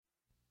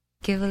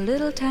Give a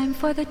little time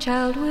for the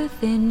child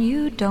within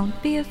you. Don't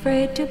be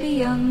afraid to be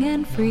young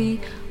and free.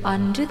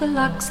 Undo the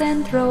locks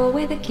and throw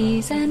away the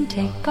keys and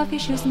take off your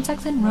shoes and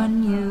socks and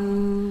run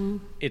you.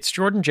 It's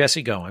Jordan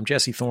Jesse Go. I'm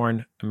Jesse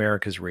Thorne,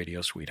 America's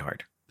radio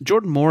sweetheart.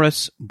 Jordan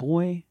Morris,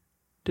 boy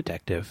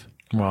detective.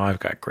 Well, I've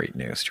got great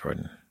news,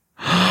 Jordan.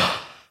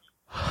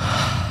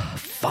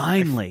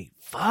 Finally.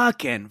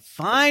 Fucking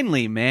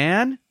finally,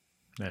 man.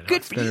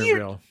 Good for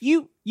you.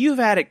 You've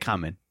had it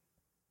coming.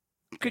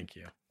 Thank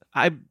you.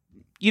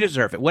 You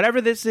deserve it.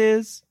 Whatever this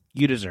is,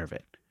 you deserve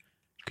it.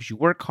 Because you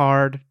work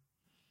hard.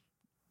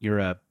 You're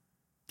a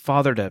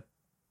father to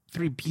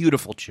 3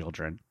 beautiful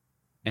children.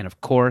 And of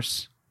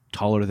course,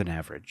 taller than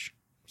average.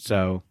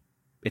 So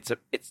it's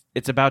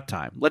about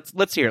time.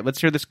 Let's hear it.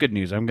 Let's hear this good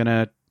news. I'm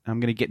gonna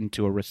get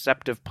into a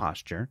receptive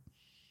posture.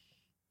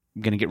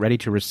 I'm gonna get ready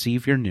to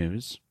receive your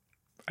news.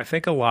 I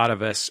think a lot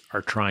of us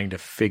are trying to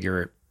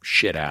figure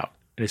shit out.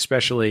 And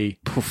especially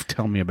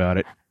tell me about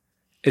it.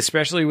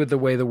 Especially with the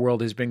way the world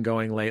has been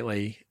going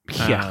lately.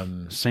 Yeah,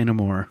 say no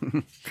more.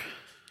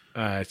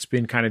 It's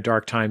been kind of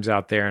dark times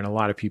out there, and a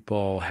lot of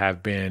people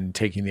have been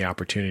taking the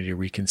opportunity to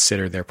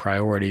reconsider their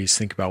priorities,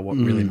 think about what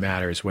really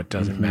matters, what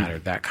doesn't matter,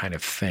 that kind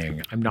of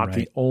thing. I'm not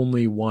the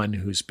only one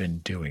who's been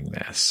doing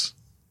this.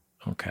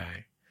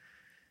 Okay.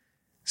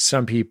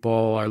 Some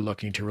people are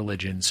looking to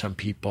religion. Some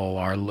people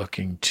are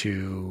looking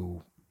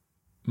to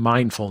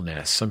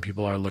mindfulness. Some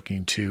people are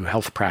looking to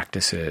health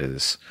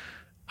practices.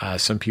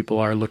 Some people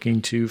are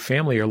looking to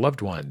family or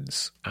loved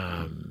ones.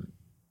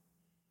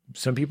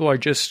 Some people are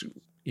just,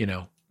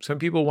 some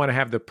people want to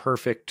have the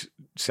perfect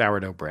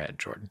sourdough bread,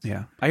 Jordan.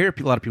 Yeah. I hear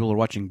a lot of people are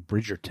watching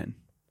Bridgerton.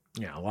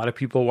 Yeah, a lot of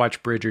people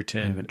watch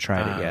Bridgerton. I haven't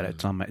tried it yet.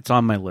 It's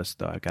on my list,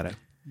 though. I gotta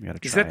try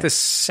it. Is that the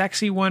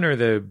sexy one or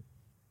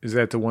is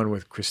that the one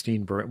with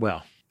Christine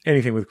Well,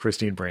 anything with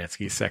Christine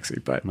Baranski is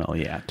sexy, but... Well,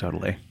 yeah,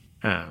 totally.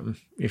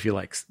 If you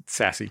like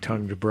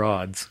sassy-tongued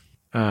broads.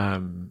 I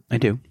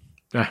do.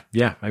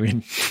 Yeah, I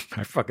mean,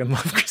 I fucking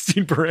love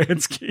Christine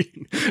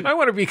Baranski. I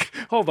want to be.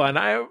 Hold on,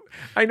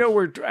 I know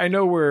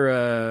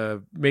we're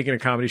making a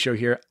comedy show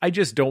here. I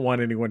just don't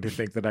want anyone to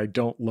think that I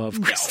don't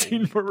love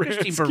Christine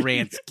Baranski. Christine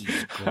Baranski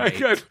is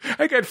great.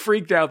 I got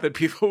freaked out that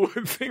people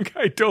would think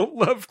I don't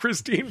love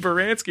Christine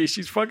Baranski.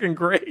 She's fucking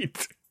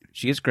great.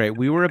 She is great.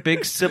 We were a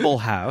big Sybil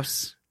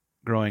house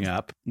growing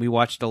up. We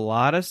watched a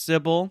lot of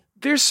Sybil.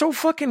 They're so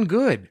fucking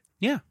good.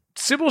 Yeah.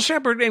 Sybil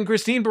Shepherd and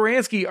Christine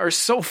Baranski are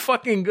so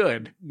fucking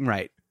good.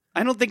 Right.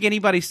 I don't think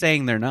anybody's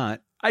saying they're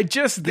not. They're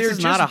just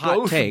not a hot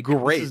both take.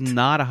 Great. This is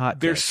not a hot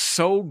take. They're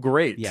so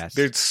great. Yes.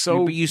 They're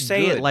so But you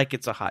say good. it like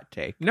it's a hot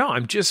take. No,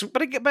 I'm just...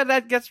 But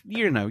that gets,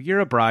 you're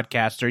a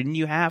broadcaster and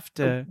you have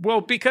to...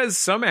 Well, because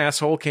some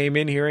asshole came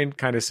in here and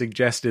kind of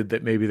suggested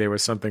that maybe there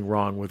was something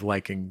wrong with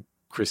liking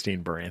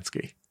Christine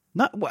Baranski.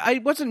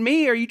 It wasn't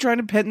me. Are you trying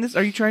to pin this?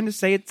 Are you trying to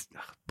say it's...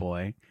 Oh,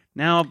 boy.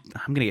 Now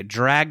I'm going to get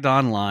dragged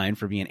online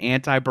for being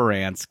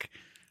anti-Baransk.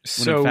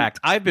 When in fact,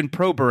 I've been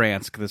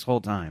pro-Baransk this whole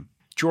time.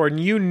 Jordan,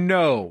 you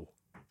know.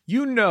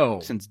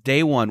 Since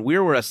day one, we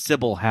were a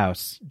Sybil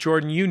house.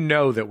 Jordan, you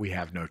know that we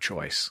have no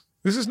choice.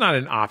 This is not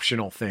an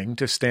optional thing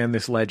to stand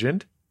this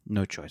legend.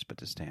 No choice but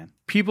to stand.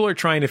 People are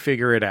trying to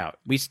figure it out.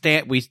 We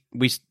Stansky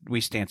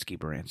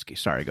Baranski.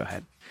 Sorry, go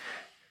ahead.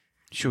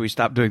 Should we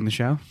stop doing the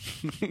show?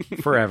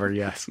 Forever,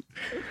 yes.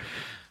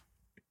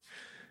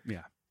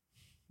 Yeah.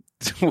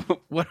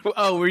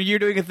 Were you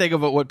doing a thing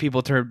about what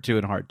people turn to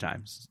in hard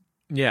times?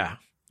 Yeah.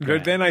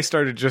 But then I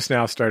started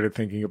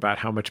thinking about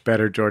how much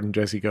better Jordan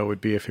Jesse Go would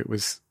be if it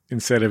was,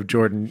 instead of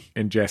Jordan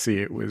and Jesse,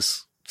 it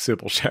was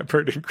Sybil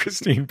Shepherd and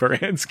Christine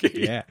Baranski.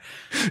 Yeah.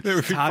 They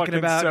would be talking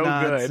about so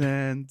nonsense.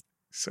 good.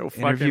 So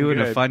fucking interviewing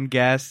good. a fun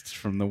guest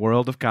from the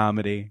world of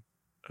comedy.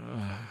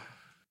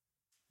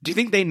 Do you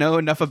think they know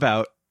enough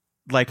about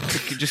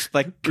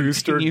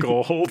Booster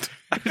Gold?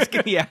 I was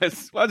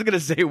going to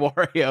say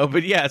Wario,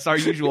 but yes, our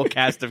usual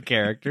cast of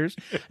characters.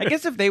 I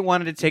guess if they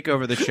wanted to take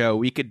over the show,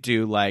 we could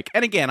do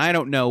and again, I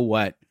don't know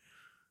what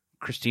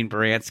Christine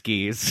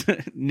Baranski's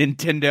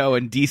Nintendo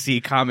and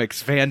DC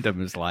Comics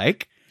fandom is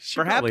like.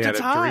 Perhaps it's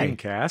a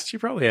Dreamcast. She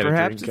probably had a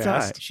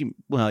Dreamcast.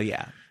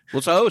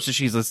 So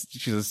she's a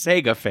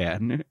Sega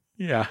fan.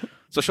 Yeah.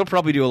 So she'll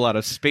probably do a lot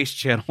of Space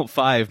Channel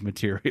 5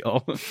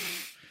 material.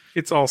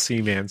 It's all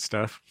Seaman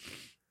stuff.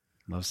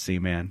 Love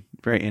Seaman.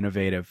 Very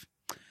innovative.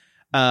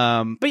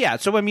 But yeah,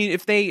 so I mean,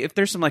 if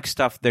there's some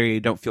stuff they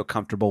don't feel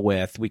comfortable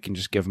with, we can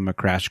just give them a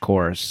crash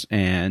course,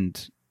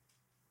 and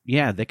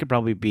yeah, they could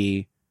probably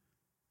be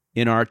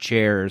in our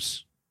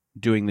chairs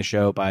doing the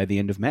show by the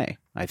end of May,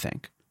 I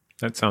think.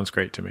 That sounds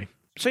great to me.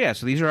 So yeah,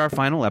 so these are our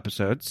final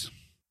episodes.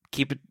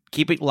 Keep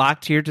it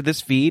locked here to this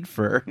feed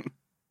for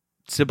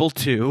Sybil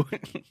 2.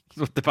 That's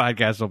what the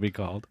podcast will be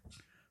called.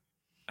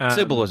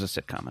 Sybil is a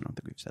sitcom. I don't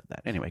think we've said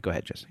that. Anyway, go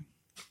ahead, Jesse.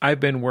 I've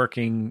been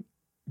working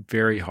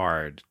very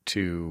hard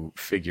to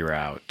figure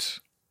out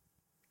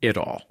it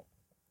all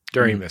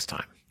during this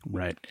time.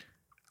 Right.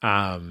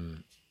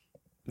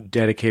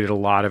 Dedicated a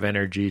lot of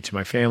energy to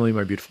my family,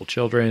 my beautiful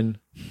children.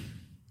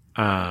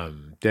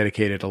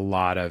 Dedicated a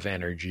lot of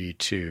energy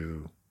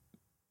to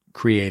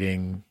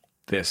creating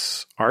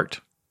this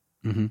art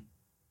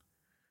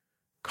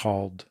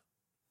called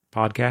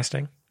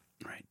podcasting.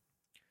 Right.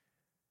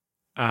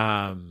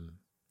 I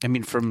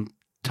mean, from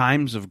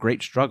times of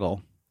great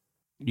struggle,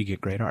 you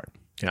get great art.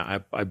 Yeah,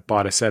 I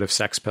bought a set of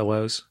sex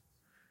pillows,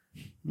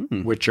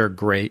 which are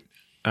great,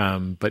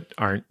 but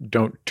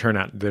don't turn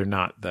out. They're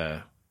not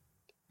it.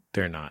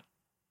 They're not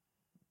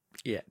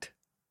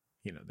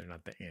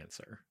the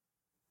answer,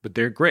 but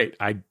they're great.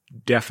 I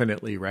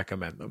definitely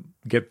recommend them.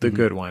 Get the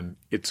good one.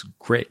 It's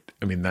great.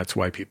 I mean, that's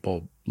why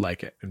people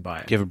like it and buy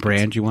it. Do you have a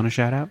brand you want to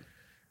shout out?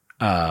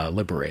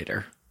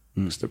 Liberator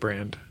is the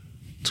brand.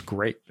 It's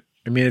great.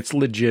 I mean, it's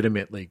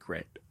legitimately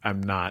great.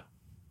 I'm not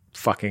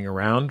fucking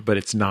around, but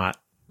it's not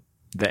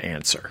the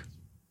answer.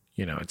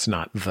 It's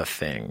not the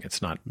thing.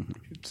 It's not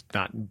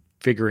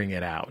figuring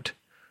it out.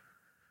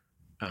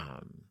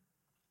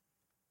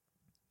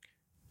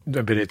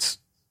 But it's,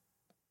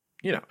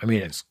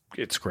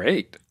 it's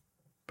great,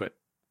 but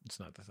it's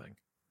not the thing.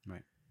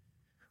 Right.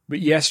 But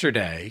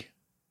yesterday,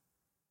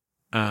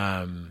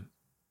 my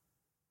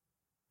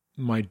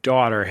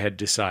daughter had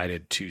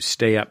decided to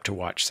stay up to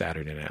watch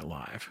Saturday Night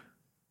Live,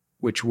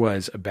 which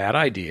was a bad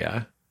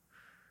idea,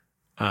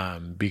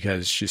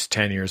 because she's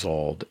 10 years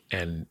old,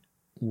 and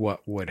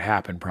what would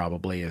happen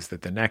probably is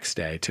that the next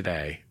day,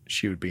 today,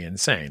 she would be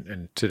insane.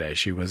 And today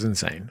she was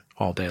insane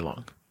all day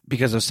long.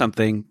 Because of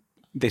something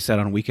they said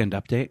on Weekend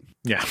Update?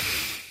 Yeah.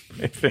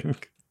 I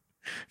think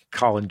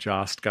Colin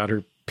Jost got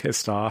her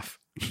pissed off.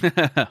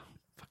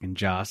 Fucking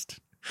Jost.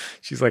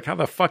 She's like, how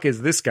the fuck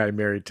is this guy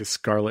married to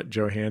Scarlett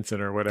Johansson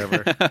or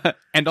whatever?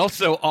 And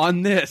also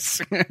on this.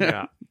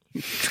 Yeah.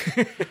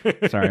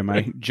 Sorry,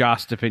 my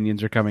Jost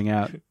opinions are coming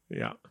out.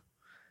 Yeah.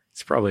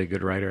 He's probably a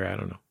good writer. I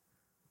don't know.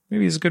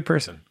 Maybe he's a good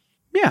person.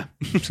 Yeah.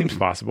 Seems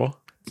possible.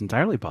 It's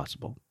entirely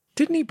possible.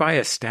 Didn't he buy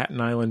a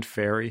Staten Island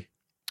ferry?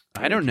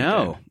 I don't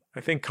know.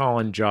 I think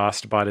Colin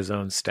Jost bought his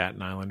own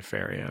Staten Island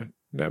ferry.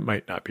 That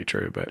might not be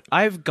true, but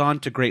I've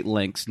gone to great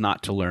lengths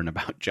not to learn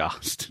about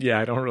Jost. Yeah,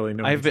 I don't really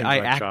know. I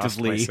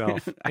actively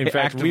myself. In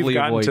fact, we've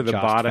gotten to the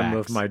bottom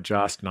of my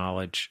Jost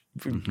knowledge.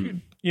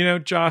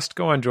 Jost,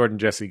 go on Jordan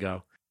Jesse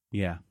Go.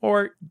 Yeah.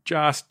 Or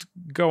Jost,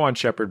 go on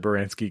Shepard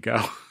Baranski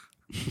Go.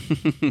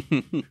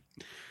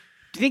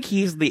 Do you think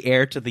he's the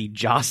heir to the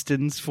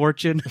Jostens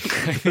fortune?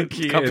 I think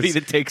he company is.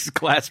 that takes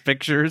class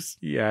pictures.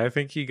 Yeah, I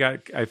think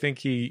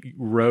he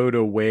rode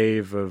a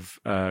wave of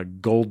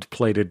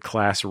gold-plated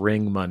class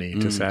ring money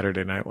to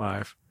Saturday Night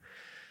Live.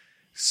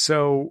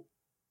 So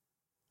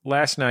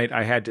last night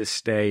I had to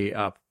stay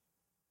up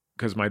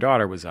because my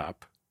daughter was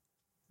up.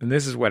 And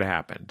this is what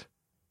happened.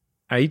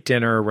 I eat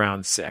dinner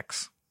around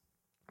 6.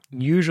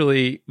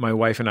 Usually my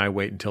wife and I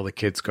wait until the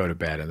kids go to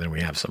bed and then we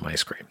have some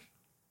ice cream.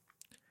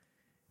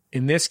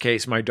 In this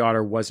case, my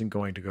daughter wasn't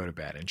going to go to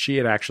bed, and she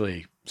had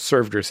actually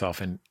served herself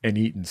and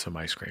eaten some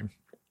ice cream.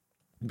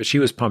 But she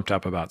was pumped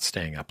up about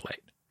staying up late.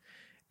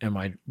 And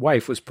my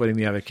wife was putting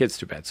the other kids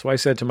to bed. So I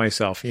said to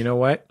myself, you know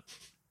what?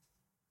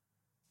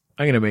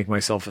 I'm going to make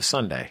myself a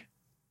sundae.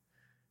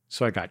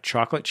 So I got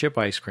chocolate chip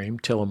ice cream,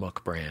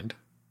 Tillamook brand.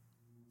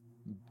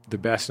 The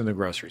best in the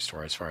grocery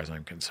store as far as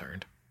I'm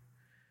concerned.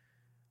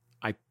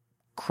 I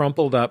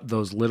crumpled up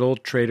those little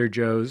Trader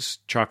Joe's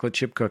chocolate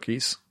chip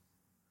cookies.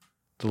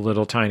 The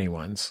little tiny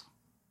ones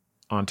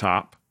on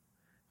top.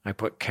 I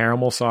put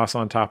caramel sauce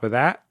on top of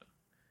that.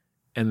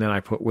 And then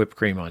I put whipped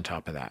cream on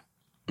top of that.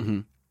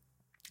 Mm-hmm.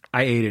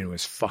 I ate it and it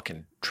was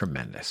fucking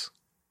tremendous.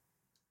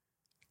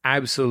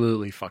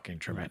 Absolutely fucking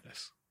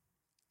tremendous.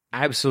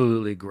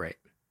 Absolutely great.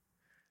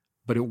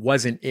 But it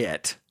wasn't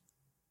it.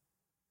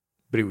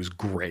 But it was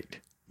great.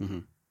 Mm-hmm.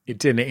 It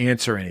didn't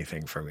answer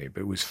anything for me,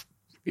 but it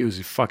was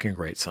a fucking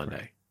great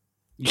sundae.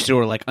 You still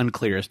were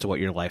unclear as to what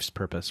your life's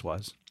purpose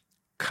was.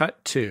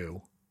 Cut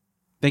to.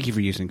 Thank you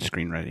for using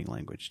screenwriting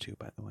language too,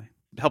 by the way.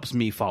 It helps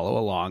me follow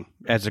along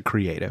as a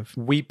creative.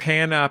 We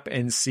pan up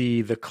and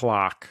see the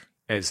clock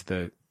as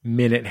the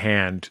minute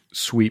hand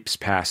sweeps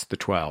past the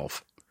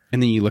 12.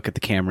 And then you look at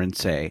the camera and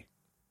say,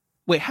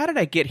 wait, how did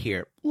I get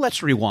here?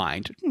 Let's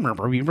rewind. You're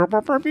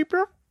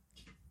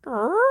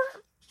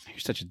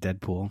such a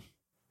Deadpool.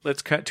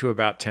 Let's cut to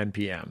about 10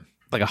 p.m.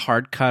 Like a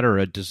hard cut or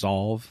a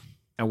dissolve.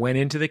 I went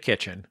into the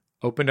kitchen,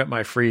 opened up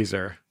my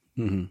freezer.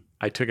 Mm-hmm.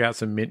 I took out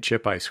some mint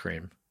chip ice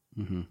cream.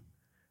 Mm-hmm.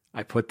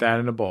 I put that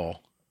in a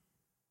bowl.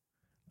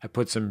 I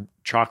put some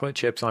chocolate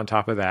chips on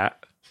top of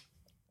that.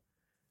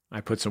 I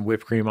put some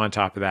whipped cream on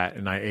top of that,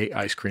 and I ate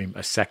ice cream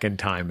a second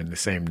time in the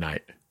same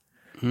night.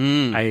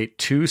 I ate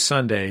 2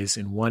 sundaes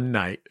in one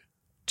night,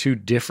 2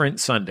 different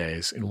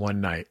sundaes in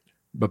one night,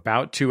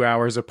 about 2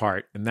 hours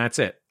apart, and that's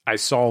it. I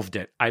solved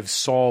it. I've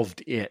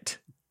solved it.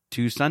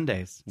 2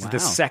 sundaes. It's Wow. the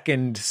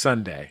second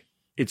sundae.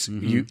 It's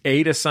you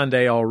ate a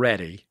sundae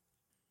already.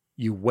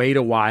 You wait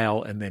a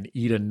while and then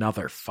eat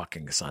another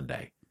fucking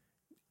sundae.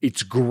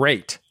 It's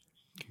great.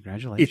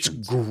 Congratulations.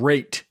 It's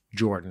great,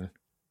 Jordan.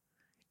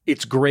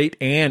 It's great,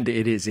 and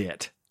it is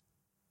it.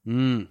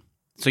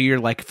 So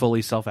you're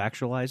fully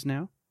self-actualized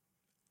now?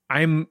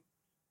 I'm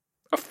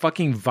a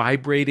fucking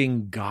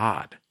vibrating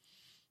god.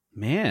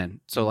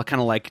 Man, so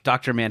kind of like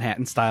Dr.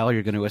 Manhattan style,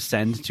 you're going to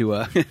ascend to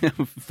a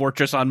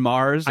fortress on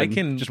Mars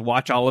and just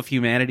watch all of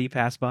humanity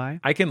pass by?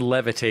 I can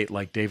levitate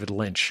like David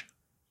Lynch.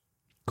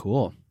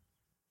 Cool.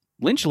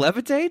 Lynch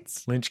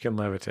levitates? Lynch can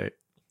levitate.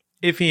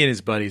 If he and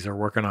his buddies are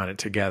working on it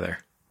together.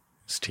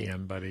 His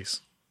TM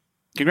buddies.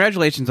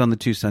 Congratulations on the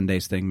 2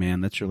 Sundays thing, man.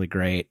 That's really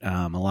great.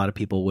 A lot of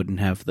people wouldn't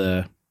have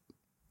the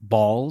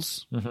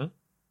balls. Mm-hmm.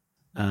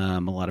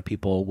 A lot of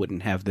people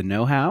wouldn't have the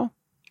know-how.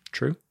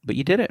 True. But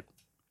you did it.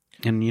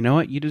 And you know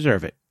what? You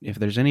deserve it. If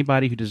there's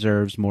anybody who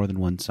deserves more than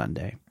 1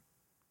 Sunday,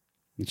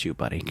 it's you,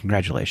 buddy.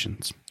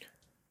 Congratulations.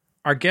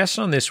 Our guest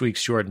on this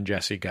week's Jordan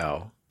Jesse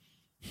Go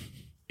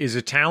is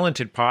a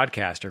talented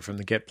podcaster from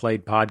the Get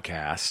Played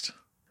podcast,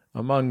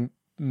 among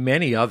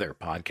many other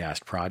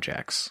podcast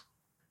projects.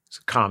 He's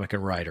a comic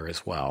and writer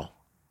as well.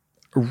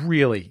 A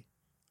really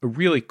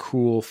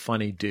cool,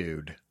 funny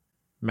dude,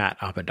 Matt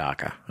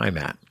Apodaca. Hi,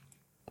 Matt.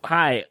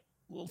 Hi.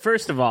 Well,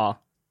 first of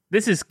all,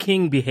 this is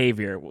king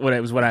behavior. What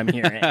I'm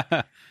hearing.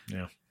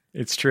 Yeah,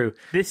 it's true.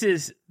 This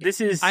is.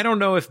 I don't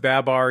know if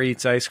Babar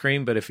eats ice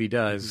cream, but if he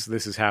does,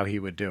 this is how he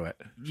would do it.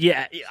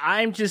 Yeah,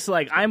 I'm just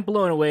like I'm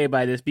blown away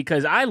by this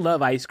because I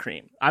love ice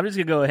cream. I'm just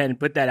gonna go ahead and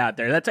put that out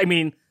there. That's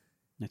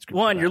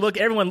one.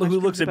 Everyone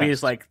who looks at me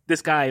is like,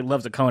 this guy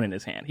loves a cone in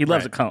his hand. He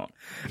loves a cone.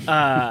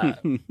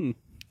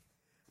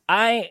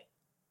 I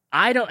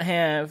don't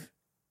have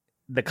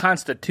the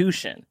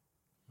constitution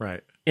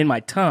right in my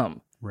tum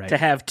to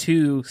have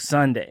 2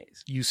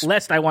 Sundays,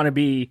 lest I want to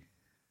be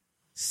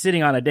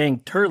sitting on a dang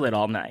turlet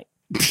all night.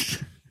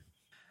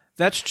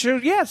 That's true.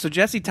 Yeah. So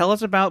Jesse, tell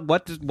us about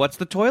what's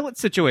the toilet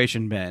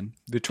situation been?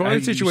 The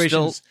toilet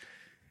situation.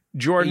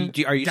 Jordan,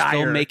 are you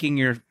still making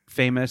your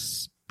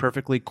famous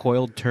perfectly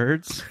coiled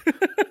turds?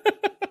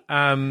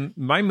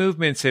 My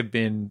movements have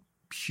been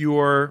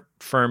pure,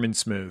 firm, and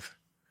smooth.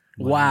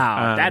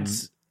 Wow,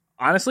 that's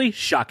honestly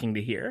shocking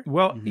to hear.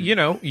 Well,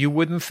 you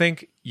wouldn't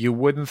think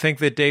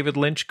that David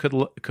Lynch could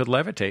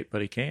levitate,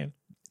 but he can.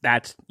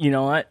 That's, you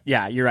know what?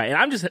 Yeah, you're right. And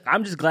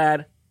I'm just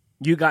glad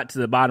you got to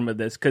the bottom of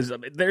this because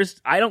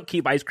I don't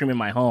keep ice cream in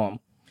my home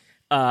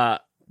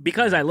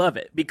because I love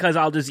it, because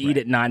I'll just eat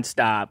it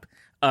nonstop.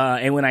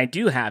 And when I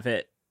do have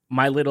it,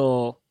 my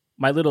little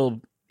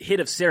hit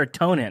of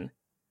serotonin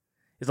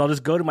is I'll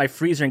just go to my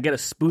freezer and get a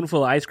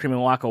spoonful of ice cream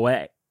and walk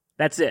away.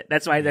 That's it.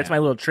 That's my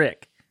little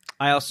trick.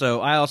 I also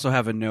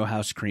have a no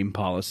house cream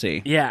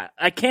policy. Yeah,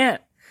 I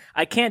can't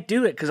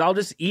do it because I'll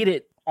just eat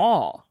it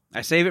all.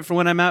 I save it for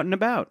when I'm out and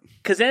about.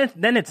 Because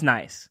then it's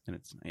nice. And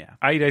it's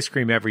I eat ice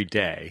cream every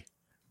day.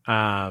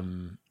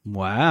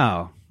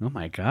 Wow. Oh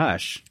my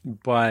gosh.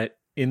 But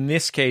in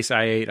this case,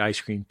 I ate ice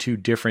cream 2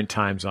 different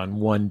times on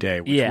one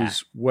day, which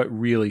was what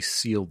really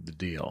sealed the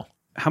deal.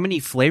 How many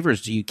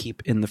flavors do you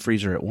keep in the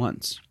freezer at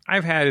once?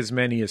 I've had as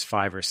many as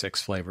 5 or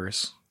 6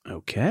 flavors.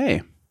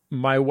 Okay.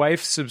 My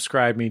wife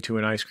subscribed me to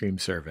an ice cream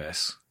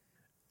service.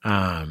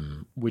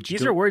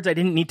 These are words I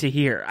didn't need to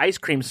hear. Ice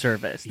cream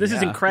service. This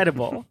is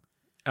incredible.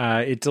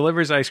 It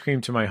delivers ice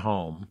cream to my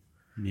home.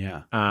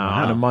 Yeah.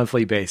 On a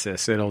monthly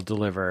basis. It'll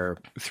deliver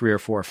 3 or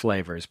 4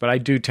 flavors, but I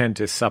do tend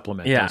to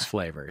supplement those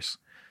flavors.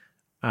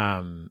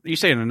 You're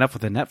saying enough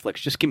with the Netflix.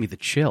 Just give me the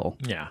chill.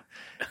 Yeah.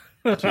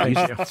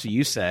 So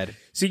you said.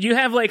 So you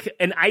have like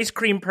an ice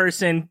cream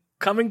person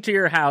coming to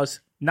your house,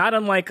 not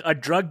unlike a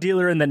drug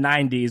dealer in the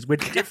 90s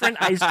with different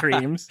ice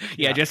creams.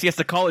 Yeah, Jesse has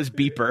to call his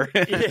beeper.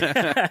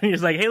 Yeah.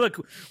 He's like, hey,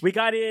 look, we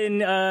got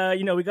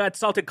we got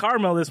salted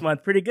caramel this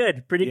month. Pretty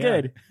good.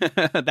 Good.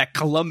 That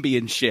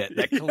Colombian shit.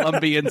 That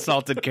Colombian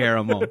salted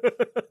caramel.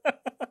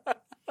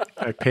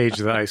 I paged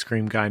the ice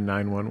cream guy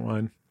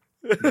 911.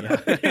 Yeah.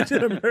 It's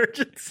an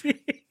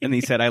emergency. And he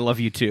said, I love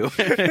you too.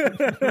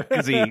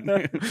 Because he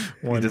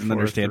doesn't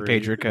understand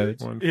pager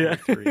codes.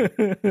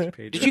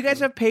 143. Did you guys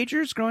have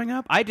pagers growing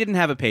up? I didn't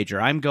have a pager.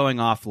 I'm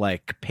going off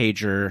like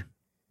pager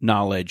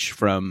knowledge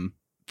from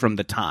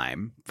the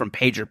time, from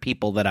pager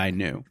people that I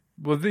knew.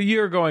 Well,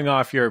 you're going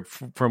off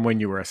from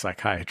when you were a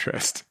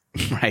psychiatrist.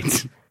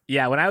 Right.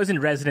 Yeah, when I was in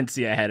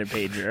residency, I had a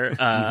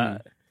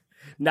pager.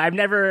 I've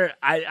never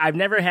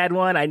had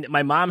one.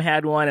 My mom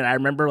had one, and I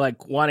remember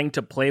like wanting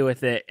to play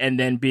with it, and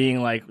then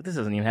being like, "This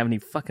doesn't even have any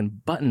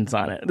fucking buttons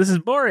on it. This is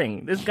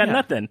boring. This has got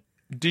nothing."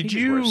 Did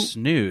you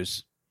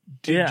snooze?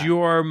 Did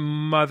your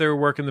mother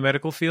work in the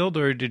medical field,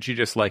 or did she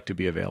just like to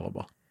be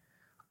available?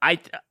 I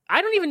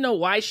don't even know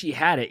why she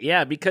had it.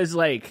 Yeah, because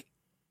like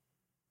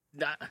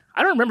I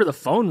don't remember the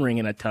phone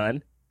ringing a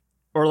ton,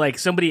 or like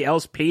somebody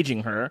else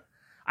paging her.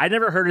 I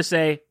never heard her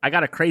say, "I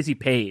got a crazy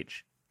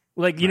page."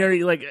 Like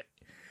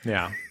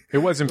Yeah, it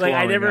wasn't like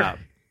blowing up.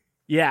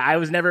 Yeah, I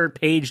was nenever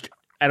paged.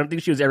 I don't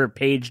think she was ever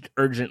paged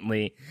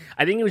urgently.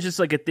 I think it was just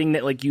like a thing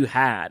that like you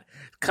had,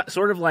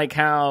 sort of like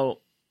how,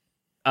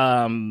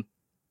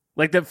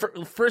 like the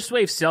first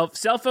wave cell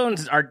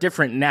phones are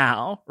different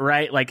now,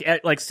 right?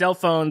 Like cell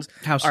phones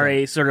are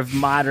a sort of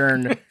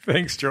modern.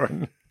 Thanks,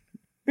 Jordan.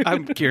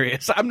 I'm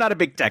curious. I'm not a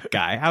big tech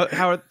guy.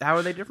 How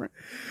are they different?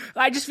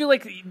 I just feel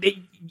like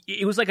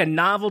it was like a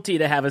novelty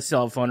to have a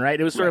cell phone, right?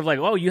 It was sort of like,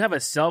 oh, you have a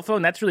cell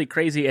phone? That's really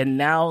crazy. And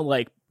now,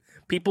 like,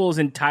 people's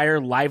entire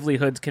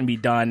livelihoods can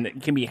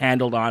be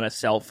handled on a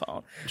cell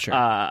phone. Sure.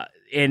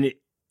 And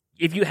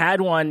if you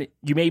had one,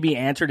 you maybe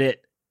answered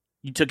it,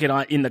 you took it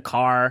on in the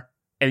car,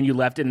 and you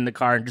left it in the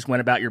car and just went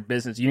about your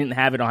business. You didn't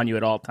have it on you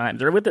at all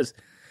times. Or with this,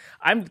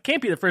 I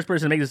can't be the first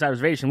person to make this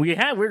observation.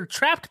 We're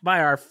trapped by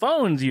our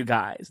phones, you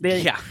guys.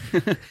 Thank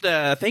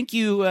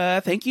you,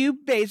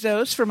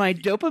 Bezos, for my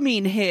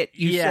dopamine hit.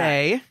 You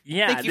say,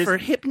 thank you for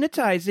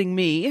hypnotizing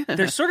me.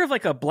 They're sort of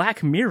like a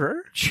Black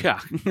Mirror.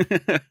 Yeah.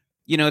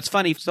 It's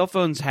funny. Cell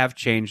phones have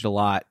changed a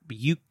lot. But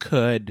you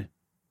could.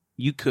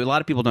 A lot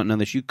of people don't know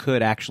this. You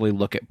could actually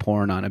look at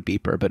porn on a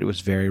beeper, but it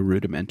was very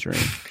rudimentary.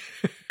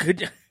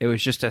 It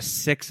was just a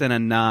 6 and a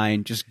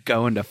 9 just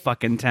going to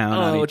fucking town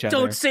on each other.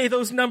 Don't say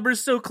those numbers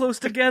so close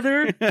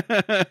together.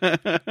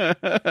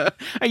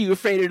 Are you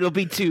afraid it'll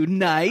be too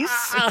nice?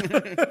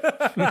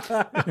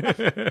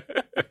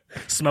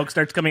 Smoke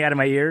starts coming out of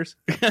my ears.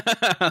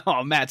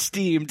 Oh, Matt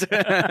steamed.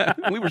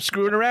 We were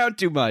screwing around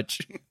too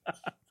much.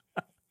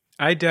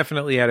 I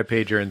definitely had a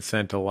pager and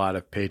sent a lot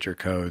of pager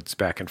codes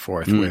back and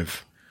forth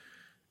with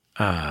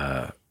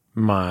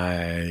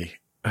my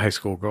high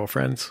school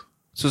girlfriends.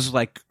 So this is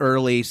like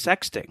early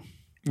sexting.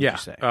 Yeah,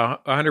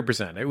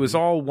 100%. It was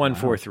all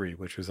 143,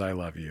 which was "I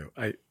love you."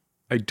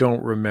 I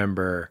don't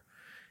remember.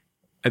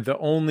 The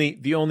only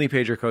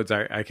pager codes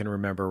I can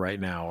remember right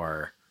now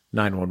are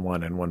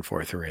 911 and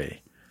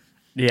 143.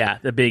 Yeah,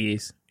 the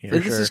biggies.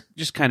 This is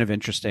just kind of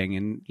interesting,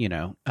 and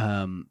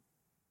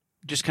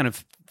just kind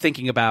of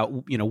thinking about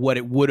what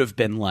it would have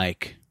been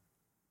like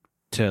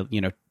to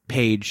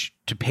page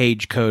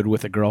code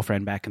with a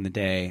girlfriend back in the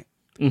day.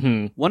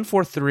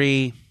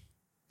 143.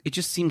 It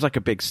just seems like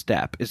a big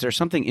step. Is there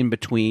something in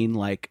between,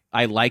 like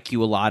I like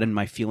you a lot and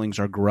my feelings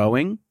are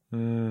growing?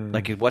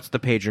 Like, what's the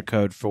pager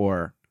code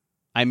for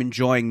I'm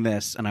enjoying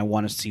this and I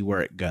want to see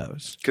where it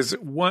goes?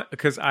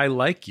 Because I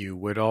like you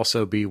would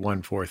also be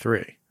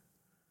 143.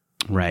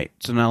 Right.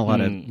 So not a lot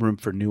of room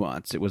for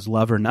nuance. It was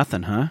love or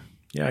nothing, huh?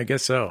 Yeah, I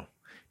guess so.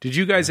 Did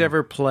you guys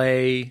ever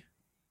play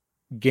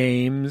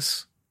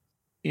games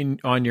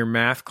on your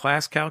math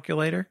class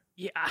calculator?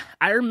 Yeah,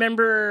 I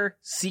remember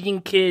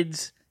seeing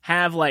kids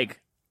have like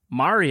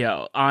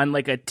Mario on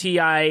like a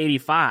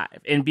TI-85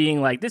 and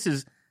being like,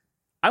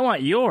 I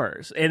want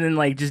yours. And then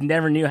like just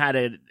never knew I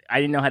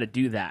didn't know how to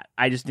do that.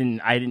 I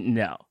didn't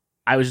know.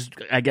 I was,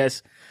 I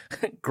guess,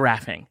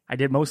 graphing. I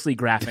did mostly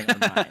graphing on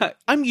mine.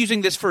 I'm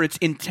using this for its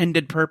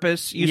intended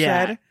purpose, you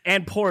said?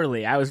 And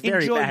poorly. I was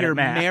very bad at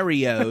math. Enjoy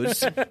your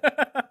Marios.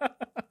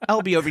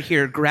 I'll be over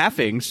here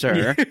graphing,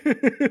 sir.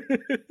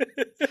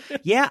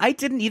 Yeah, I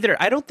didn't either.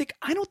 I don't think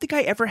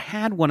I ever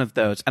had one of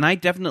those. And I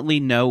definitely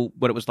know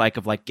what it was like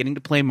of like getting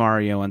to play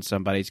Mario on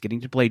somebody's,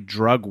 getting to play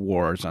Drug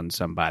Wars on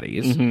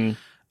somebody's.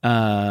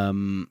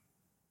 And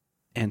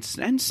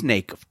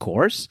Snake, of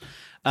course.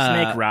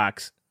 Snake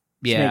rocks.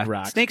 Yeah, Snake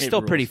rocks. Snake's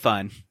still pretty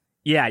fun.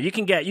 Yeah, you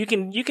can.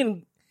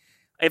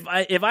 If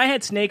I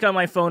had Snake on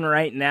my phone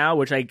right now,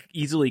 which I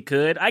easily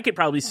could, I could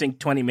probably sink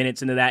 20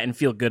 minutes into that and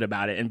feel good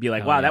about it and be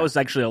like, wow, that was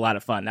actually a lot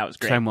of fun. That was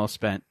great. Time well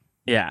spent.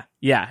 Yeah,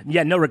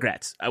 no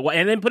regrets.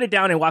 And then put it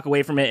down and walk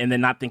away from it and then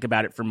not think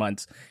about it for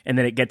months. And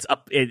then it gets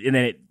up and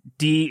then it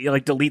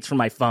deletes from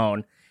my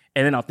phone.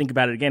 And then I'll think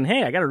about it again.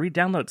 Hey, I got to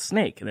re-download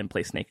Snake and then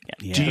play Snake again.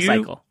 Yeah.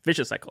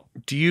 Vicious cycle.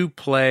 Do you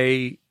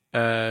play,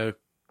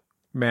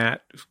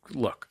 Matt?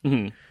 Look,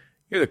 you're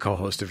the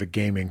co-host of a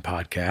gaming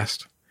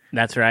podcast.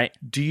 That's right.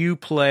 Do you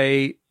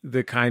play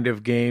the kind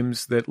of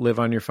games that live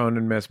on your phone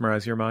and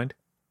mesmerize your mind?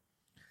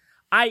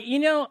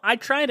 I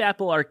tried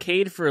Apple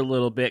Arcade for a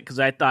little bit because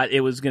I thought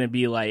it was going to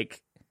be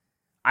like,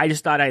 I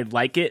just thought I'd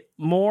like it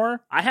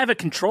more. I have a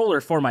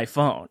controller for my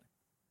phone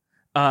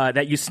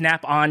that you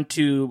snap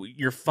onto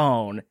your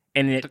phone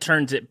and it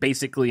turns it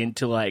basically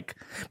into a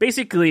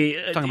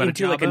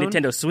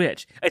Nintendo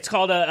Switch. It's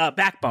called a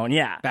Backbone,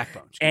 yeah.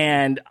 Backbone.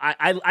 And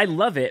I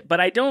love it, but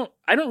I don't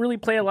really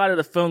play a lot of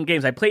the phone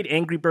games. I played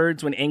Angry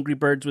Birds when Angry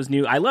Birds was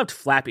new. I loved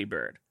Flappy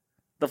Bird.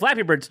 The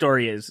Flappy Bird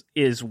story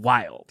is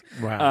wild.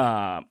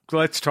 Wow.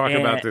 Let's talk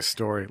about this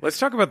story. Let's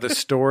talk about the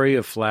story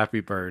of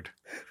Flappy Bird.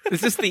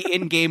 Is this the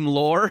in-game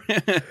lore?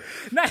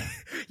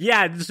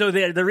 Yeah, so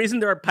the reason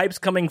there are pipes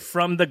coming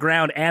from the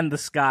ground and the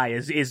sky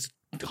is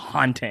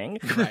haunting.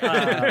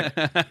 Right.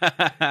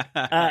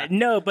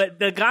 No, but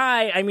the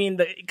guy,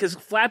 because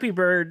Flappy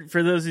Bird,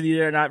 for those of you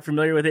that are not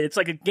familiar with it, it's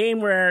like a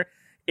game where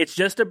it's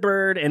just a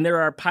bird, and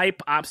there are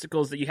pipe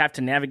obstacles that you have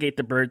to navigate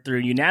the bird through.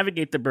 You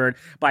navigate the bird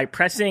by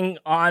pressing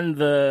on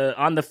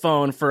the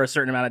phone for a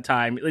certain amount of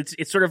time.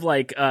 It's sort of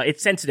like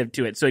it's sensitive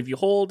to it. So if you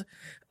hold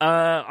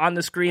on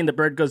the screen, the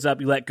bird goes up.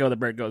 You let go, the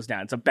bird goes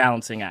down. It's a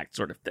balancing act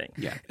sort of thing.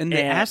 Yeah, and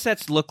the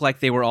assets look like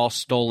they were all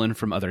stolen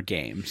from other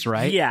games,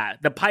 right? Yeah,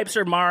 the pipes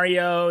are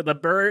Mario. The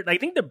bird, I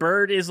think the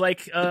bird is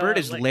like the bird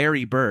is like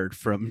Larry Bird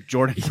from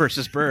Jordan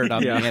versus Bird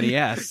on the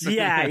NES.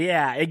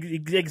 Yeah,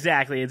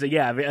 exactly. It's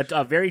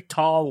a very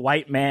tall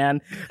white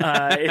man.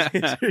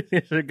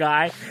 It's a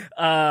guy,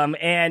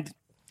 and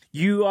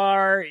You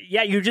are,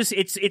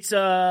 it's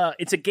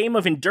a game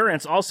of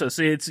endurance also.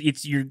 So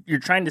you're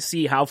trying to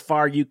see how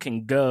far you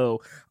can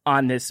go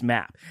on this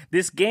map.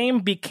 This game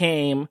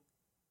became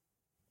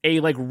a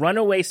like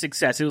runaway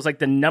success. It was like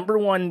the number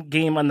one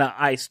game on the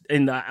I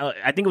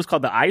think it was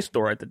called the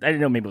iStore. I didn't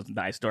know, maybe it wasn't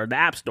the iStore, the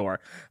App Store.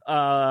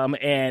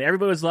 And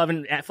everybody was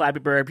loving at Flappy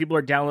Bird. People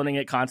are downloading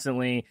it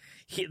constantly.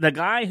 The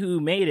guy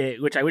who made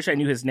it, which I wish I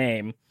knew his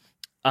name,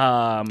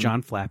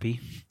 John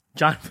Flappy.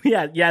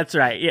 Yeah, that's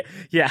right.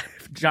 Yeah,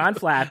 John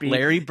Flappy.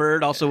 Larry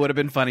Bird also would have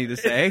been funny to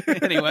say.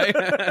 Anyway,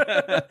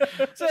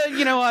 so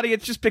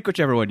audience, just pick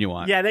whichever one you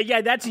want.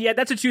 That's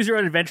a choose your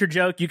own adventure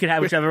joke. You can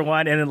have whichever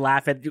one and then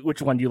laugh at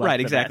which one you like.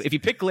 Right, exactly. If you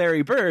pick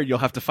Larry Bird, you'll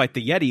have to fight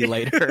the Yeti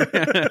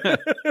later.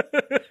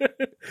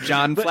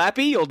 John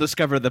Flappy, you'll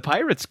discover the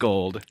pirate's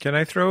gold. Can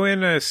I throw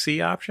in a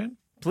C option?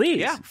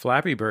 Please. Yeah.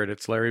 Flappy Bird.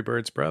 It's Larry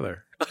Bird's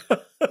brother.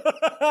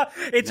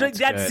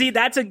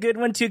 That's a good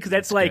one too,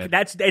 because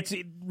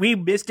we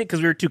missed it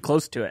because we were too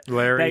close to it.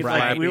 Larry,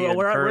 Flappy,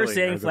 we're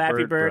saying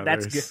Flappy Bird.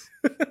 That's good.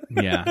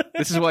 Yeah,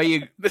 this is why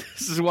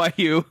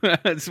you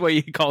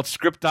called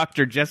Script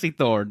Doctor Jesse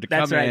Thorne to come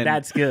in. That's right.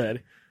 That's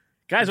good,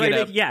 guys. What do you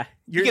think? Yeah,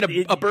 you get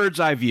a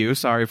bird's eye view.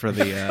 Sorry for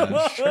the.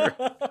 Sure.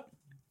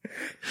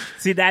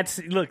 See, this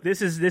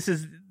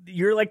is.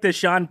 You're like the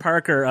Sean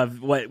Parker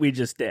of what we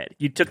just did.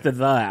 You took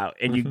the out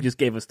and you just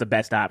gave us the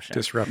best option.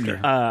 Disruptor.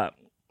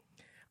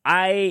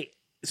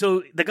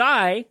 So the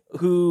guy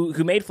who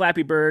made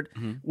Flappy Bird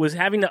was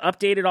having to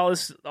update it all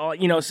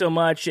so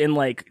much and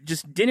like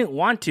just didn't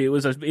want to. It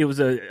was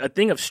a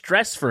thing of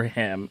stress for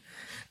him.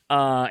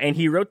 And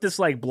he wrote this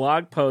like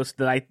blog post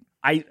that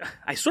I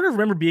sort of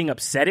remember being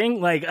upsetting.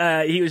 Like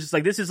he was just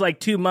like, this is like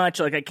too much.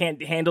 Like I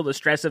can't handle the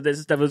stress of this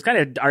and stuff. It was kind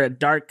of a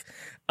dark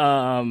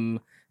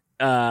blog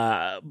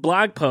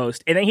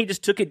post, and then he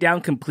just took it down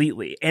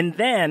completely. And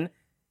then,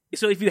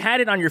 so if you had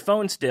it on your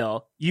phone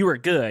still, you were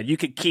good. You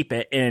could keep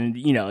it, and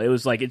it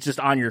was like it's just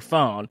on your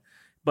phone.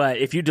 But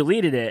if you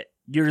deleted it,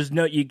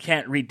 you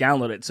can't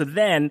re-download it. So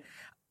then,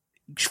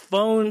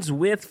 phones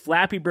with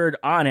Flappy Bird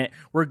on it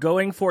were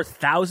going for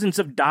thousands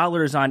of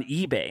dollars on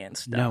eBay and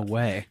stuff. No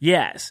way.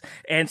 Yes,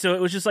 and so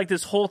it was just like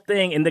this whole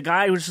thing, and the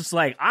guy was just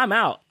like, "I'm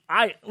out.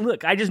 I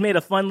just made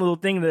a fun little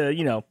thing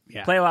to,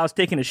 play while I was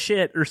taking a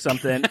shit or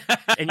something."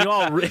 And you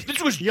all...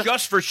 This was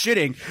just for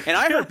shitting. And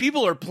I heard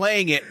people are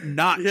playing it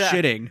not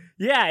shitting.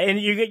 Yeah, and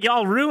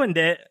y'all ruined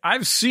it.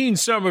 I've seen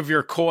some of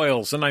your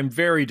coils, and I'm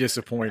very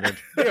disappointed.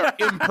 They are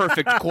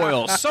imperfect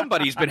coils.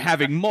 Somebody's been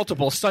having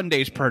multiple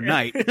Sundays per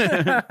night.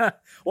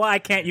 Why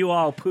can't you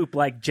all poop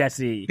like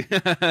Jesse?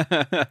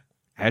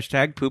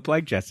 Hashtag poop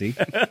like Jesse.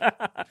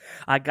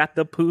 I got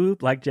the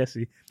poop like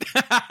Jesse.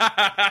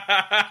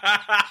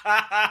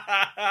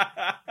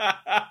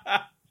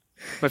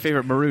 My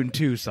favorite Maroon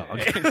 2 song.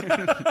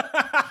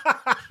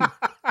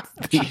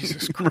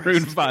 Jesus Christ.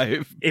 Maroon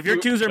 5. If your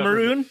twos are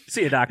maroon,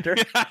 see a doctor.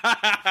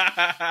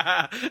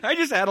 I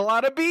just had a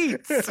lot of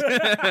beats.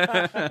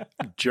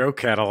 Joke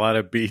had a lot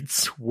of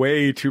beats.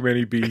 Way too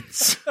many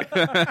beats.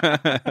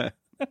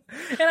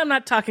 And I'm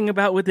not talking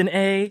about with an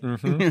A.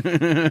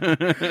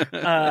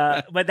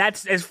 Mm-hmm. But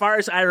that's, as far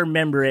as I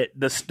remember it,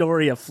 the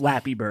story of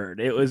Flappy Bird.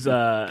 It was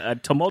a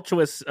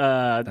tumultuous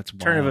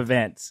turn of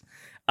events.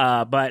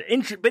 But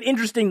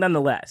interesting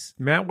nonetheless.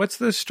 Matt, what's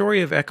the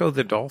story of Echo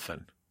the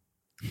Dolphin?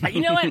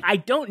 You know what? I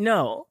don't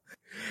know.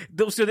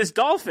 So this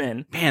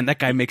dolphin... Man, that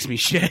guy makes me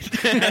shit.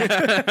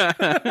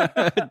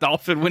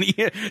 Dolphin, when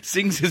he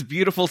sings his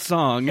beautiful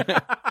song.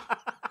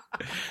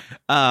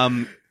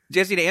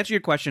 Jesse, to answer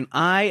your question,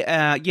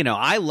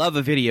 I love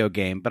a video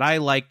game, but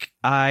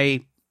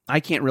I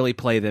can't really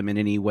play them in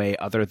any way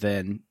other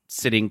than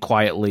sitting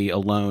quietly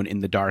alone in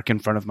the dark in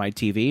front of my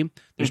TV.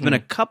 There's been a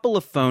couple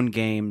of phone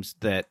games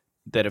that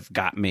have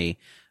got me.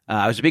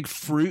 I was a big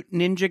Fruit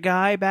Ninja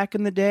guy back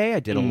in the day. I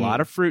did a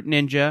lot of Fruit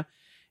Ninja.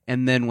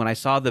 And then when I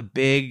saw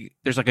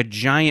there's like a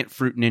giant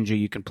Fruit Ninja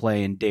you can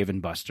play in Dave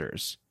 &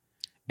 Buster's.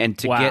 And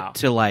to get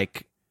to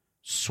like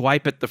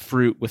swipe at the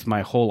fruit with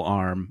my whole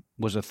arm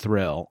was a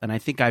thrill. And I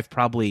think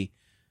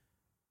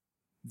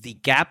the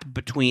gap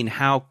between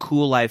how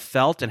cool I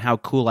felt and how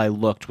cool I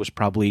looked was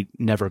probably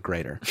never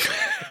greater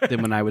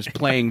than when I was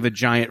playing the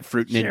giant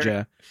Fruit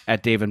Ninja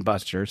at Dave &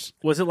 Buster's.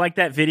 Was it like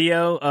that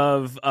video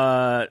of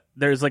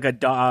there's like a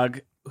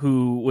dog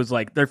who was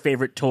like their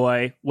favorite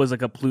toy was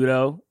like a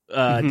Pluto,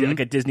 like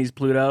a Disney's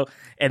Pluto,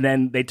 and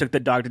then they took the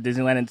dog to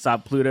Disneyland and saw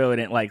Pluto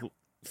and it like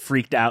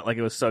freaked out, like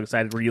it was so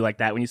excited. Were you like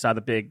that when you saw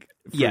the big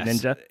Fruit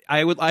Ninja?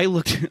 I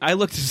looked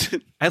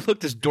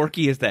as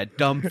dorky as that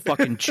dumb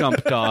fucking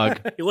chump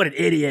dog. What an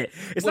idiot!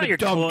 It's what not your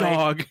dumb toy.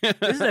 Dog.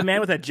 This is a man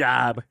with a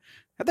job.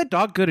 How'd that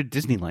dog go to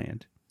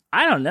Disneyland?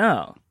 I don't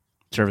know.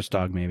 Service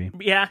dog, maybe.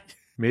 Yeah.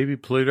 Maybe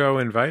Pluto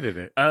invited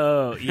it.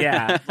 Oh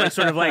yeah, like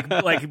sort of like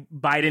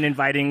Biden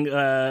inviting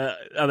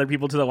other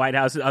people to the White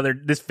House.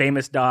 This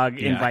famous dog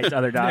invites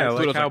other dogs. Yeah,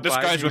 like how this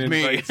Biden guy's with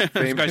me. invites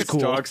famous guy's cool.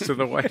 dogs to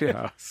the White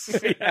House.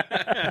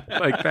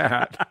 Like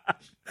that.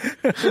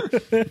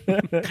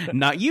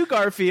 Not you,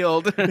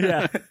 Garfield.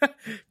 Yeah.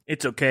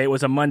 It's okay. It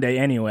was a Monday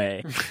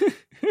anyway.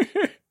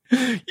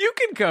 You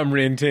can come,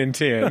 Rin Tin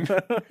Tin.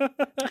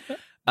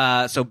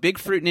 So big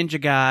Fruit Ninja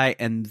guy,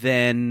 and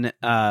then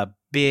I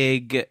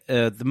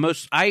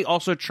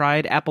also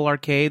tried Apple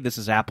Arcade. This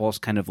is Apple's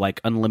kind of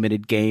like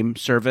unlimited game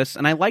service,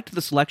 and I liked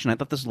the selection. I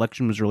thought the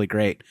selection was really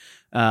great,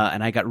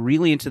 and I got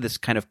really into this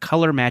kind of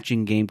color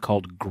matching game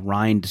called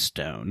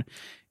Grindstone,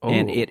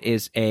 and it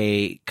is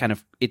a kind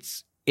of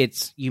it's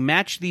you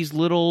match these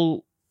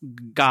little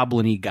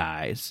goblin-y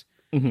guys,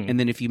 and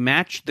then if you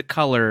match the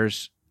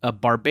colors, a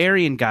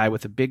barbarian guy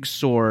with a big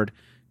sword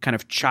kind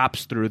of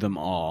chops through them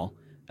all.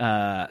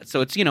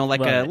 So it's,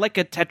 like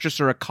a Tetris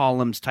or a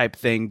Columns type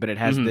thing, but it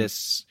has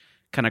this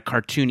kind of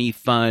cartoony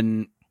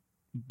fun,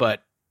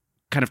 but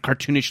kind of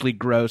cartoonishly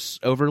gross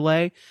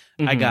overlay.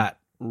 I got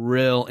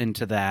real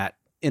into that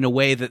in a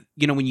way that,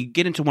 when you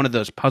get into one of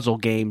those puzzle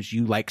games,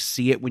 you like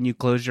see it when you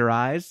close your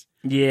eyes.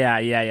 Yeah.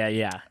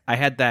 I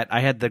had that. I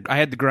had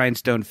the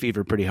grindstone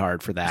fever pretty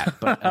hard for that,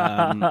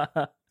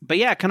 but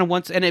yeah, kind of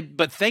once,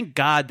 but thank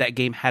God that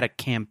game had a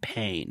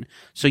campaign,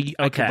 so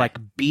I could like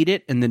beat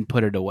it and then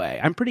put it away.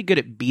 I'm pretty good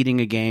at beating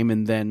a game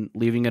and then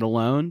leaving it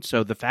alone.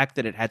 So the fact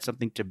that it had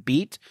something to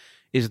beat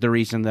is the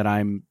reason that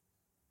I'm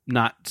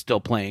not still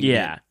playing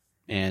it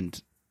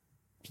and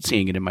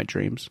seeing it in my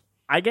dreams.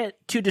 I get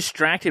too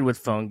distracted with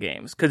phone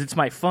games because it's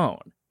my phone.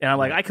 And I'm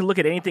like, I can look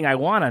at anything I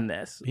want on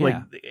this.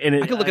 Yeah.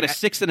 I could look at a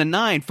 6 and a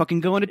 9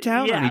 fucking going to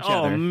town on each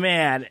other. Oh,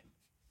 man.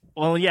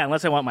 Well, yeah,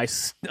 unless I want my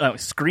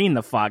screen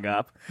to fog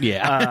up.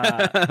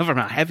 Yeah. From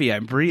how heavy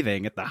I'm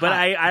breathing at the But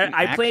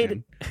I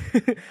played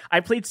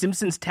I played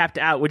Simpsons Tapped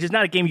Out, which is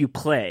not a game you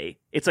play.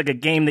 It's like a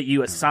game that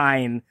you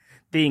assign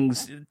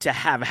things to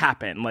have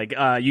happen. Like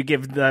you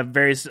give the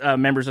various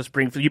members of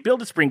Springfield. You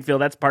build a Springfield.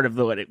 That's part of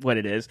what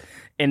it is.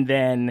 And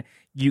then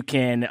you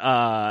can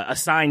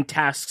assign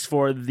tasks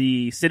for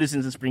the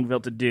citizens of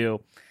Springfield to do.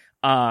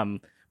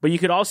 But you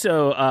could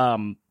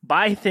also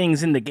buy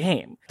things in the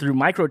game through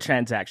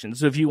microtransactions.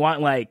 So if you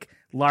want like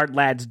Lard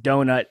Lad's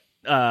donut,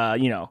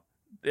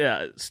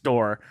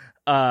 store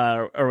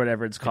or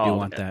whatever it's called, you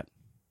want that?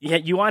 Yeah,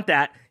 you want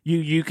that.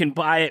 You can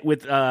buy it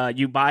with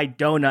you buy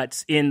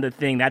donuts in the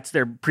thing. That's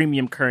their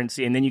premium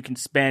currency, and then you can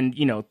spend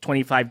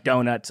 25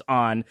 donuts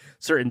on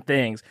certain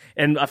things.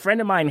 And a friend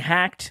of mine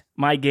hacked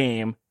my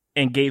game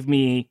and gave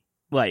me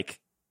like,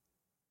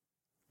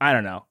 I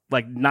don't know,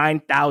 like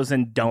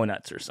 9,000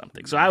 donuts or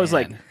something. So I was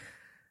like,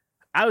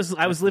 I was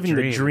living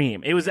the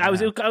dream. It was I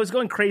was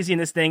going crazy in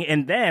this thing,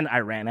 and then I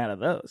ran out of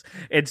those.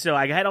 And so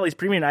I had all these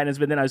premium items,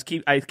 but then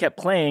I kept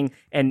playing,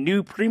 and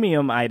new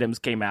premium items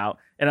came out,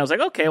 and I was like,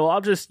 okay, well, I'll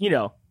just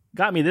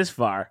got me this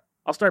far.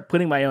 I'll start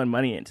putting my own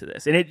money into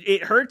this. And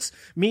it hurts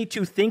me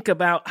to think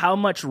about how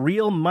much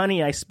real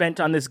money I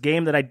spent on this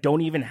game that I don't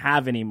even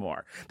have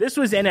anymore. This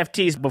was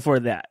NFTs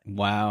before that.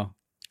 Wow.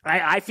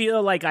 I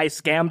feel like I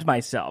scammed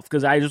myself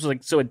because I was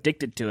like so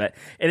addicted to it.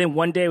 And then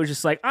one day I was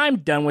just like, I'm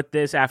done with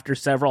this after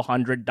several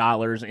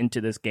 $100s into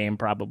this game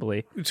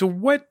probably. So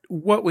what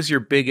was your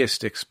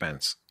biggest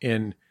expense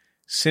in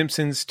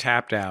Simpsons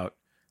Tapped Out?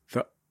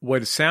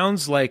 What it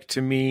sounds like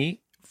to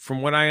me,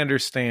 from what I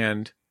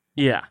understand,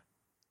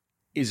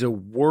 is a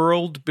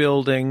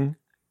world-building,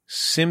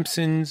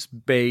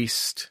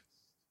 Simpsons-based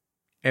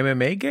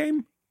MMA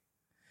game?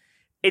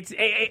 It's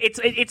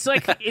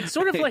like it's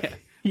sort of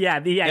like you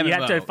have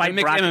to fight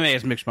Brock. MMA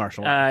is mixed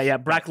martial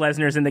arts. Brock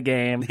Lesnar's in the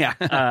game.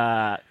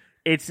 Yeah.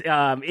 It's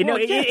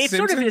it's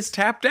sort of is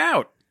Tapped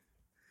Out.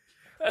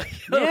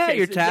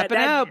 You're tapping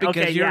out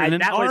because you're in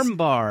an arm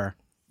bar.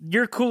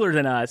 You're cooler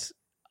than us.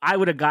 I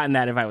would have gotten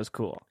that if I was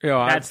cool.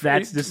 That's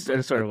just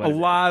sort of what a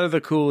lot of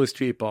the coolest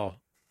people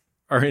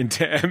are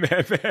into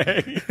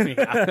MMA.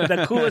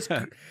 The coolest.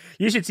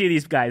 You should see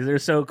these guys. They're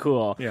so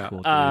cool. Yeah.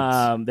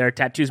 Cool their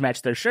tattoos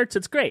match their shirts.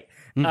 It's great.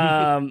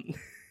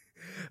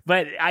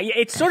 But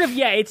it's sort of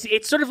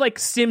it's sort of like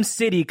Sim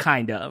City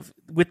kind of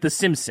with the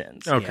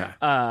Simpsons. Okay.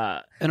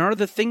 And are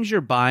the things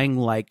you're buying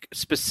like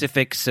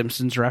specific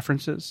Simpsons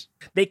references?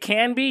 They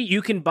can be.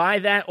 You can buy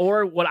that,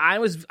 or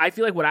I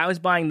feel like what I was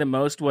buying the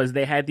most was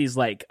they had these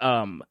like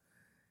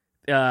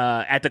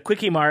at the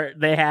Quickie Mart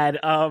they had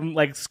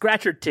like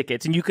scratcher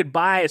tickets, and you could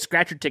buy a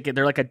scratcher ticket.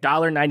 They're like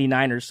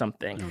 $1.99 or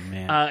something. Oh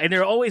man. And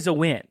they're always a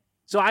win.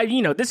 So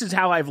this is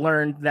how I've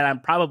learned that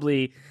I'm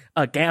probably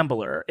a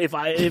gambler. If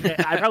I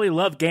probably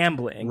love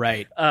gambling,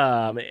 right?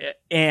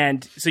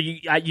 And so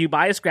you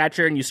buy a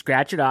scratcher and you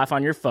scratch it off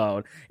on your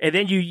phone, and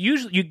then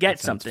you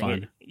get something.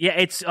 Fun.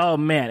 It's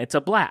it's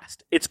a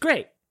blast. It's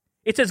great.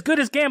 It's as good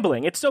as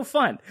gambling. It's so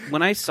fun.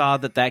 When I saw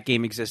that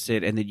game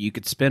existed and that you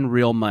could spend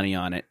real money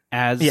on it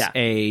as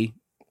a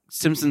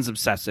Simpsons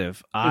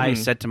obsessive, I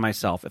said to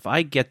myself, if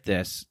I get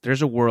this,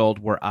 there's a world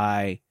where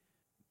I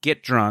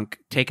get drunk,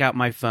 take out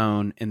my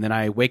phone, and then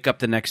I wake up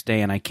the next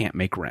day and I can't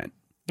make rent.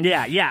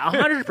 Yeah,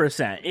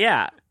 100%.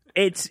 Yeah,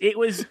 it's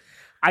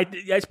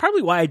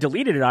probably why I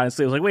deleted it.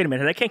 Honestly, I was like, wait a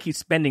minute, I can't keep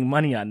spending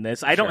money on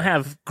this. I don't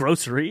have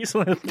groceries.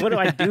 What am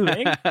I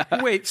doing?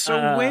 Wait,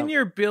 so when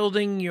you're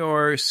building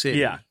your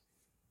city,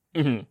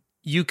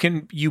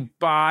 you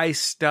buy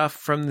stuff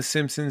from The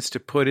Simpsons to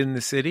put in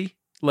the city,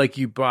 like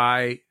you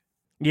buy.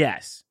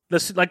 Yes.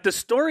 the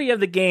story of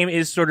the game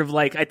is sort of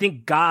like, I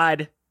think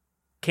God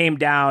came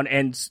down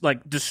and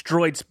like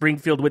destroyed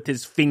Springfield with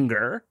his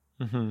finger.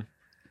 Mm-hmm.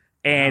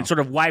 And sort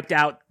of wiped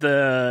out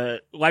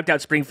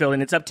Springfield,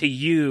 and it's up to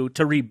you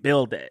to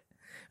rebuild it.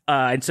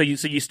 And so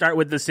you start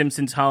with the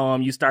Simpsons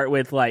home. You start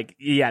with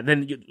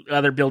then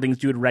other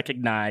buildings you would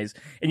recognize,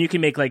 and you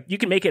can make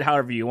it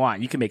however you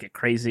want. You can make it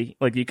crazy,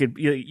 like you could.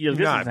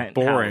 Not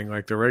boring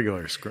like the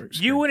regular script.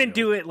 You wouldn't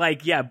do it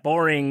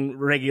boring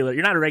regular.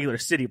 You're not a regular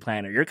city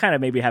planner. You're kind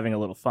of maybe having a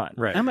little fun.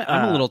 Right. I'm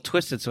a little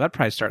twisted, so I'd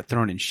probably start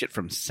throwing in shit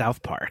from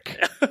South Park.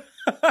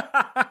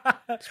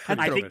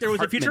 I think there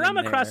was a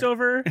Futurama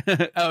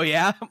crossover. Oh,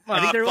 yeah? I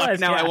think there was.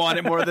 Now I want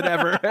it more than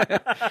ever.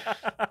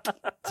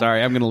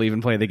 Sorry, I'm going to leave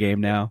and play the game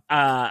now.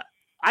 I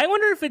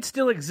wonder if it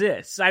still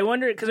exists. I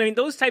wonder, because,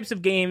 those types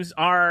of games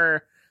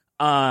are,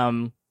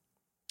 I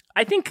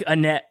think, a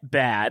net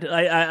bad.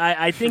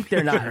 I think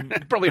they're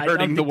not. Probably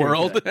hurting the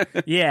world.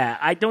 Yeah,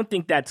 I don't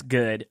think that's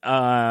good.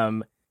 I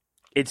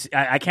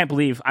can't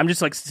believe, I'm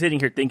just sitting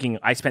here thinking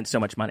I spent so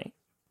much money.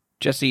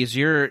 Jesse, is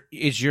your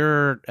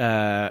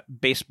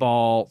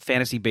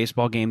fantasy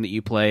baseball game that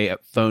you play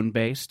phone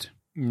based?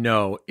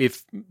 No.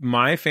 If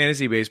my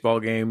fantasy baseball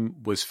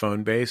game was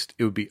phone based,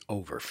 it would be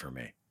over for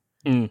me.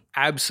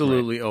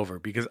 Absolutely over,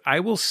 because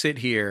I will sit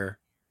here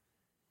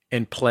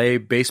and play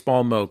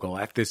Baseball Mogul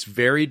at this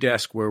very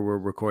desk where we're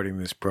recording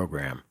this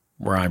program,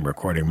 where I'm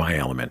recording my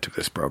element of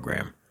this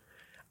program.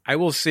 I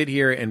will sit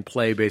here and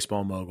play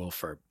Baseball Mogul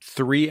for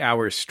 3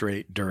 hours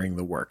straight during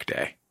the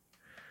workday.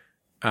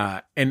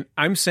 And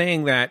I'm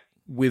saying that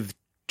with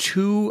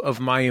 2 of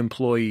my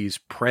employees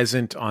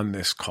present on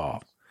this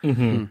call.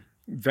 Mm-hmm.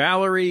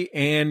 Valerie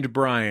and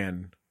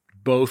Brian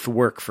both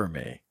work for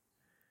me.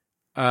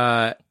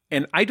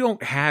 And I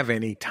don't have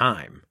any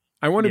time.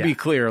 I want to be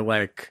clear,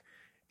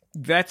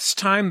 that's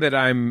time that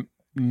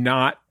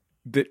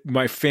that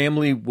my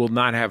family will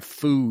not have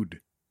food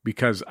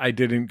because I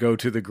didn't go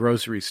to the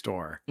grocery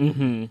store.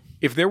 Mm-hmm.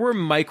 If there were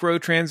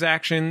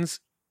microtransactions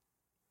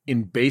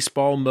in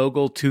Baseball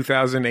Mogul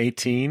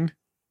 2018,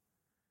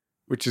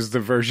 which is the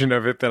version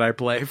of it that I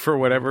play for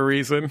whatever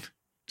reason,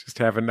 just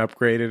haven't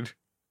upgraded,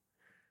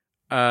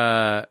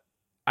 I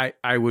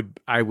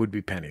would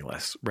be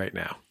penniless right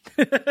now.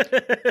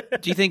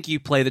 Do you think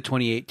you play the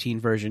 2018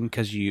 version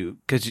because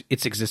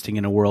it's existing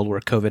in a world where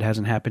COVID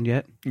hasn't happened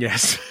yet?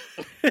 Yes.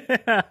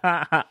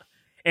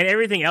 And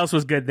everything else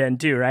was good then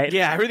too, right?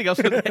 Yeah, everything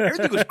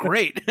was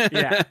great.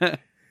 Yeah.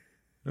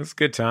 That's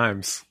good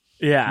times.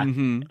 Yeah.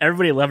 Mm-hmm.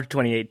 Everybody loved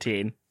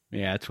 2018.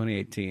 Yeah,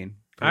 2018.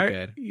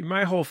 Good.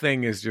 My whole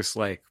thing is just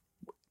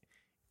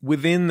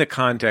within the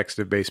context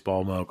of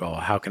Baseball Mogul,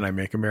 how can I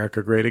make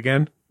America great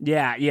again?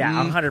 Yeah,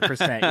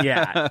 100%.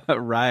 Yeah.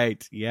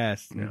 Right.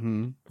 Yes. Yeah.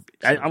 Mm-hmm.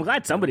 I'm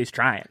glad somebody's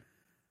trying.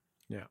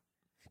 Yeah.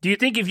 Do you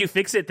think if you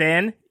fix it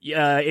then,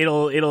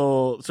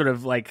 it'll sort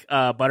of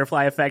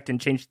butterfly effect and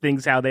change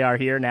things how they are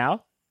here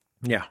now?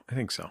 Yeah, I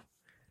think so.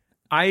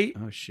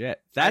 Oh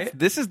shit!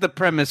 This is the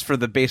premise for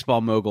the Baseball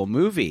Mogul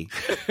movie.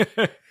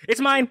 It's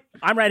mine.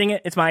 I'm writing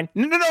it. It's mine.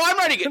 No! I'm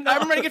writing it.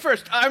 I'm writing it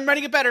first. I'm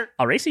writing it better.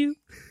 I'll race you.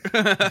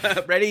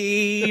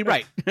 Ready?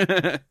 Right.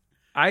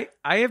 I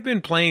have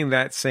been playing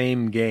that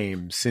same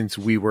game since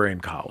we were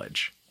in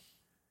college.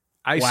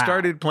 I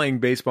started playing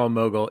Baseball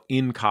Mogul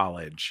in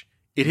college.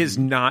 It has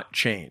not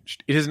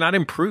changed. It has not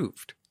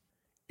improved.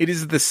 It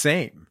is the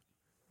same.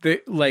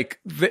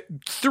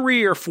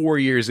 3 or 4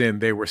 years in,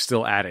 they were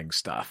still adding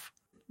stuff.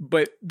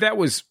 But that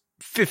was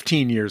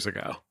 15 years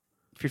ago.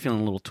 If you're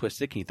feeling a little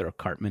twisted, can you throw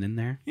Cartman in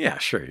there? Yeah,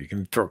 sure. You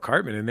can throw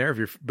Cartman in there,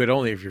 but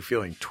only if you're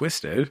feeling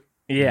twisted.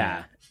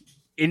 Yeah.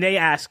 And they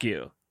ask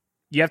you.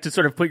 You have to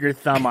sort of put your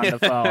thumb on the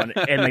phone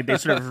and they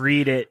sort of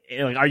read it.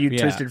 Are you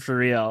twisted for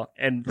real?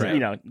 And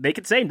they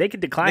could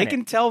decline it.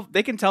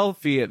 They can tell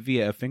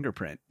via a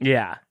fingerprint.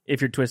 Yeah,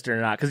 if you're twisted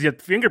or not, because your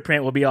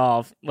fingerprint will be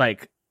all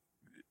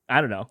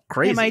I don't know,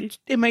 crazy.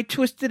 Am I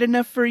twisted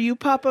enough for you,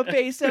 Papa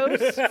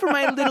Bezos, for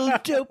my little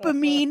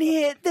dopamine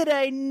hit that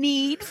I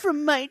need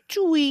from my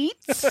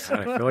tweets? God,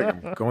 I feel like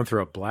I'm going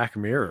through a Black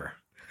Mirror.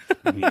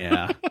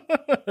 Yeah.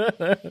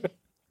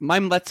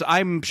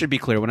 Should be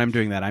clear, when I'm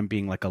doing that, I'm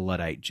being like a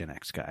Luddite Gen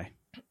X guy.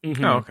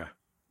 Mm-hmm. Oh, okay.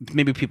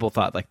 Maybe people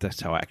thought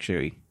that's how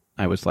actually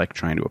I was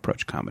trying to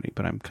approach comedy,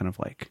 but I'm kind of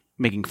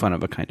making fun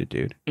of a kind of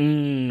dude.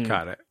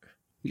 Got it.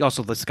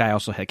 This guy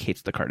also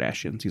hates the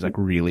Kardashians. He's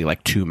really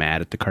too mad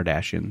at the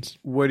Kardashians.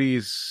 What do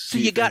you So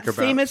you got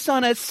famous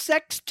on a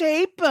sex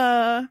tape?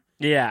 Yeah.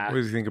 What do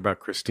you think about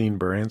Christine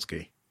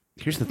Baranski?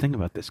 Here's the thing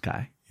about this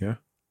guy. Yeah.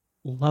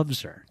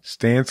 Loves her.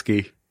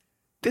 Stansky.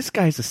 This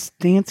guy's a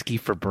Stansky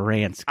for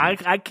Baranski.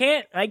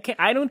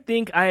 I don't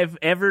think I've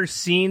ever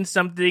seen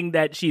something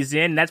that she's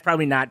in. That's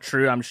probably not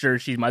true. I'm sure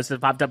she must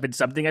have popped up in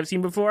something I've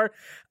seen before.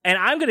 And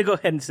I'm going to go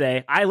ahead and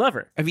say I love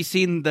her. Have you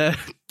seen the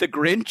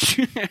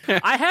Grinch?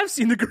 I have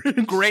seen the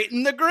Grinch. Great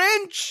in the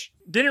Grinch.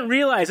 Didn't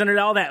realize under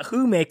all that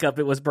Who makeup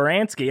it was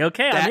Baranski.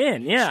 Okay, I'm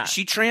in. Yeah,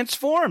 she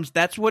transforms.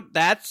 That's why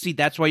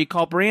you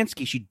call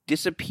Baranski. She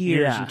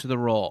disappears into the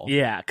role.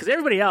 Yeah, because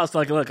everybody else,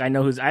 like, look, I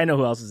know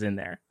who else is in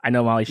there. I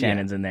know Molly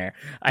Shannon's in there.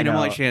 I know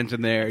Molly Shannon's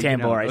in there.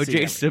 Tambor,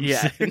 O.J. Simpson.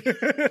 Yeah.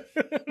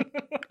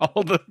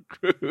 All the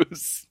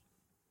crews.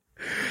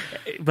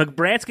 But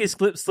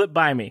Baranski slipped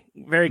by me.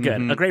 Very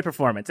good. A great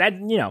performance.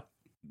 And,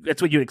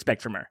 that's what you'd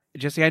expect from her.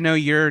 Jesse, I know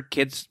your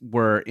kids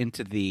were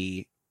into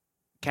the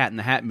Cat in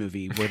the Hat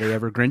movie. Were they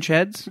ever Grinch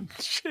heads?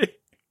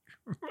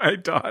 My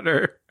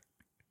daughter.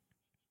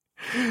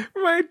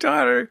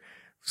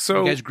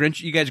 So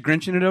you guys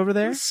Grinching it over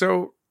there?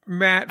 So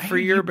Matt, for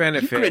your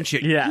benefit,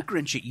 you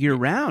Grinch it year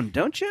round,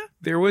 don't you?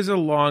 There was a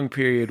long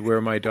period where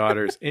my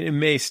daughter's, and it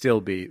may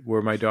still be,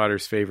 where my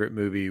daughter's favorite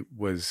movie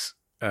was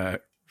The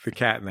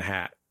Cat in the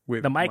Hat.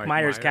 With the Mike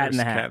Myers Cat in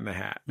the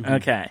Hat.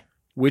 Okay.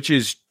 Which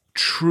is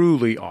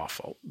truly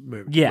awful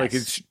movie. Yes. Like,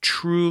 it's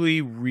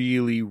truly,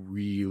 really,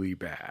 really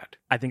bad.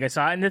 I think I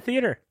saw it in the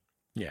theater.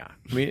 Yeah.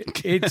 I mean,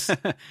 it's...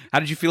 How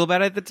did you feel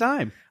about it at the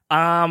time?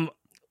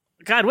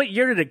 God, what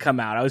year did it come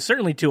out? I was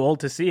certainly too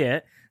old to see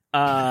it.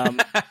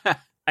 And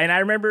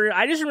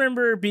I just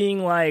remember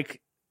being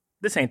like,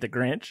 this ain't the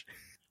Grinch.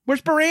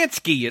 Where's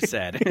Baranski, you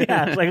said?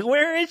 Yeah, it's like,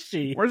 where is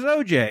she? Where's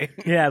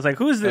OJ? Yeah, I was like,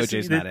 who's this?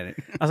 OJ's not in it.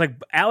 I was like,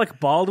 Alec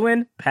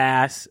Baldwin,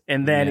 pass.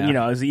 And then,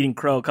 I was eating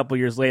crow a couple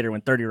years later when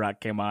 30 Rock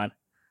came on.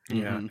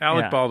 Yeah,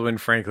 Alec Baldwin,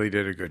 frankly,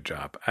 did a good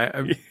job.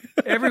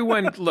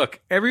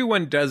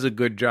 Everyone does a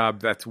good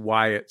job. That's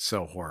why it's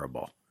so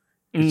horrible.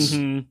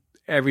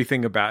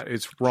 Everything about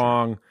it's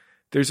wrong.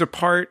 There's a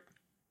part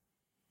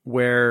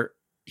where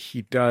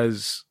he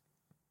just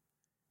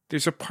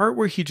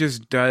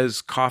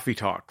does coffee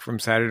talk from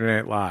Saturday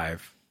Night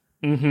Live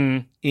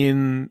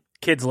in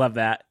kids love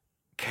that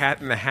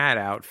Cat in the Hat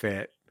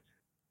outfit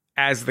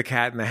as the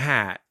Cat in the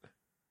Hat.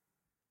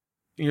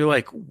 And you're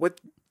like, what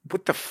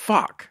the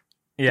fuck?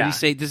 Yeah.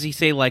 Does he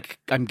say like,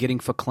 I'm getting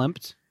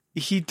verklempt?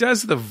 He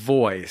does the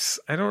voice.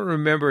 I don't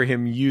remember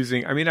him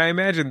using, I mean, I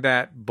imagine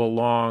that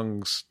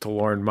belongs to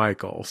Lorne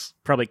Michaels.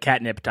 Probably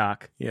catnip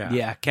talk. Yeah.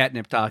 Yeah,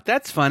 catnip talk.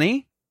 That's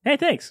funny. Hey,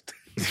 thanks.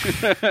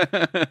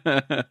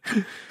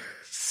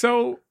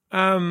 So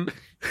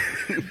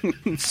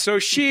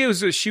she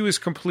was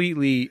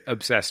completely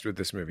obsessed with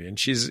this movie, and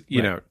she's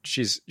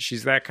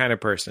she's that kind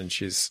of person.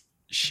 She's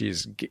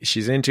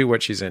into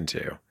what she's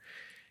into,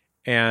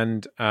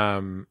 and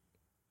I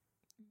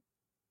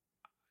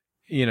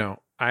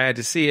had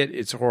to see it.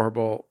 It's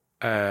horrible.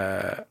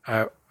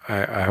 I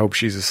hope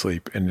she's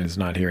asleep and is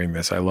not hearing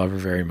this. I love her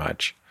very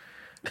much.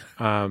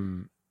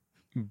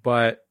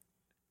 But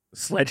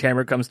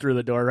Sledgehammer comes through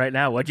the door right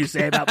now. What'd you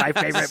say about my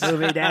favorite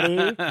movie,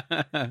 Daddy?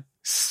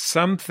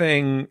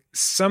 Something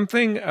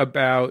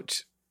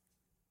about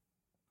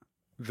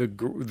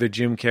the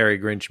Jim Carrey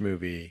Grinch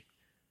movie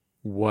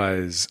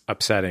was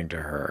upsetting to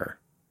her.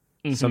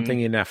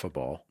 Something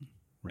ineffable.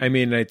 Right. I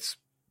mean, it's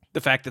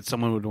the fact that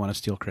someone would want to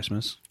steal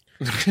Christmas.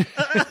 And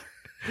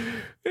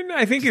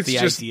I think it's the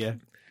just idea.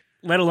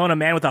 Let alone a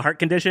man with a heart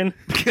condition.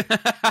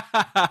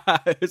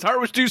 His heart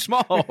was too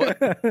small.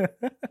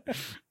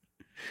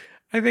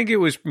 I think it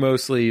was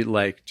mostly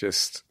like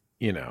just,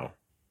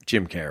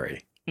 Jim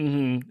Carrey.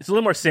 It's a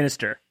little more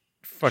sinister.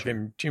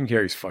 Fucking Jim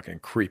Carrey's fucking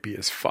creepy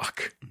as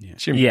fuck. Yeah.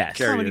 Jim Carrey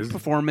Comedy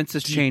performance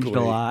has changed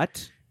a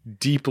lot.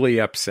 Deeply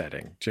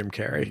upsetting, Jim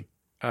Carrey.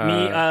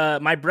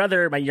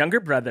 My younger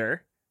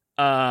brother,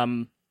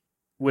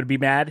 would be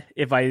mad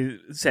if I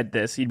said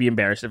this. He'd be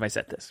embarrassed if I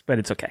said this, but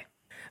it's okay.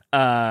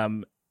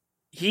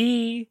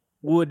 He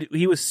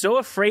was so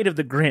afraid of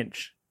the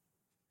Grinch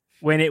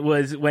when it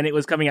was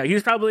coming out.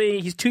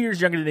 He's 2 years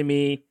younger than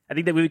me. I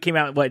think that movie came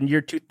out in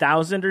year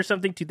 2000 or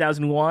something,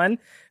 2001.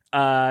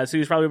 So he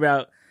was probably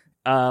about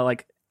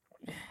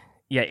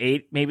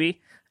 8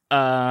 maybe.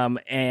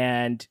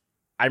 And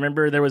I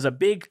remember there was a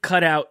big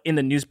cutout in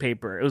the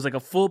newspaper. It was like a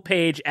full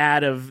page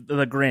ad of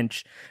the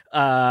Grinch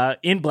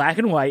in black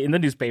and white in the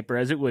newspaper,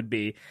 as it would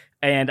be.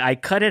 And I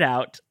cut it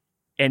out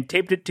and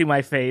taped it to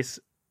my face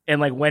and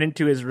went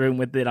into his room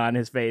with it on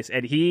his face.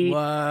 And he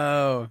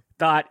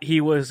thought he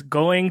was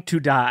going to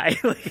die.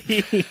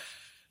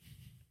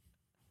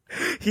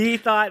 He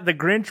thought the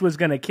Grinch was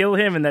going to kill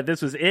him and that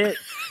this was it.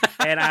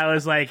 And I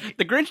was like...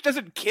 The Grinch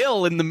doesn't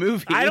kill in the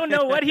movie. I don't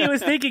know what he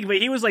was thinking, but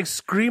he was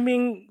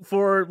screaming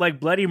for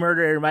bloody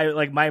murder.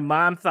 My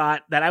mom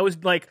thought that I was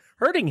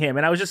hurting him.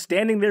 And I was just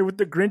standing there with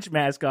the Grinch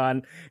mask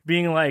on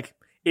being like,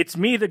 it's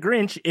me, the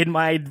Grinch, in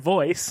my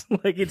voice.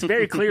 It's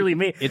very clearly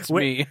me. It's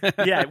me.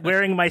 Yeah,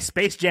 wearing my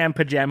Space Jam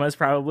pajamas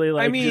probably.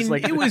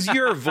 It was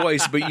your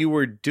voice, but you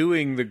were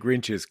doing the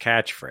Grinch's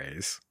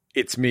catchphrase.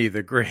 It's me,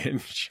 the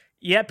Grinch.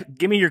 Yep,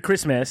 give me your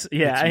Christmas.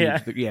 Yeah.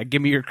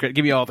 Give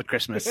me all the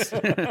Christmas.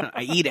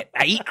 I eat it.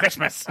 I eat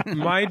Christmas.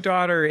 My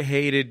daughter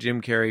hated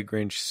Jim Carrey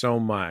Grinch so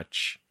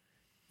much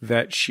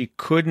that she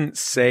couldn't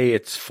say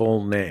its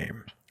full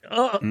name.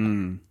 How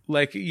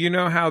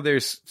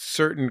there's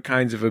certain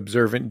kinds of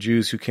observant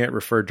Jews who can't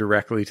refer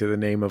directly to the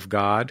name of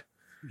God.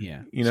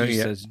 Yeah. She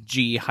says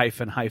G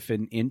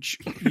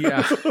 __inch.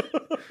 Yeah.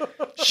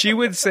 She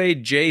would say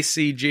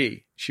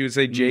JCG. She would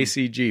say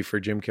JCG for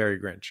Jim Carrey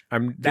Grinch.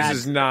 This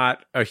is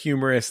not a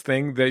humorous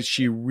thing, that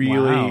she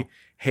really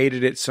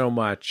hated it so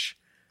much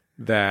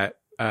that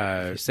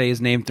say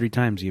his name 3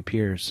 times, he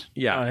appears.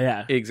 Yeah. Oh,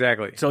 yeah.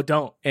 Exactly. So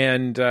don't.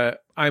 And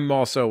I'm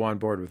also on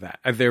board with that.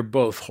 They're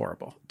both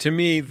horrible. To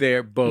me,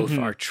 they're both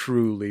are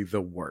truly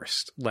the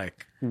worst.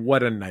 Like,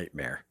 what a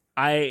nightmare.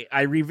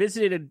 I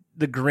revisited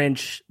The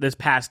Grinch this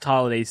past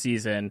holiday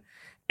season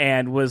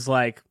and was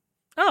like,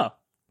 oh,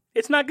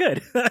 it's not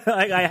good.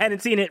 I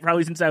hadn't seen it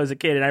probably since I was a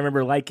kid, and I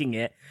remember liking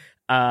it.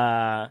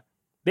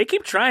 They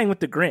keep trying with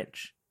The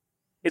Grinch.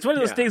 It's one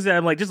of those things that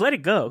I'm like, just let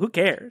it go. Who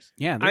cares?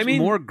 Yeah,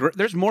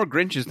 there's more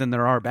Grinches than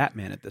there are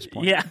Batman at this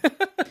point. Yeah.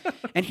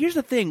 And here's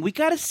the thing. We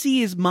got to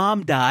see his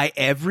mom die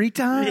every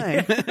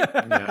time.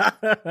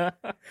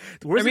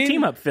 Where's the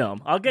team-up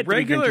film? I'll get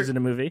 3 Grinches in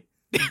a movie.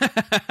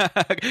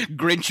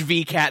 Grinch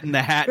v. Cat in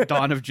the Hat,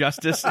 Dawn of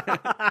Justice.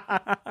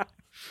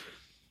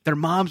 Their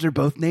moms are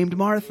both named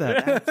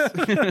Martha.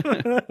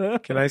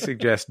 Can I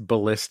suggest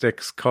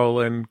Ballistics,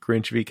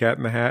 Grinch v. Cat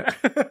in the Hat?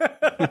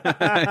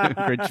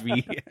 Grinch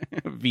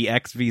v.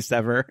 X v.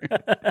 Sever.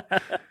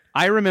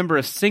 I remember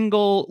a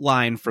single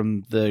line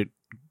from the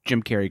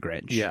Jim Carrey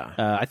Grinch. Yeah.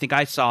 I think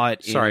I saw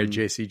it in... Sorry,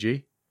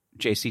 JCG?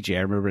 JCG.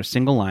 I remember a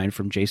single line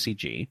from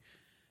JCG.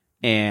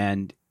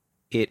 And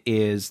it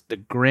is the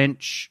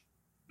Grinch...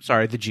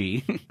 Sorry, the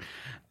G.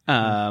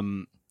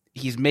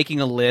 He's making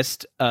a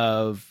list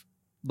of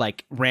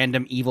like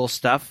random evil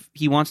stuff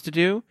he wants to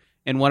do,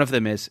 and one of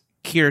them is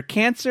cure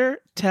cancer,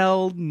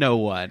 tell no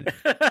one.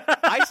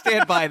 I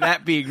stand by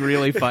that being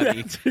really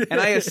funny, and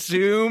I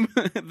assume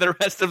the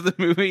rest of the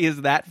movie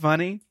is that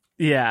funny.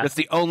 Yeah. That's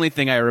the only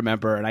thing I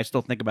remember, and I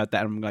still think about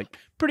that. I'm like,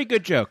 pretty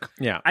good joke.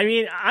 Yeah. I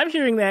mean, I'm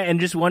hearing that and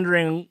just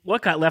wondering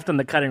what got left on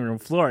the cutting room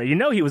floor. You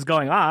know he was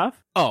going off.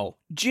 Oh,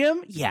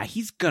 Jim? Yeah,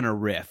 he's gonna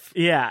riff.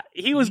 Yeah,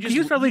 he was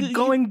probably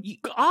going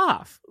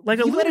off like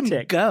a lunatic.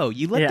 Let him go.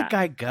 You let the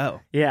guy go.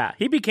 Yeah,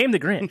 he became the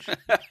Grinch.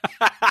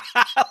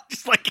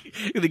 Just like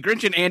the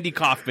Grinch and Andy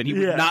Kaufman. He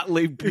would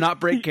not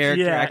break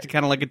character, acted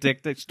kind of like a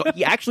dick.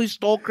 He actually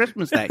stole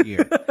Christmas that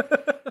year.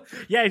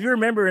 Yeah, if you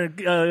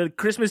remember,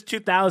 Christmas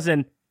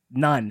 2000,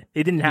 none.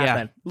 It didn't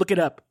happen. Yeah. Look it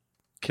up.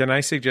 Can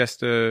I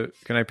suggest can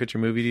I pitch a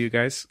movie to you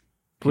guys?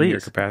 Please. In your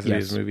capacity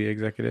as movie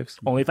executives?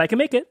 Only if I can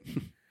make it.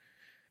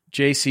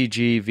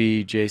 JCG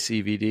v.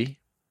 JCVD.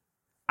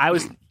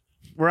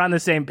 We're on the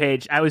same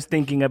page. I was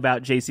thinking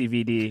about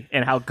JCVD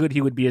and how good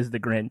he would be as the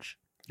Grinch.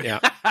 Yeah.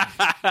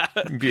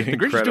 The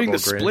Grinch is doing the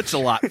splits a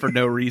lot for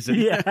no reason.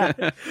 Yeah.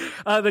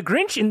 The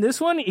Grinch in this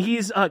one,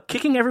 he's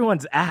kicking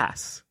everyone's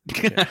ass.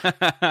 That's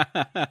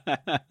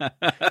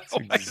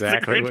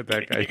exactly what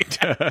that guy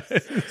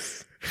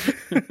does.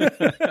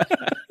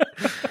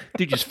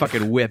 Dude just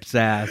fucking whips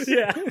ass.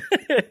 Yeah.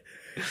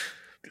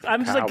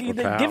 I'm just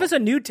give us a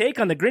new take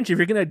on the Grinch. If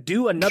you're going to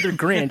do another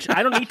Grinch,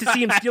 I don't need to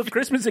see him steal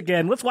Christmas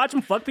again. Let's watch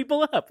him fuck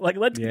people up. Like,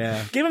 let's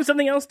give him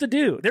something else to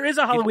do. There is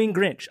a Halloween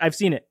Grinch. I've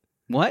seen it.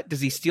 What?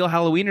 Does he steal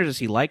Halloween or does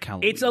he like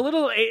Halloween? It's a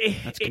little...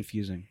 That's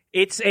confusing.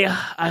 It's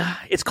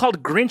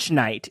called Grinch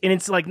Night, and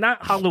it's like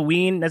not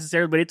Halloween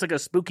necessarily, but it's like a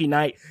spooky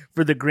night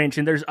for the Grinch,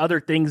 and there's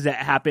other things that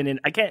happen, and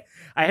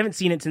I haven't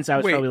seen it since I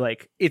was probably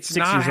like it's 6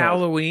 not years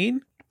Halloween?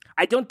 Old.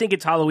 I don't think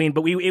it's Halloween,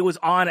 but it was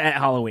on at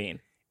Halloween.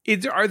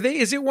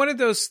 Is it one of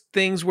those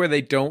things where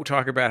they don't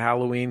talk about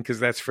Halloween because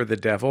that's for the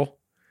devil?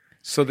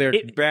 So they're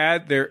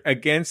bad, they're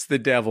against the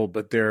devil,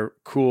 but they're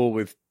cool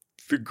with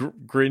the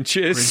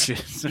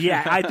Grinches.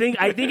 Yeah, I think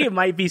it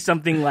might be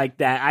something like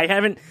that. I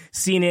haven't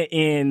seen it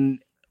in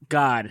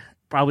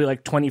probably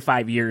like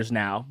 25 years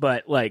now,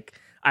 but like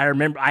I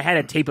remember I had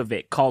a tape of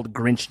it called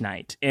Grinch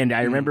Night, and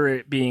I remember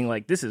it being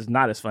like, this is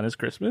not as fun as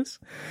Christmas.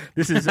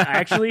 This is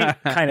actually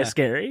kind of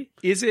scary.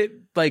 Is it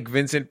like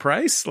Vincent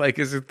Price? Like,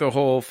 is it the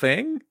whole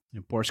thing?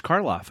 Boris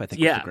Karloff, I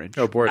think. Was the Grinch.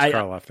 Oh, Boris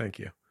Karloff. Thank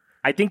you.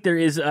 I think there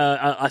is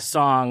a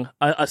song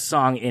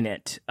in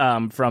it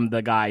from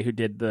the guy who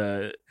did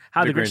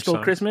How the Grinch Stole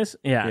songs. Christmas.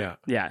 Yeah.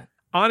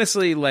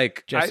 Honestly,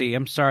 like Jesse,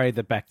 I'm sorry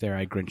that back there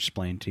I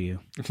Grinch-splained to you.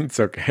 It's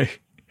okay.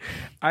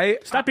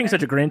 Stop being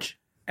such a Grinch.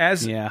 I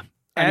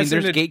mean,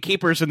 there's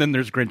gatekeepers and then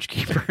there's Grinch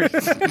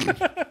keepers.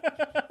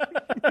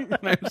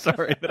 I'm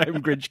sorry that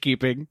I'm Grinch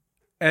keeping.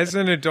 As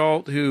an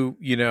adult who,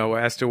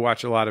 has to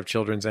watch a lot of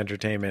children's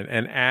entertainment,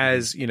 and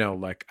as,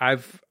 like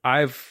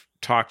I've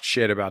talked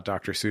shit about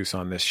Dr. Seuss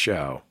on this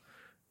show.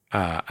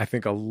 I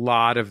think a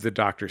lot of the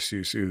Dr.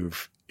 Seuss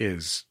oeuvre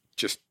is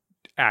just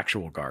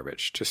actual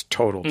garbage, just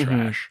total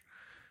trash.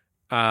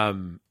 Is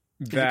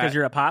it because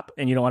you're a pop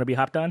and you don't want to be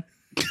hopped on?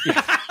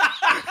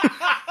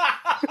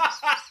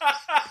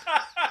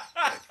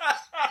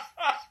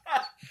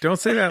 Don't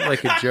say that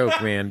like a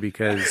joke, man,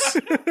 because,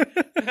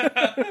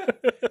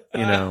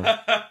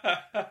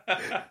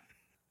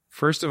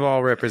 first of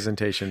all,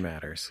 representation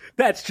matters.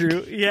 That's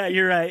true. Yeah,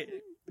 you're right.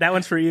 That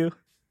one's for you.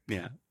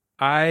 Yeah.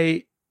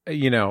 I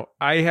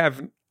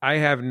have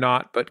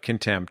not but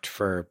contempt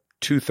for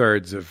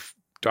 2/3 of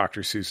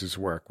Dr. Seuss's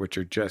work, which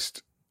are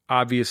just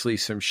obviously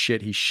some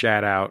shit he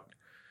shat out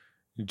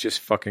just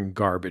fucking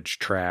garbage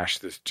trash.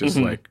 That's just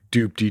like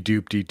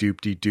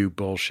doop-de-doop-de-doop-de-doop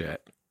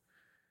bullshit.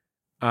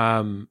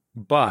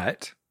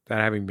 But that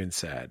having been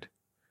said,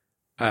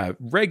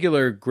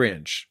 regular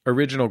Grinch,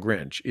 original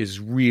Grinch is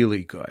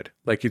really good.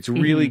 Like, it's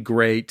really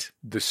great.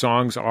 The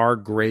songs are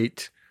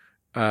great.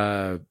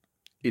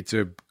 It's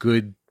a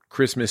good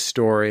Christmas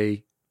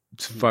story.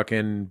 It's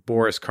fucking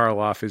Boris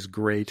Karloff is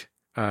great.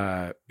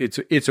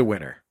 It's a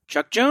winner.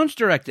 Chuck Jones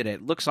directed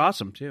it. Looks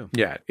awesome too.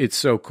 Yeah, it's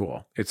so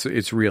cool.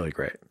 It's really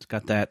great. It's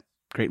got that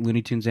great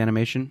Looney Tunes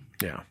animation.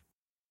 Yeah.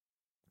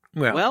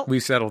 Well, we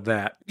settled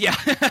that. Yeah.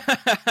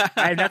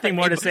 I have nothing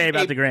more to say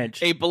about the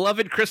Grinch. A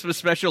beloved Christmas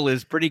special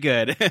is pretty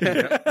good.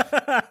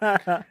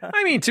 I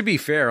mean, to be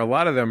fair, a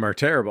lot of them are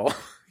terrible.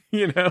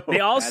 You know,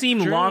 they all seem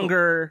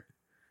longer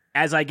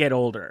as I get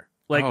older.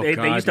 Like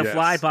they used to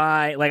fly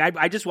by. Like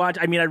I just watched.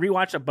 I mean, I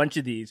rewatched a bunch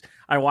of these.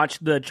 I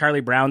watched the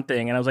Charlie Brown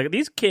thing, and I was like,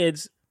 these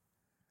kids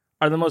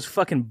are the most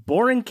fucking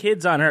boring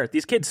kids on earth.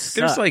 These kids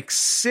suck. There's like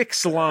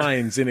 6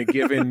 lines in a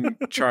given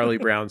Charlie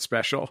Brown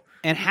special.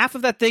 And half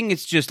of that thing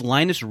is just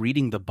Linus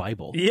reading the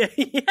Bible. Yeah.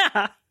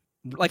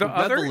 Like the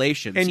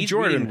Revelations. And He's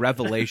Jordan, reading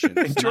Revelations.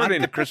 And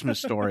Jordan, not the Christmas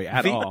story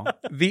at all.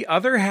 The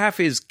other half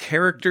is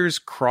characters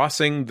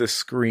crossing the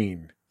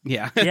screen.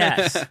 Yeah.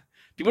 Yes.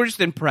 People are just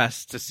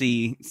impressed to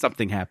see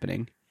something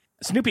happening.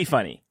 Snoopy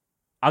funny.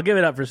 I'll give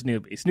it up for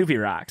Snoopy. Snoopy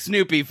rocks.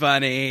 Snoopy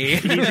funny.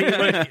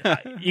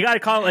 You got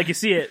to call it like you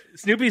see it.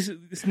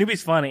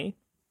 Snoopy's funny.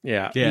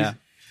 Yeah. Yeah.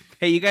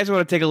 Hey, you guys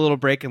want to take a little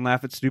break and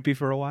laugh at Snoopy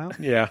for a while?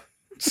 Yeah.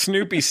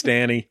 Snoopy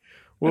Stanny.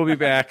 We'll be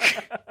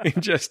back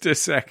in just a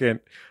second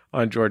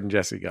on Jordan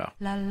Jesse Go.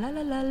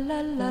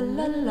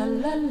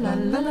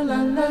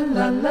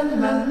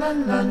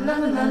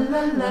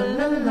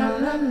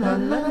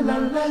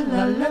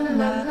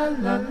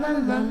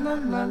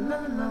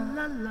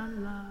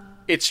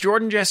 It's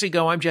Jordan Jesse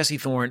Go. I'm Jesse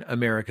Thorne,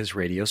 America's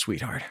radio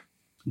sweetheart.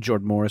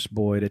 Jordan Morris,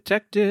 boy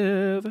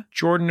detective.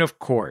 Jordan, of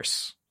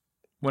course.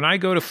 When I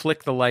go to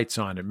flick the lights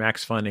on at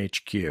Max Fun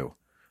HQ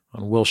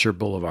on Wilshire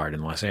Boulevard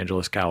in Los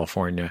Angeles,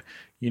 California,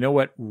 you know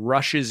what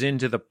rushes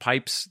into the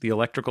pipes, the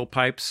electrical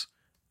pipes,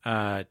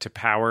 to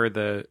power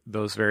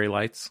those very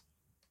lights?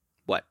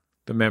 What?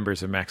 The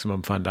members of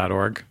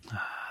MaximumFun.org.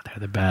 They're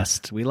the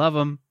best. We love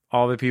them.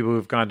 All the people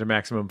who've gone to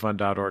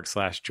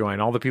MaximumFun.org/join.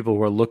 All the people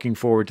who are looking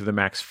forward to the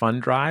Max Fun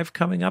Drive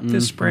coming up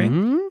this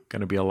spring.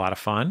 Going to be a lot of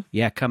fun.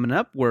 Yeah, coming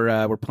up,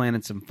 we're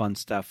planning some fun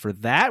stuff for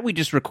that. We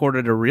just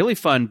recorded a really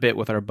fun bit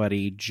with our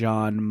buddy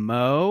John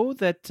Moe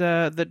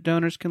that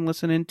donors can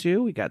listen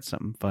into. We got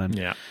something fun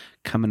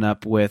coming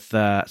up with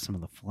some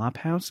of the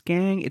Flophouse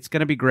gang. It's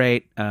going to be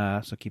great.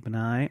 So keep an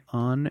eye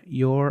on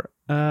your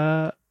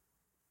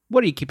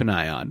what do you keep an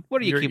eye on?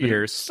 What are you keeping?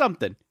 Ears.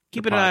 Something.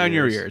 Keep an eye on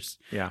your ears.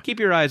 Yeah. Keep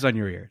your eyes on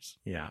your ears.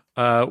 Yeah.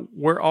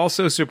 We're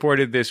also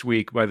supported this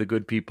week by the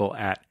good people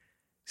at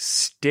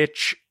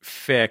Stitch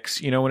Fix.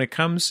 You know, when it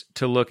comes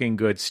to looking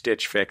good,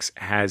 Stitch Fix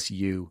has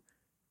you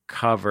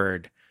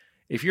covered.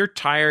 If you're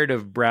tired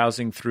of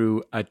browsing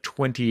through a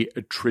 20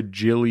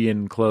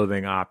 trillion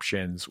clothing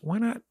options, why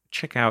not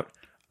check out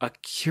a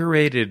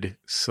curated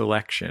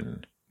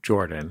selection,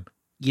 Jordan?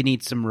 You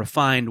need some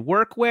refined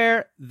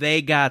workwear.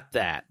 They got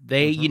that.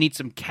 You need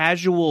some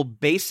casual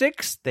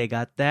basics. They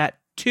got that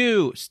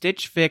too.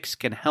 Stitch Fix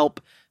can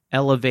help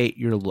elevate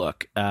your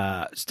look.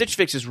 Stitch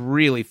Fix is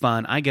really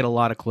fun. I get a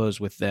lot of clothes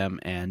with them,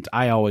 and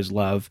I always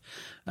love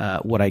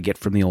what I get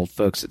from the old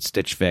folks at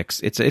Stitch Fix.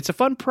 It's a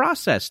fun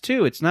process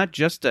too. It's not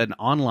just an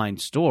online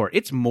store.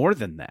 It's more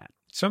than that.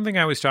 Something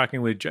I was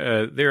talking with,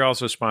 they're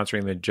also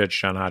sponsoring the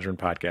Judge John Hodgman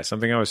podcast.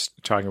 Something I was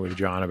talking with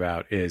John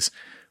about is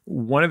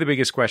one of the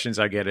biggest questions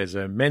I get as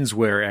a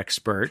menswear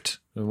expert,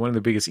 and one of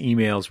the biggest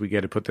emails we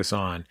get to put this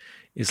on,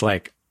 is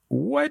like,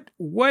 what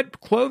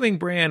clothing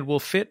brand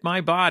will fit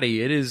my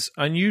body? It is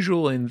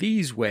unusual in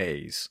these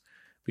ways,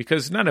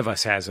 because none of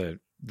us has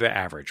the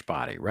average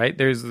body, right?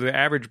 The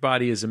average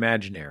body is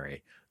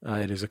imaginary.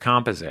 It is a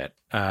composite.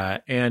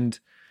 And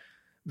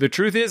the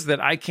truth is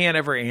that I can't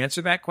ever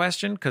answer that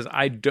question because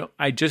I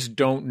just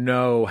don't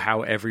know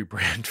how every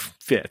brand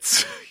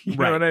fits. You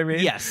know what I mean?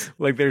 Yes.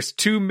 Like there's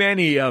too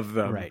many of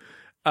them. Right.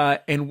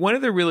 And one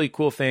of the really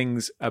cool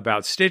things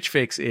about Stitch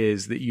Fix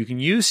is that you can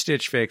use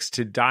Stitch Fix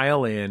to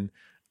dial in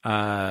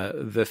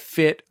the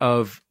fit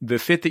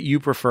that you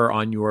prefer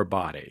on your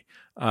body.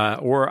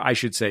 Or I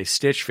should say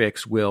Stitch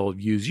Fix will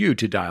use you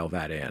to dial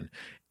that in.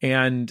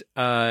 And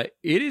it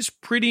is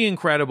pretty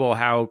incredible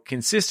how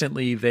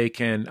consistently they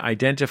can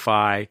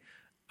identify,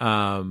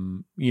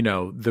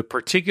 the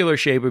particular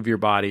shape of your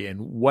body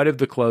and what of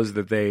the clothes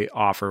that they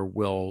offer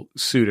will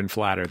suit and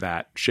flatter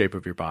that shape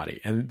of your body.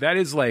 And that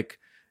is like,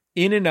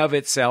 in and of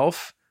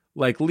itself,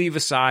 like leave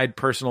aside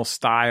personal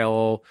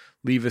style,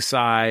 leave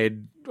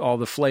aside all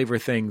the flavor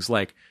things,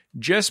 like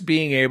just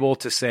being able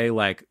to say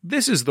like,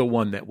 this is the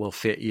one that will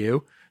fit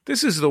you.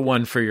 This is the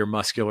one for your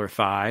muscular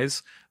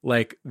thighs.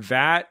 Like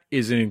that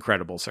is an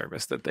incredible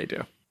service that they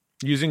do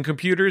using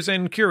computers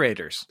and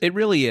curators. It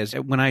really is.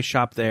 When I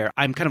shop there,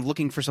 I'm kind of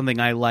looking for something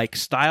I like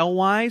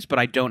style-wise, but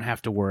I don't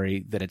have to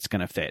worry that it's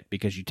going to fit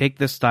because you take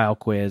this style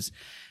quiz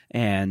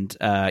and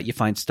you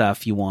find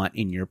stuff you want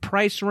in your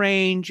price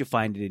range. You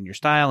find it in your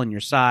style and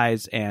your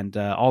size, and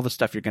all the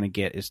stuff you're going to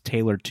get is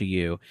tailored to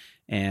you.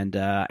 And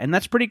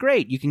that's pretty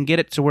great. You can get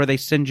it to where they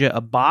send you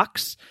a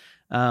box,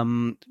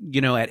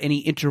 at any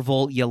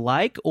interval you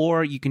like,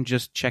 or you can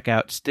just check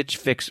out Stitch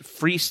Fix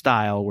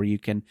Freestyle, where you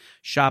can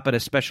shop at a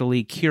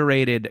specially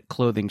curated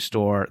clothing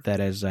store that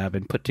has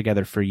been put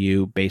together for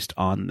you based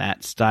on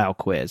that style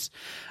quiz.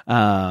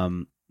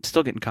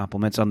 Still getting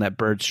compliments on that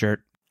bird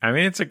shirt. I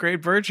mean, it's a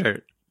great bird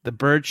shirt. The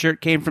bird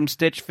shirt came from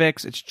Stitch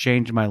Fix. It's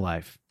changed my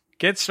life.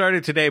 Get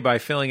started today by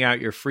filling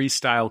out your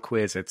freestyle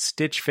quiz at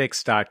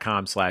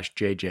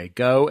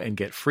stitchfix.com/JJGo and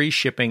get free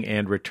shipping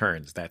and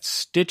returns. That's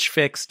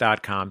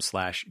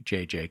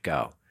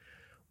stitchfix.com/JJGo.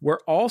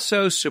 We're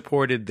also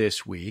supported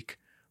this week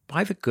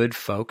by the good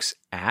folks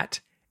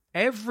at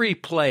Every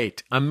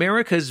Plate,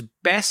 America's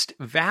best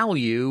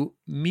value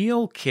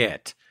meal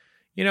kit.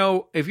 You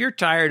know, if you're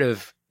tired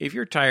of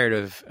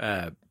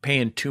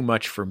paying too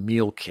much for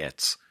meal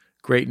kits,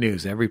 great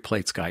news. Every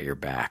Plate's got your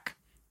back.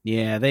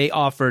 Yeah, they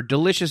offer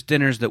delicious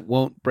dinners that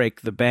won't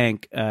break the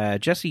bank.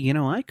 Jesse,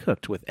 I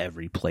cooked with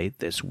Every Plate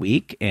this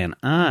week, and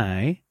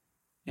I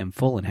am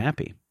full and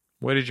happy.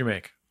 What did you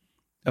make?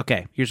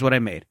 Okay, here's what I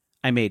made.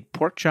 I made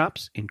pork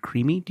chops in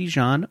creamy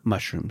Dijon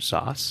mushroom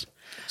sauce.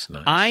 That's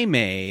nice.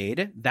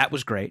 That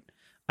was great.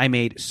 I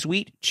made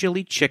sweet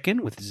chili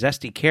chicken with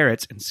zesty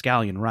carrots and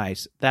scallion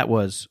rice. That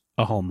was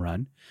a home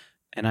run.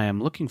 And I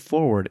am looking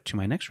forward to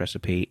my next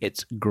recipe.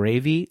 It's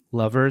gravy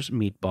lovers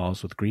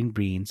meatballs with green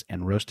beans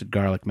and roasted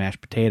garlic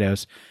mashed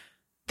potatoes.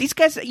 These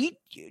guys, you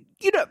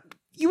know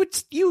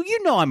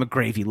I'm a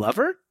gravy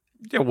lover.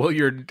 Yeah, well,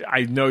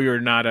 I know you're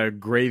not a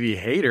gravy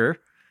hater,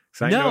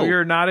 because I know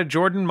you're not a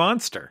Jordan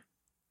monster.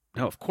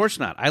 No, of course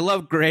not. I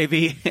love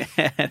gravy,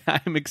 and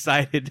I'm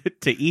excited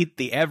to eat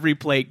the Every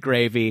Plate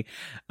gravy.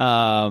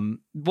 Boy,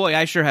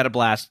 I sure had a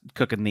blast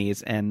cooking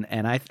these, and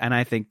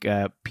I think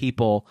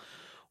people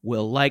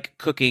will like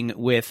cooking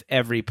with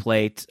Every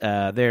Plate.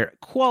 Their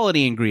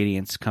quality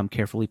ingredients come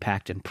carefully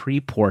packed and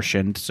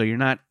pre-portioned, so you're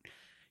not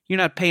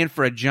paying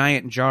for a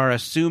giant jar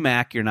of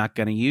sumac you're not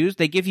going to use.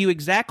 They give you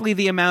exactly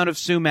the amount of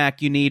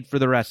sumac you need for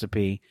the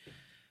recipe.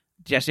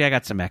 Jesse, I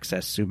got some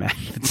excess sumac.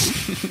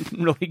 It's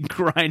really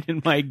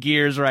grinding my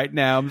gears right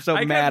now. I'm so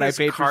mad I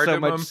paid for so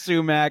much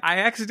sumac.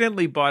 I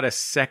accidentally bought a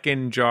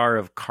second jar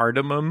of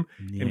cardamom,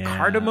 and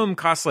cardamom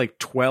costs like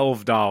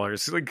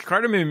 $12. Like,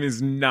 cardamom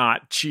is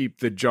not cheap,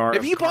 the jar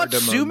Have of you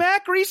cardamom. bought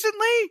sumac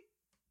recently?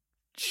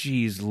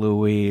 Jeez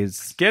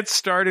Louise. Get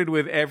started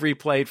with Every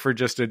Plate for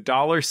just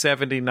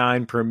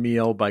 $1.79 per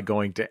meal by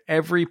going to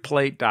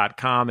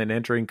everyplate.com and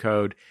entering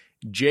code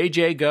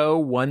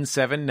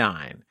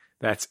JJGO179.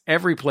 That's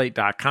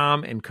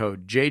everyplate.com and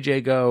code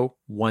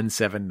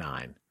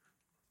JJGO179.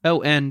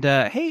 Oh, and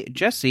hey,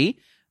 Jesse,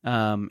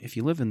 if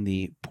you live in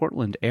the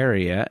Portland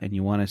area and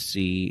you want to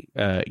see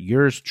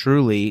yours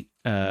truly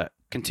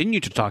continue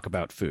to talk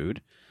about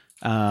food,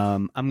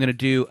 I'm going to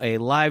do a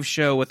live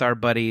show with our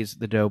buddies,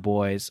 the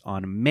Doughboys,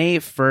 on May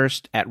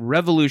 1st at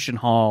Revolution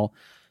Hall.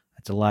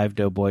 It's a live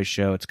Doughboys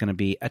show. It's going to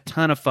be a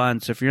ton of fun.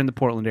 So if you're in the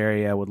Portland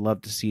area, I would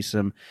love to see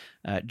some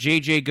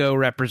JJ Go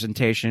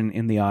representation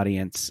in the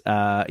audience.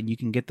 And you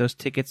can get those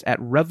tickets at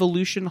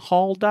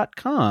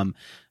revolutionhall.com.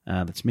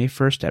 That's May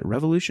 1st at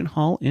Revolution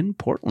Hall in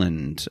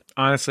Portland.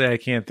 Honestly, I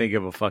can't think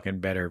of a fucking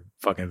better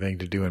fucking thing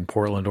to do in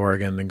Portland,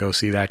 Oregon than go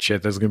see that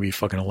shit. That's going to be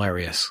fucking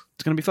hilarious.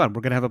 It's going to be fun.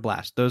 We're going to have a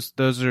blast. Those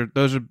are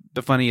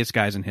the funniest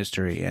guys in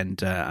history,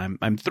 and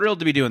I'm thrilled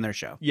to be doing their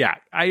show. Yeah,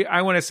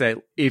 I want to say,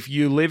 if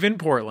you live in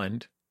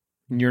Portland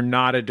and you're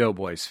not a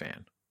Doughboys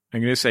fan,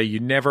 I'm going to say you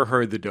never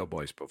heard the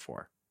Doughboys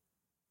before.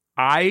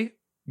 I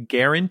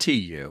guarantee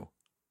you,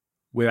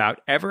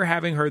 without ever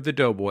having heard the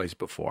Doughboys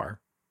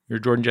before, you're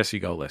a Jordan Jesse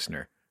Go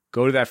listener,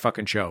 go to that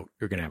fucking show.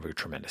 You're going to have a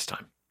tremendous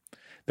time.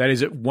 That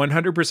is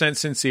 100%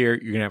 sincere.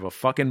 You're going to have a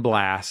fucking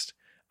blast.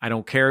 I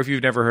don't care if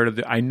you've never heard of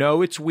it. I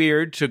know it's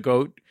weird to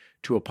go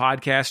to a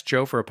podcast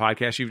show for a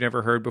podcast you've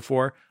never heard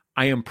before.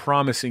 I am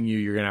promising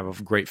you're going to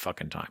have a great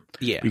fucking time.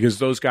 Yeah. Because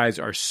those guys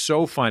are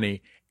so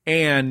funny,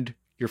 and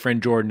your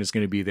friend Jordan is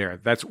going to be there.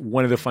 That's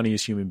one of the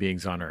funniest human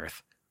beings on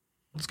earth.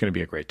 It's going to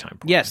be a great time.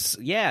 Portland. Yes.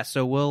 Yeah.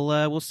 So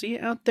we'll see you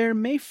out there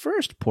May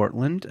 1st,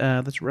 Portland.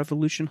 That's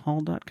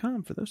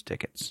revolutionhall.com for those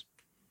tickets.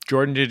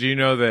 Jordan, did you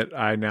know that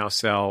I now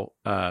sell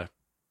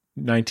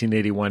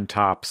 1981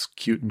 Topps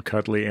cute and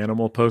cuddly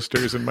animal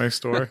posters in my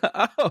store?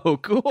 Oh,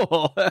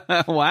 cool.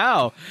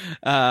 Wow.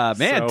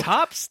 Man,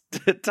 Topps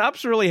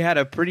really had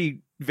a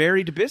pretty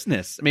varied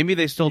business. Maybe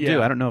they still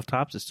do. I don't know if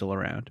Topps is still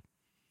around.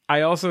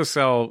 I also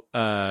sell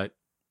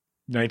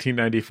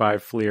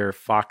 1995 Fleer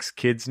Fox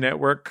Kids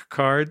Network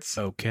cards.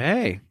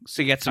 Okay.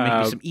 So you got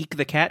maybe some Eek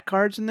the Cat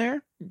cards in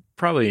there?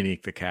 Probably an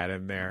Eek the Cat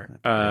in there.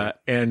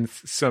 And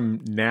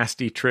some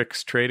Nasty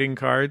Tricks trading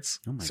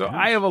cards. Oh my so gosh.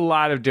 I have a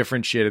lot of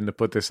different shit in the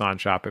Put This On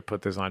shop at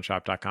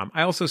putthisonshop.com.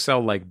 I also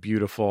sell like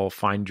beautiful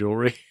fine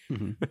jewelry.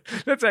 Mm-hmm.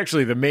 That's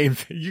actually the main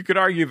thing. You could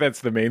argue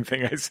that's the main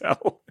thing I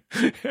sell.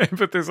 and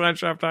put this on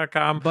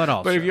shop.com.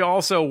 But if you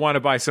also want to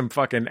buy some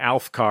fucking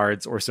Alf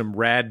cards or some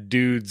rad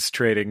dudes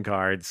trading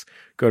cards,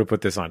 go to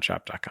put this on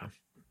shop.com.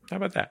 How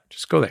about that?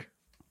 Just go there.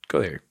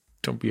 Go there.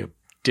 Don't be a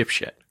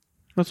dipshit.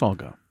 Let's all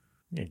go.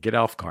 Yeah, get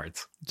Alf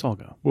cards. Let's all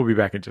go. We'll be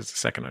back in just a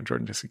second on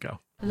Jordan Jesse Go.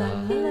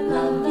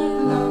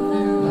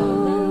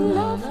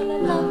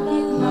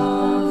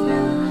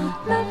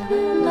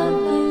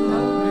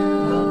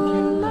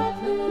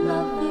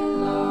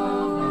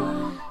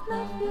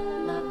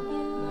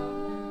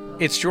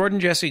 It's Jordan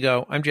Jesse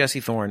Go. I'm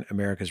Jesse Thorne,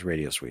 America's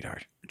radio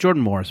sweetheart.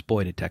 Jordan Morris,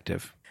 boy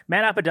detective.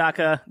 Matt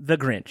Apodaca, the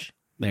Grinch.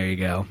 There you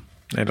go.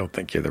 I don't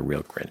think you're the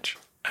real Grinch.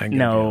 I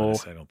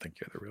don't think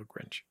you're the real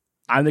Grinch.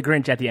 I'm the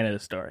Grinch at the end of the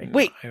story.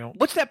 Wait,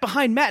 what's that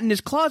behind Matt in his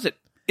closet?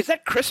 Is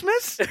that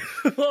Christmas?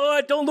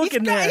 Oh, don't look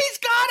in there. He's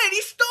got it.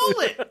 He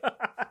stole it.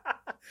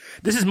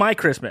 This is my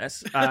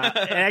Christmas. And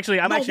actually,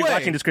 I'm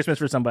watching this Christmas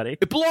for somebody.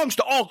 It belongs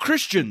to all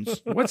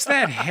Christians. What's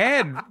that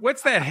head?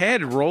 What's that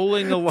head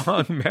rolling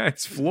along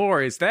Matt's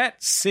floor? Is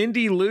that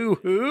Cindy Lou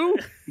Who?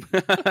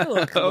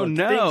 Look,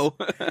 no.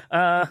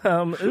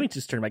 Let me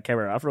just turn my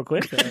camera off real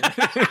quick.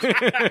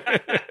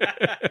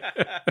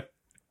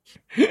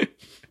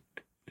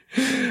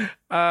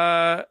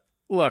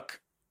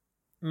 Look,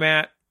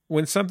 Matt,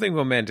 when something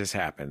momentous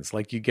happens,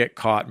 like you get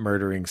caught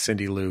murdering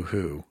Cindy Lou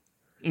Who,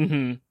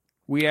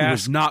 we ask... She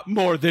was not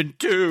more than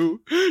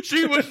 2.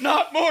 She was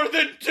not more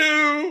than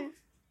 2.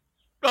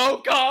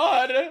 Oh,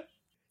 God.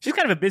 She's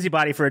kind of a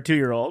busybody for a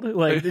 2-year-old.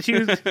 Like, she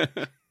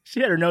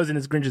had her nose in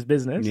his Grinch's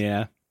business.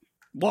 Yeah.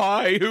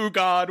 Why, who,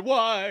 God,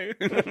 why?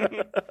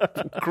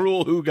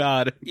 Cruel who,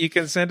 God. You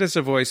can send us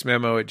a voice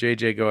memo at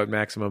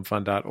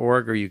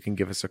jjgo@maximumfun.org, or you can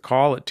give us a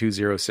call at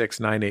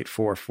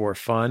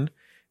 206-984-4FUN.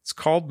 It's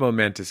called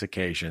Momentous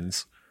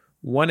Occasions.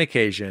 One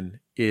occasion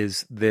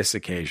is this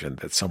occasion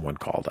that someone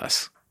called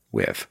us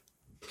with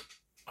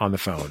on the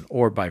phone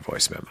or by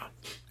voice memo.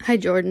 Hi,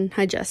 Jordan.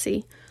 Hi,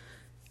 Jesse.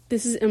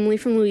 This is Emily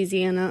from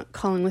Louisiana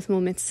calling with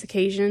Momentous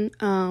Occasion.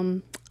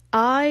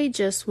 I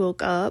just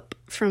woke up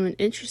from an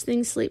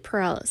interesting sleep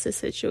paralysis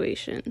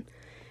situation.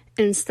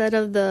 Instead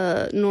of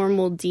the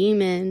normal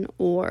demon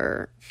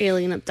or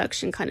alien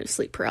abduction kind of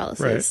sleep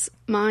paralysis,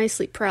 my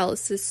sleep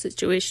paralysis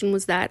situation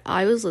was that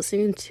I was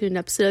listening to an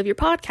episode of your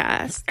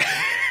podcast.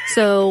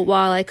 So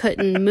while I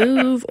couldn't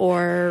move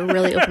or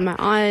really open my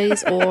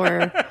eyes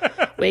or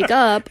wake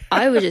up,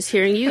 I was just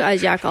hearing you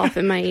guys yak off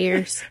in my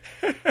ears.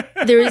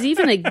 There was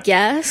even a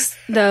guest,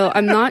 though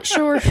I'm not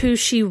sure who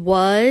she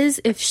was.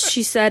 If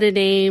she said a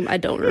name, I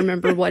don't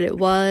remember what it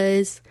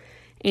was.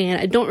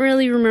 And I don't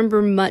really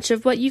remember much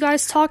of what you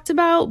guys talked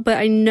about, but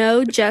I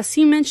know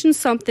Jesse mentioned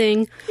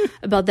something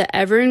about the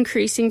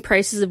ever-increasing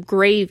prices of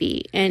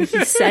gravy, and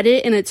he said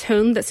it in a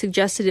tone that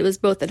suggested it was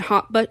both a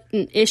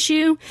hot-button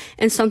issue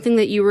and something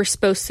that you were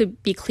supposed to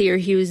be clear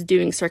he was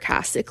doing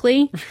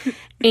sarcastically.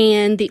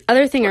 And the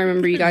other thing I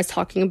remember you guys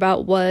talking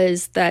about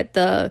was that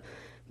the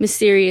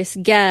mysterious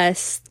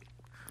guest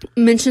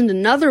mentioned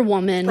another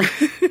woman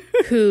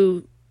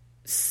who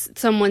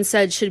someone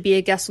said should be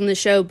a guest on the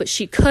show, but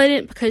she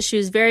couldn't because she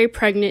was very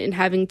pregnant and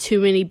having too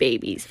many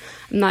babies.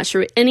 I'm not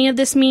sure what any of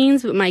this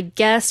means, but my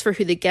guess for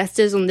who the guest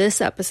is on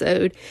this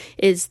episode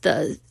is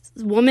the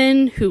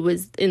woman who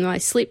was in my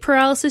sleep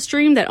paralysis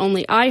dream that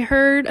only I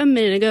heard a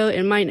minute ago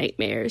in my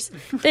nightmares.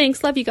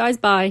 Thanks. Love you guys.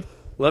 Bye.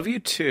 Love you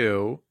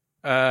too.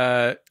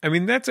 I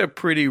mean, that's a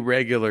pretty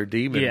regular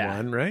demon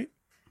one, right?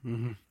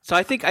 Mm-hmm. So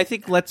I think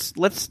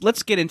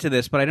let's get into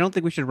this, but I don't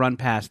think we should run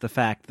past the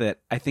fact that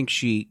I think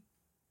she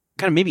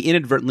kind of maybe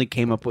inadvertently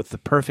came up with the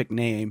perfect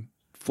name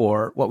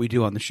for what we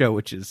do on the show,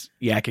 which is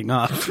Yakking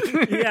Off.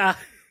 Yeah.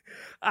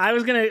 I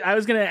was gonna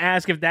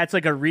ask if that's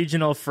like a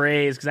regional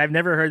phrase because I've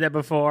never heard that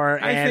before.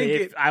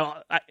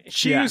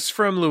 She's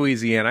from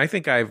Louisiana. I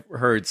think I've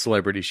heard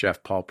celebrity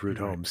chef Paul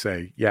Prudhomme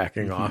say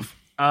Yakking Off.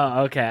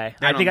 Oh, okay.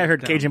 I think I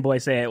heard Cajun Boy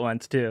say it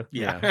once too.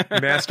 Yeah.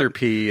 Master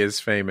P is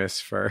famous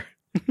for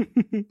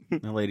the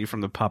lady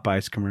from the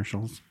Popeyes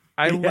commercials.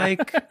 I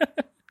like.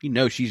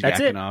 She's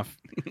yakking off.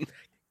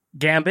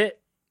 Gambit,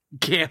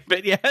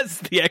 yes,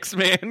 the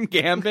X-Man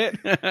Gambit.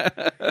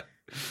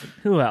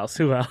 Who else?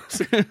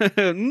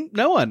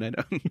 No one.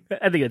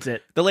 I think that's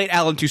it. The late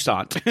Alan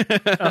Toussaint.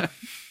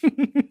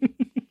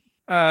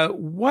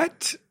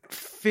 What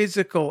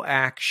physical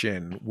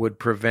action would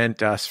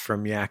prevent us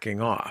from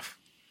yakking off?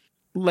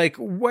 Like,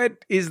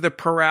 what is the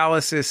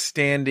paralysis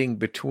standing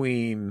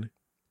between?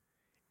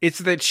 It's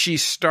that she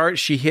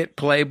hit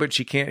play, but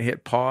she can't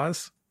hit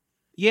pause.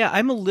 Yeah,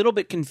 I'm a little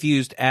bit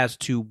confused as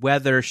to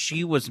whether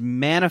she was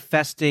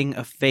manifesting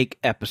a fake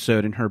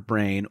episode in her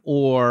brain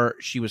or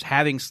she was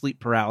having sleep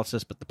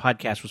paralysis, but the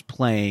podcast was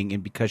playing,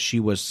 and because she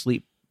was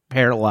sleep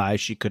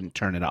paralyzed, she couldn't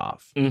turn it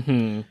off.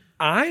 Mm-hmm.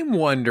 I'm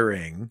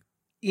wondering,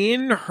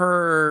 in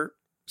her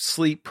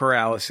sleep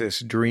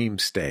paralysis dream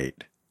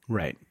state,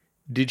 right?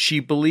 Did she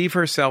believe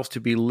herself to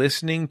be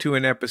listening to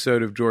an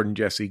episode of Jordan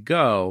Jesse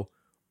Go,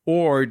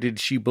 or did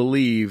she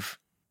believe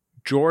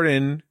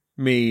Jordan,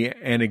 me,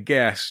 and a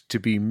guest to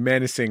be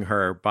menacing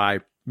her by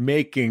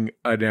making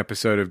an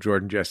episode of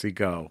Jordan Jesse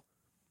Go?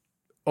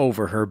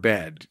 over her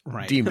bed,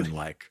 Right.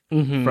 demon-like.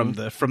 from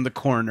the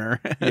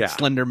corner, Yeah.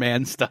 Slender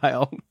Man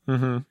style.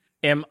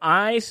 Am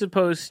I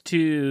supposed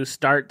to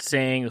start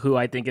saying who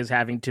I think is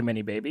having too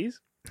many babies?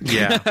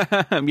 Yeah.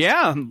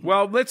 Yeah.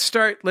 Well, let's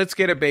get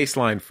a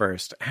baseline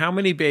first. How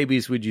many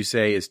babies would you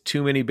say is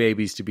too many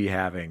babies to be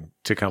having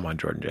to come on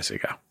Jordan Jesse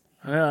Go?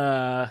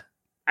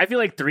 I feel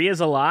like 3 is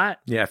a lot.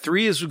 Yeah,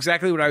 3 is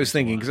exactly what I was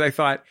thinking, because I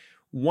thought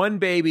 1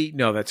 baby,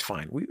 no, that's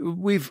fine.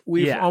 We've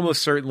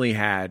almost certainly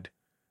had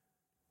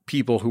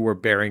people who were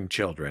bearing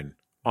children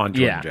on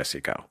Jordan Jesse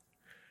Go.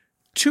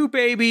 2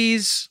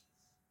 babies,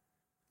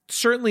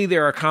 certainly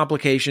there are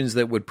complications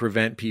that would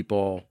prevent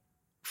people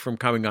from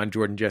coming on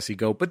Jordan Jesse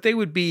Go, but they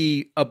would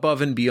be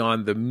above and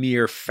beyond the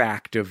mere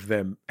fact of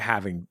them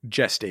having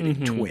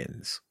gestating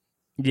twins.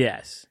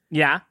 Yes.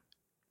 Yeah.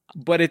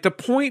 But at the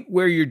point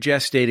where you're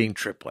gestating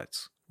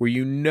triplets, where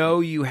you know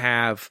you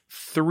have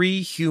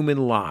 3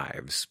 human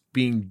lives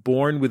being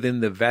born within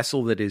the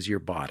vessel that is your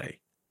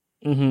body,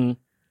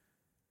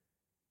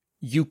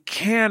 you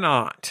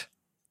cannot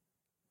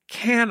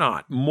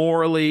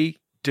morally,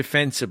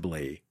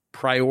 defensibly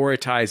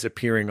prioritize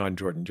appearing on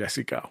Jordan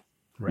Jesse Go.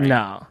 Right.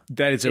 No.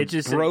 That is a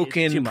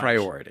broken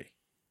priority.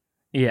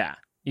 Yeah.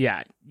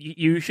 Yeah.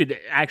 You should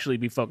actually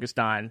be focused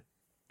on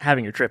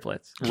having your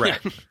triplets. Right.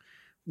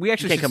 We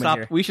actually should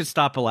stop. We should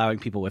stop allowing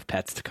people with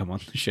pets to come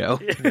on the show.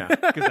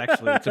 Because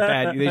actually, it's a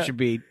bad. They should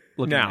be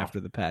looking after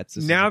the pets.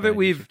 Now that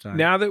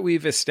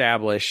we've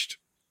established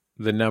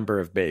the number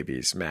of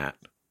babies, Matt,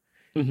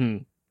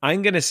 I'm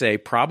going to say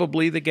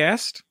probably the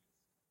guest.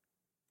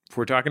 If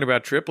we're talking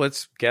about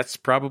triplets, guest's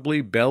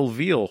probably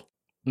Belleville.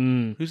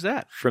 Who's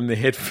that? From the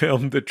hit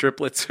film The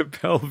Triplets of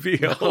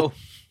Belleville. Oh.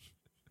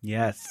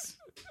 Yes.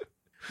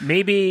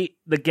 Maybe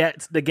the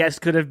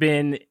guest could have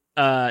been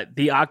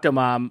the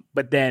Octomom,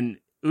 but then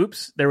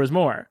oops, there was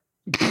more.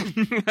 You just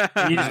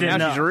didn't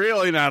know. She's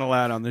really not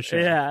allowed on the show.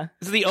 Yeah.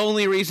 This is the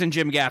only reason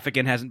Jim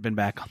Gaffigan hasn't been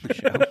back on the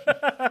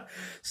show.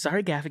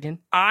 Sorry, Gaffigan.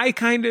 I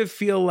kind of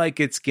feel like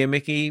it's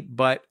gimmicky,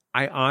 but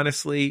I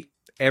honestly,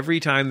 every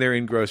time they're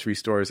in grocery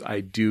stores,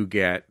 I do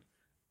get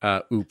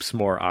oops,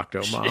 more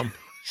Octomom.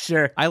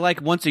 Sure. I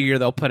like once a year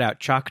they'll put out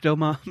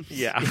Choctomom.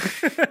 Yeah.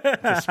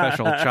 The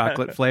special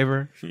chocolate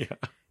flavor. Yeah.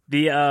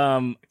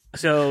 The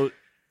so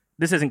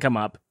this hasn't come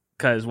up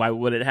because why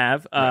would it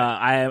have?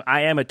 Right.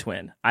 I am a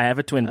twin. I have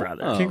a twin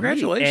brother. Oh,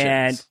 congratulations.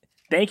 And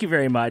thank you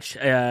very much.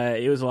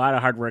 It was a lot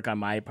of hard work on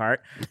my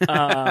part.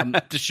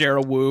 To share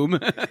a womb.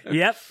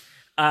 Yep.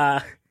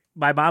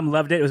 My mom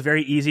loved it. It was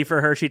very easy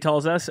for her, she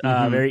tells us.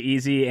 Very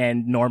easy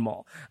and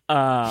normal.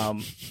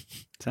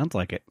 Sounds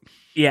like it.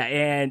 Yeah,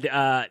 and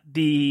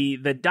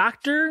the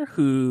doctor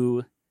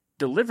who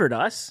delivered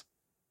us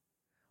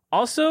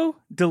also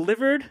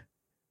delivered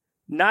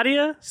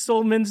Nadia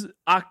Solman's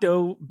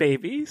Octo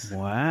babies.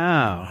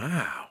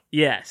 Wow.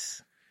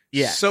 Yes.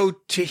 Yes. So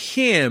to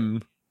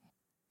him,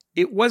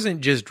 it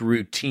wasn't just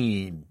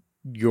routine,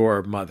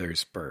 your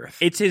mother's birth.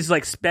 It's his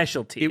like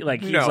specialty. He's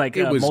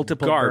it was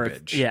multiple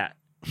garbage.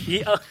 Birth.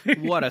 Yeah.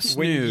 What a snooze.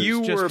 When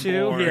you were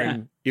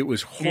born, it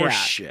was horse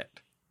shit.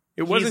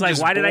 It wasn't He's like,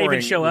 just why did I boring,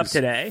 even show up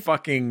today?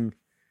 Fucking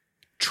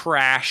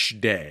trash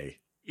day.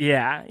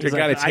 Yeah. They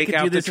got to take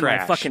out the trash.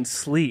 In my fucking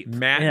sleep.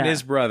 Matt and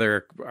his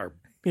brother are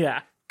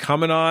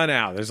coming on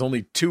out. There's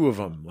only 2 of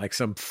them, like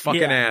some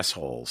fucking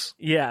assholes.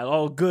 Yeah.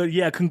 Oh, good.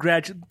 Yeah.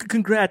 Congrats,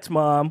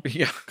 Mom.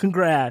 Yeah.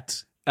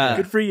 Congrats.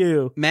 Good for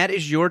you. Matt,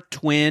 is your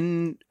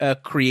twin a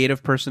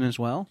creative person as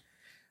well?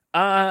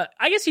 I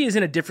guess he is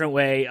in a different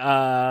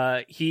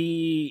way.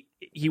 He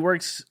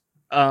works.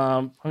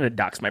 I'm gonna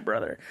dox my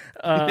brother.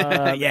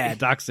 Yeah,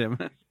 dox him.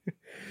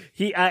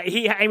 He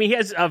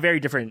has a very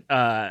different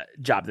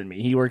job than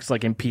me. He works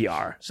like in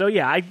PR. So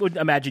yeah, I would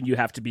imagine you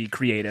have to be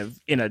creative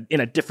in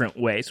a different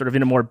way, sort of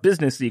in a more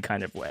businessy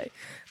kind of way.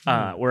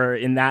 Where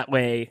in that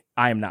way,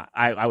 I am not.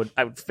 I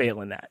would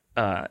fail in that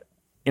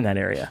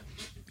area.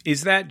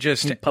 Is that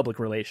just in public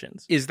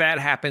relations? Is that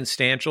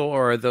happenstantial,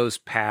 or are those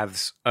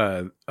paths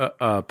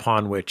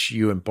upon which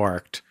you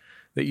embarked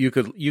that you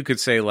could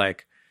say,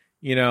 like,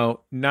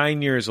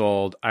 9 years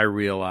old, I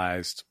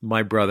realized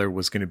my brother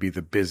was going to be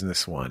the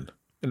business one,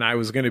 and I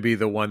was going to be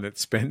the one that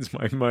spends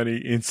my money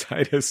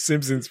inside a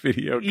Simpsons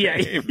video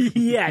game.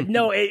 Yeah.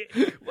 No,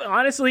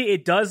 honestly,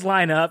 it does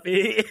line up.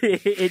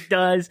 It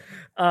does.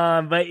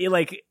 But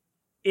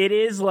it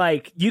is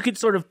like, you could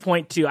sort of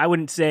point to, I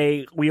wouldn't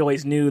say we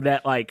always knew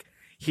that, like,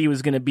 he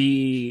was going to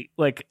be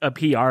like a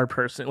PR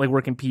person, like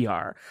working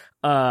PR.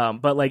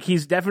 But like,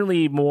 he's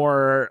definitely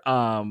more,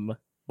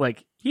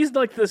 like, he's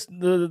like this,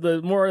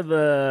 the more of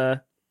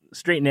the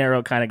straight and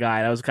narrow kind of guy.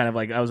 I was kind of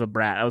like, I was a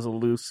brat. I was a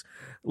loose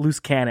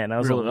cannon. I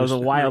was a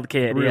wild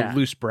kid. Real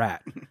loose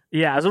brat.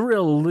 Yeah, I was a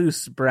real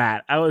loose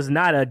brat. I was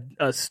not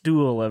a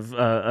stool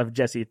of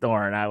Jesse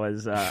Thorne. I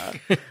was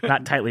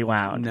not tightly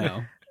wound.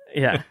 No.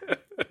 Yeah.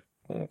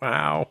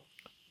 Wow.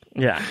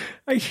 Yeah.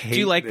 I hate Do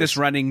you like this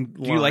running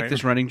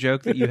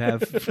joke that you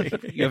have?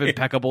 You have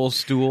impeccable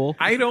stool.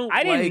 I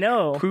didn't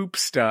know poop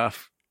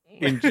stuff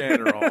in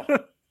general.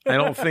 I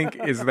don't think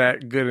is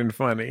that good and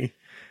funny.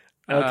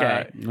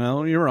 Okay.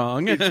 Well, you're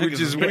wrong. Which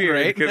is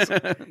weird because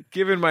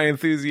given my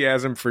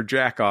enthusiasm for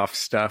jack off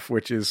stuff,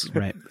 which is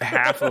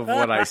half of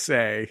what I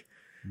say,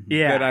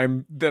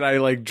 that I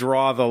like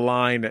draw the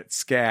line at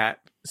scat.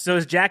 So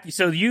is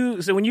so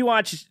when you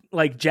watch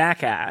like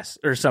Jackass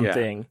or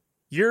something,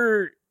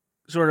 you're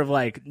sort of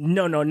like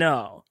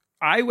no.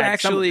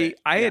 I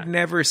had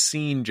never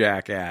seen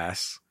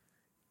Jackass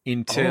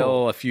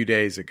until a few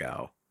days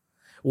ago.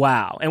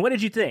 Wow. And what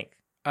did you think?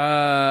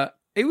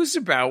 It was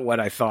about what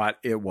I thought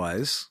it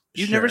was.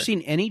 You've never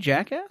seen any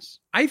Jackass?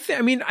 I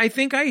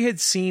think I had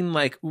seen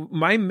I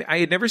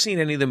had never seen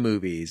any of the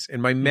movies,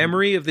 and my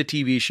memory of the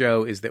TV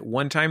show is that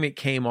one time it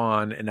came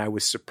on and I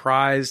was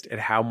surprised at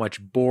how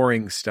much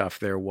boring stuff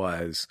there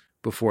was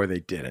before they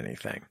did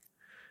anything.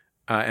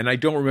 And I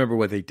don't remember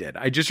what they did.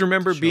 I just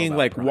remember being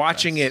like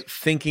watching it,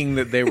 thinking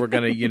that they were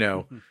going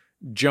to,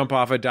 jump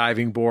off a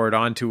diving board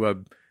onto a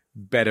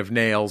bed of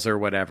nails or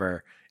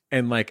whatever.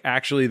 And like,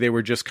 actually they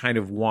were just kind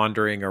of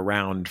wandering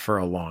around for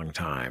a long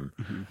time.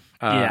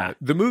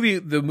 The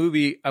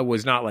movie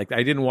was not like that.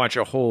 I didn't watch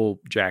a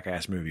whole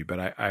Jackass movie,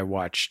 but I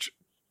watched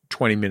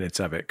 20 minutes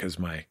of it because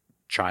my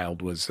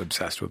child was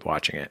obsessed with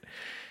watching it.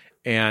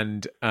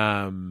 And,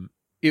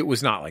 it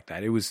was not like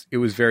that. It was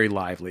very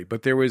lively,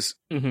 but there was,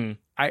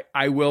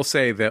 I will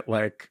say that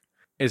like,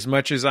 as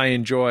much as I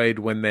enjoyed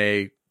when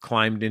they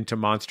climbed into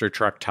monster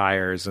truck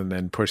tires and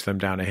then pushed them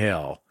down a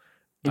hill,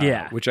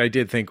 which I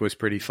did think was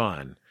pretty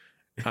fun.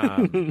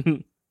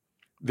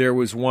 There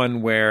was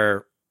one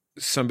where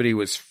somebody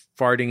was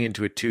farting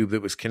into a tube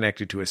that was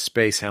connected to a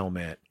space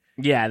helmet.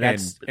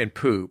 And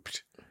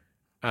pooped.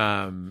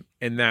 And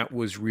that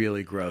was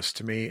really gross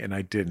to me, and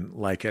I didn't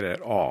like it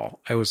at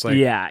all. I was like,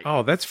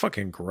 oh, that's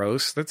fucking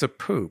gross. That's a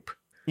poop.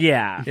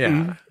 Yeah.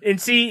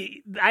 And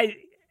see,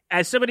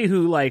 as somebody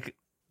who like,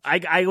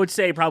 I would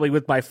say probably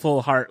with my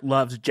full heart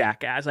loves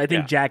Jackass. I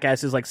think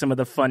Jackass is like some of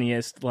the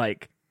funniest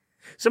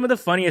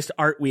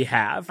art we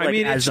have. Like,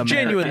 it's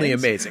genuinely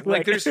amazing.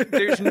 Like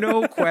there's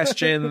no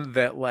question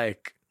that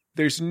like,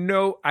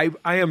 I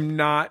am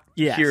not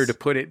here to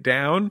put it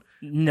down.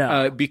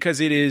 No.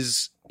 Because it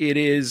is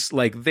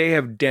like they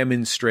have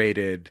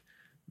demonstrated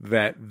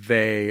that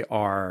they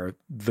are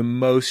the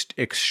most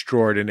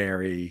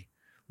extraordinary,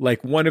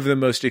 like one of the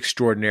most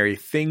extraordinary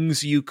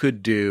things you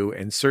could do,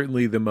 and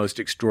certainly the most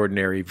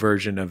extraordinary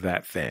version of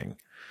that thing.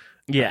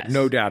 Yes.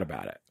 No doubt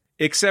about it.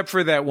 Except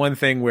for that one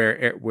thing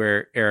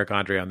where Eric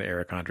Andre on the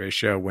Eric Andre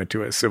show went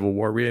to a Civil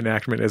War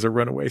reenactment as a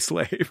runaway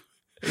slave.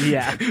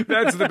 Yeah.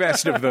 That's the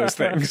best of those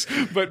things.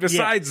 But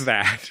besides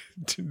that,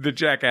 the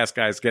Jackass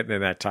guy's getting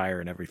in that tire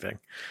and everything.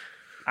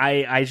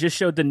 I just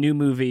showed the new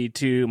movie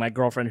to my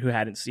girlfriend who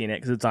hadn't seen it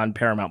because it's on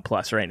Paramount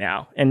Plus right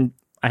now. And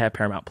I have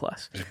Paramount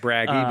Plus. It's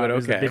braggy, but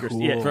okay.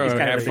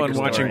 Have fun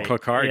watching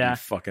Picard, you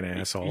fucking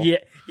asshole. Yeah.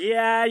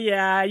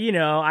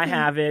 I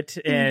have it.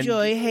 And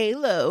enjoy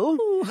Halo.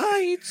 Oh,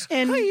 hi, it's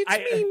me,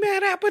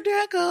 Matt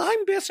Apodaca.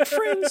 I'm best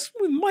friends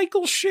with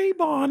Michael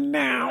Chabon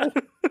now.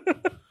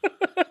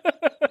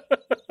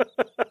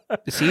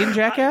 Is he in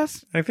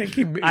Jackass? I think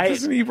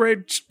doesn't he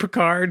write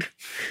Picard?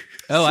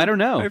 Oh, I don't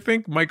know. I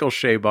think Michael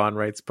Chabon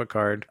writes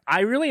Picard.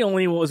 I really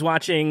only was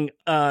watching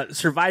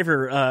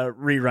Survivor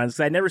reruns because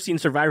I'd never seen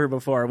Survivor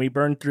before. We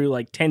burned through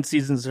like 10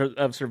 seasons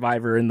of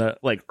Survivor in the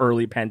like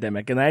early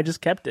pandemic, and I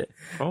just kept it.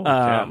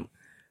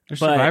 There's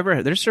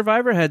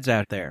Survivor heads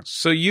out there.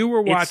 So you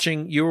were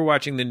watching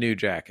the new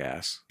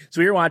Jackass.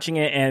 So we were watching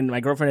it, and my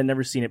girlfriend had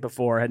never seen it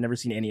before, had never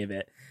seen any of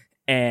it,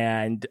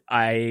 and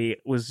I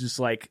was just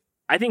like,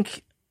 I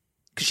think.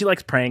 Because she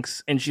likes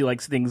pranks and she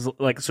likes things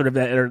like sort of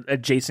that are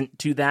adjacent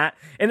to that.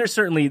 And there's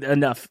certainly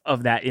enough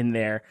of that in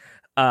there.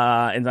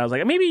 And I was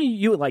like, maybe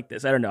you would like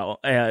this. I don't know.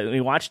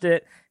 We watched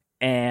it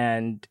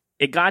and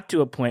it got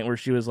to a point where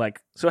she was like,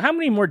 so how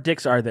many more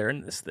dicks are there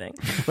in this thing?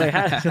 Like,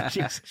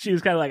 she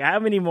was kind of like, how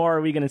many more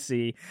are we going to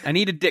see? I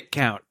need a dick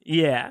count.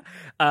 Yeah.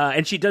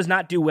 And she does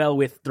not do well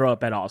with throw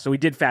up at all. So we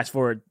did fast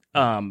forward.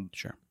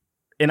 Sure.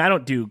 And I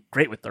don't do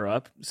great with throw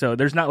up. So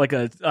there's not like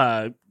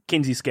a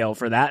Kinsey scale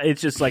for that.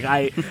 It's just like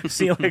I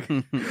see, like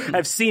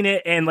I've seen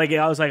it, and like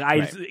I was like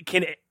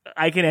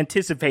I can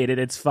anticipate it.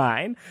 It's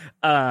fine.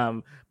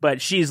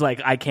 But she's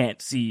like I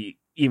can't see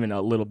even a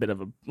little bit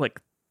of a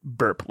like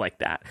burp like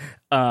that.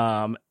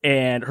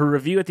 And her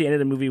review at the end of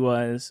the movie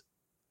was,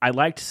 I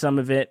liked some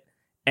of it,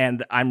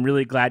 and I'm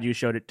really glad you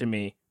showed it to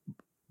me,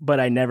 but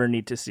I never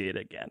need to see it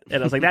again.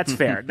 And I was like, that's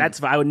fair.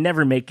 That's I would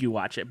never make you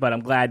watch it, but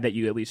I'm glad that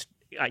you at least.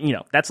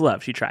 That's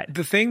love. She tried.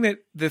 The thing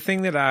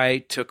that I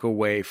took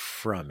away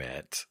from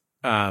it,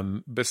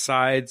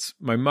 besides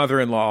my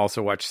mother-in-law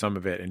also watched some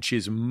of it, and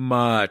she's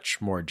much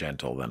more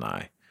gentle than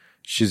I.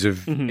 She's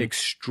an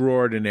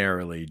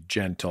extraordinarily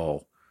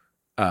gentle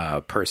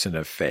person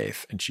of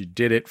faith, and she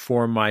did it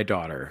for my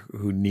daughter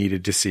who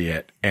needed to see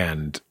it,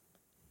 and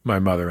my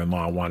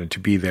mother-in-law wanted to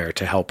be there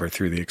to help her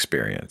through the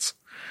experience.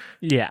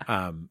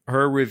 Yeah.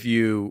 Her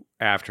review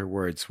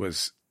afterwards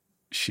was,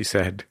 she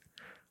said,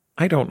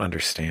 I don't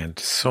understand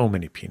so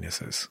many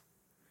penises.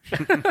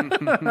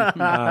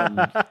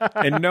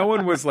 And no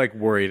one was like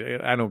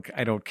worried. I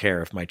don't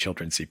care if my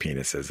children see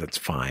penises. That's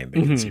fine.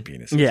 They can see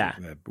penises. Yeah.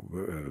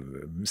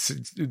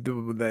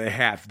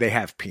 They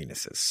have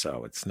penises,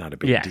 so it's not a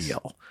big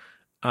deal.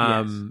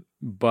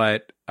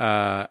 But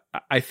I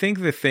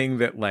think the thing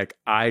that like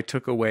I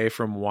took away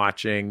from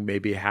watching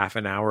maybe half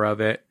an hour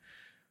of it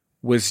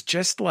was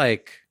just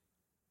like,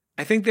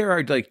 I think there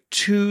are like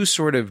two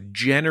sort of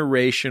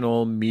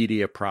generational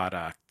media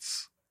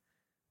products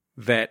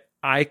that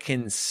I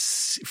can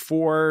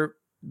for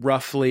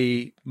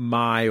roughly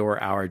my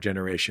or our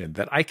generation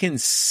that I can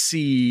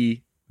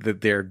see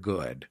that they're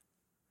good.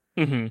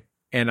 Mm-hmm.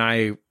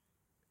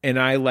 And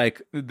I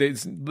like,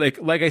 there's like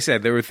I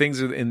said, there were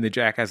things in the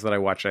Jackass that I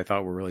watched I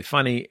thought were really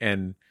funny,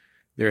 and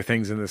there are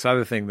things in this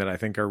other thing that I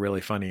think are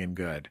really funny and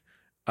good.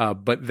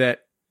 But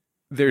that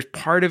there's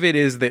part of it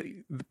is that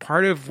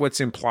part of what's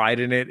implied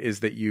in it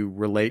is that you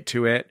relate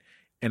to it,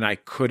 and I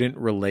couldn't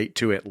relate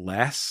to it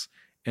less.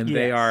 And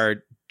they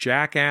are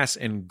Jackass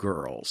and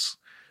Girls.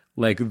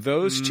 Like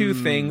those two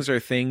things are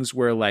things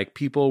where like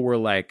people were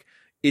like,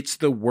 it's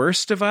the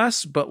worst of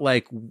us, but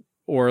like,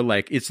 or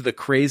like it's the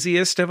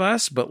craziest of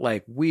us, but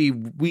like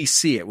we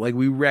see it, like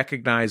we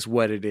recognize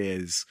what it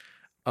is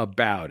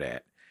about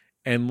it.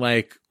 And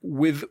like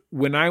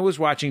when I was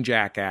watching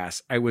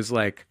Jackass, I was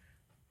like,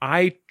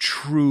 I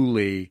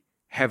truly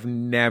have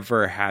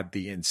never had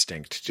the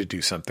instinct to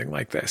do something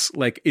like this.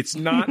 Like, it's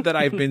not that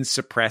I've been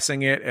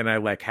suppressing it and I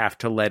like have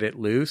to let it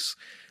loose.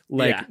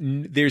 Like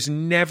there's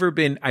never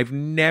been, I've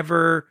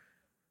never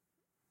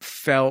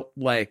felt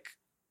like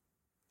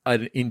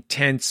an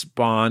intense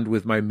bond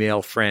with my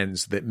male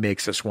friends that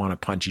makes us want to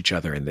punch each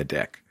other in the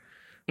dick.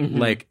 Mm-hmm.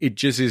 Like it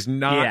just is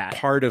not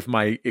part of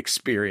my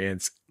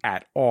experience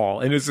at all.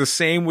 And it's the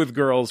same with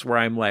girls where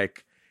I'm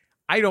like,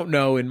 I don't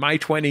know. In my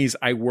 20s,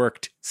 I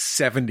worked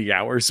 70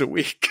 hours a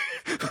week.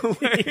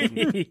 Like,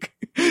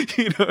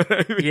 you know what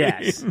I mean?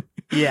 Yes.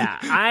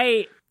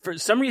 Yeah. For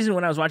some reason,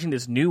 when I was watching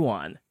this new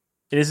one,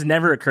 it has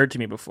never occurred to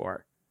me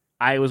before.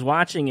 I was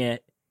watching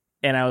it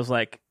and I was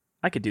like,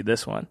 I could do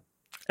this one.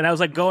 And I was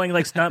like going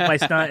like stunt by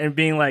stunt and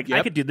being like,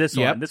 I could do this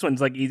one. This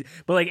one's like easy.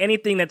 But like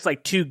anything that's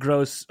like too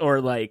gross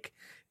or like,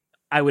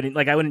 I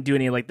wouldn't do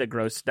any like the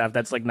gross stuff.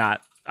 That's like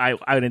not, I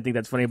wouldn't think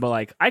that's funny, but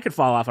like I could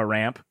fall off a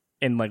ramp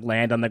and like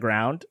land on the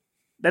ground.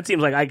 That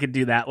seems like I could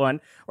do that one.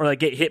 Or like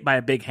get hit by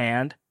a big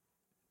hand.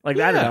 Like,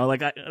 I don't know.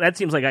 Like that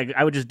seems like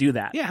I would just do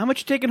that. Yeah. How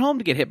much you taking home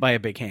to get hit by a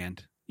big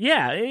hand?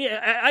 Yeah.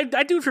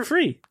 I do it for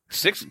free.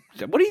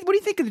 What do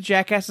you think of the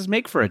jackasses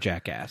make for a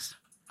jackass?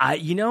 I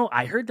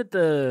heard that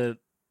the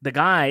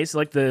guys,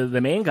 like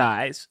the main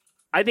guys,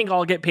 I think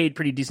all get paid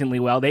pretty decently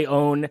well. They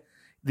own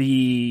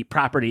the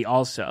property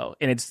also,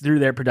 and it's through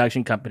their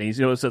production companies.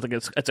 You know, so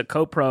it's a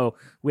co-pro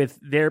with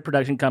their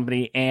production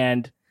company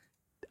and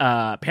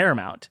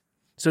Paramount.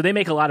 So they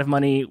make a lot of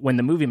money when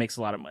the movie makes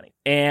a lot of money.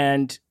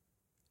 And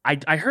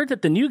I heard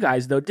that the new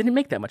guys, though, didn't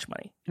make that much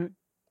money.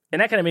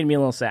 And that kind of made me a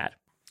little sad.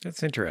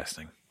 That's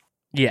interesting.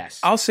 Yes.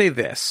 I'll say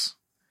this.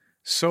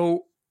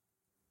 So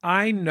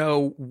I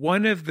know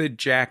one of the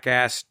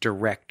Jackass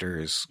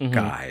directors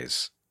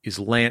guys is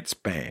Lance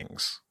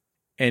Bangs.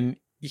 And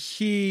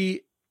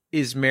he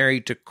is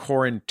married to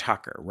Corin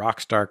Tucker,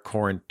 rock star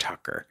Corin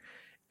Tucker.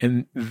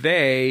 And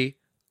they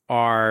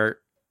are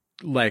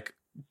like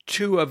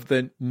two of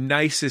the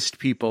nicest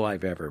people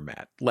I've ever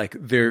met. Like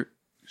they're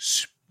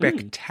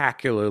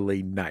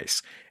spectacularly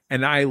nice.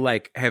 And I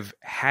like have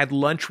had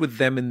lunch with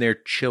them and their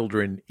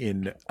children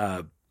in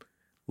a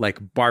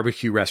like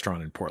barbecue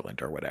restaurant in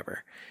Portland or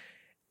whatever.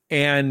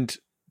 And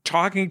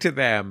talking to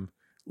them,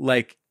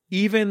 like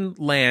even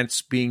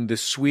Lance being the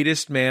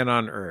sweetest man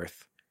on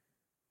earth,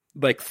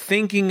 like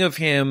thinking of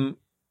him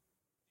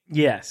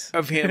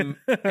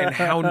and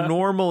how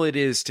normal it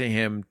is to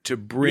him to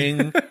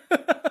bring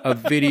a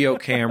video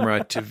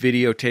camera to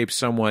videotape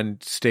someone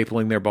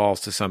stapling their balls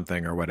to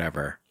something or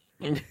whatever.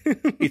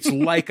 It's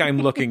like I'm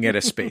looking at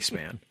a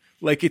spaceman.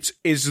 Like it's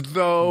as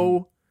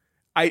though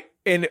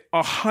and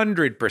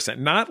 100%,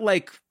 not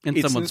like and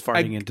someone's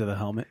farting into the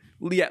helmet.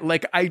 Yeah,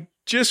 like I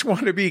just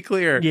want to be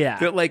clear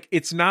that like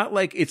it's not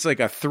like it's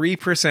like a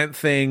 3%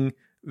 thing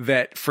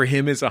that for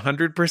him is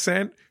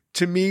 100%.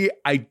 To me,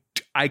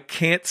 I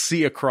can't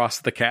see across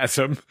the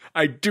chasm.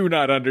 I do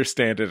not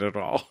understand it at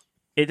all.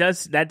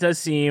 That does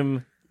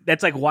seem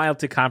that's like wild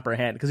to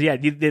comprehend because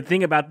the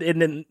thing about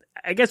and then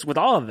I guess with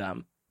all of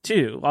them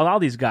too, all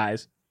these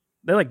guys,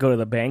 they like go to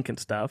the bank and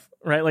stuff,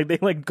 right? Like they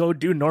like go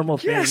do normal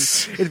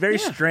things. It's very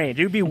strange.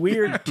 It would be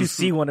weird to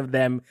see one of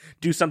them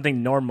do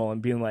something normal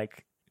and being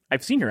like,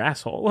 I've seen your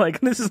asshole.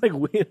 Like this is like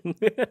weird.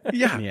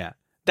 Yeah.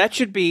 That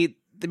should be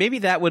maybe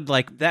that would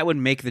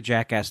make the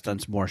Jackass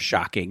stunts more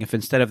shocking if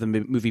instead of the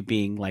movie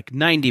being like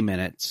 90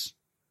 minutes,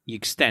 you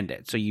extend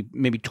it. So you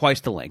maybe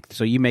twice the length.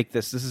 So you make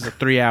this is a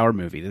 3-hour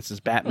movie. This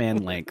is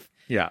Batman length.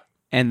 Yeah.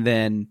 And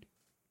then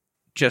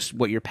just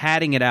what you're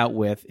padding it out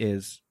with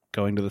is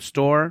going to the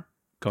store,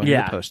 going to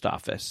the post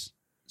office,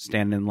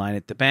 standing in line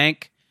at the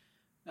bank,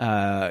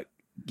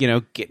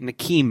 getting a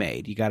key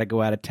made. You got to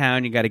go out of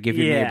town. You got to give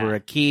your neighbor a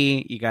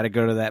key. You got to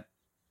go to that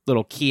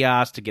little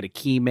kiosk to get a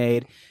key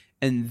made.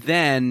 And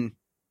then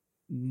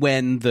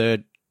when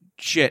the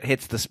shit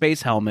hits the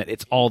space helmet,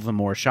 it's all the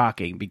more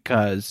shocking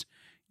because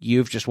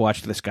you've just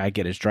watched this guy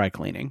get his dry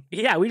cleaning.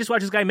 Yeah, we just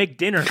watched this guy make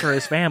dinner for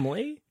his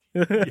family.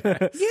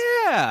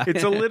 Yeah.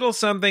 It's a little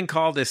something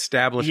called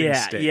establishing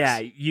stakes. Yeah,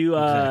 you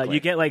Exactly. you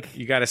get like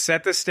You got to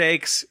set the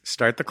stakes,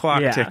 start the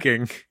clock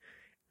ticking,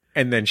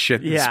 and then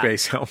shit in the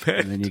space helmet.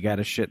 And then you got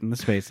to shit in the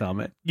space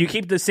helmet. you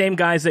keep the same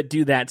guys that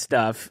do that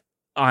stuff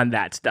on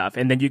that stuff,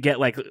 and then you get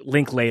like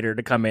Linklater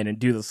to come in and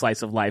do the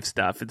slice of life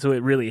stuff, and so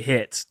it really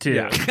hits too.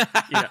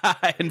 Yeah.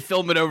 And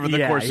film it over the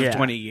Yeah, course yeah. of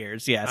 20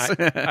 years. Yes.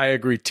 I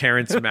agree.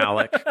 Terrence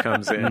Malick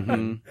comes in.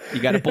 Mhm.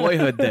 You got to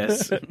Boyhood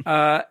this.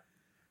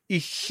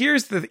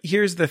 Here's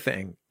the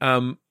thing.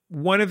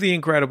 One of the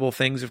incredible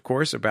things, of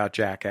course, about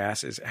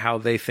Jackass is how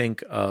they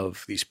think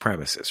of these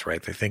premises,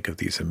 right? They think of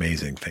these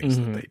amazing things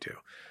that they do.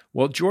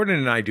 Well, Jordan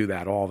and I do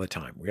that all the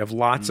time. We have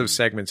lots of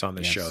segments on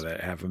the show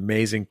that have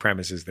amazing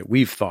premises that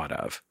we've thought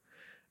of.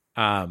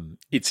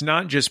 It's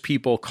not just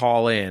people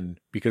call in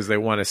because they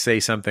want to say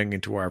something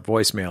into our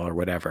voicemail or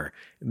whatever,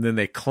 and then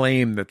they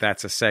claim that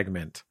that's a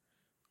segment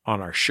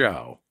on our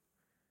show.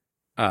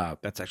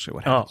 That's actually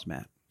what happens,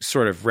 Matt.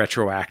 Sort of This is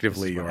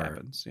retroactively what or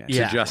happens.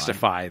 Yeah. to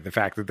justify the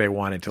fact that they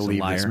wanted to He's a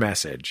leave this liar.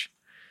 message.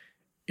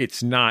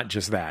 It's not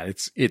just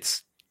that.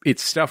 It's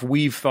stuff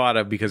we've thought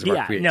of because of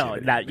our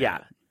creativity.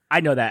 I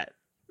know that.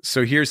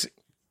 So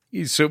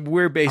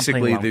we're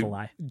basically along with the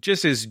lie.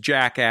 just as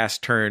Jackass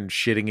turned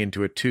shitting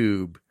into a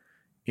tube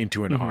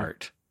into an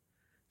art.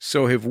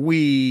 So have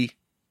we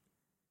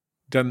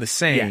done the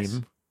same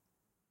Yes.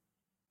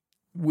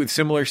 with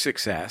similar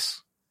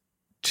success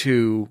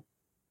to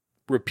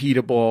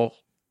repeatable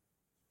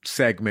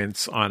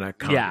segments on a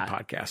comedy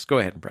podcast? Go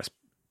ahead and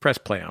press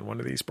play on one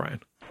of these,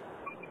 Brian.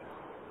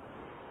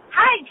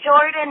 Hi,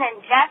 Jordan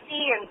and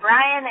Jesse and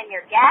Brian and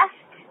your guest.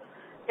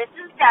 This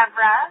is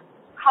Deborah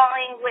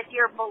calling with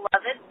your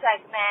beloved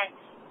segment,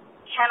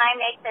 Can I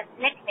Make This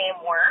Nickname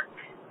Work?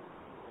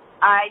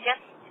 I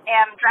just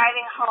am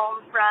driving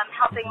home from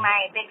helping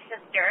my big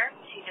sister.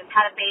 She just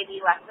had a baby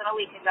less than a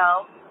week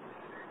ago.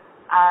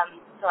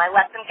 So I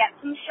let them get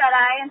some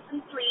shut-eye and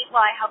some sleep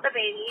while I held the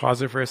baby.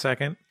 Pause it for a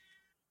second.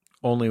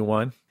 Only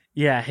one.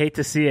 Yeah, hate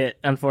to see it.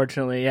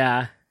 Unfortunately,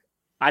 yeah.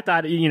 I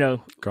thought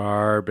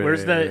Garbage.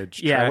 where's the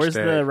Trash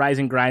day. the rise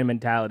and grind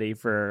mentality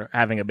for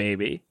having a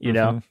baby? You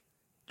know,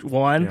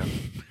 one.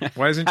 Yeah.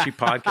 Why isn't she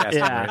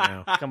podcasting right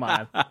now? Come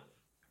on.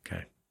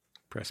 Okay.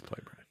 Press play,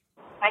 Brian.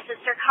 My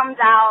sister comes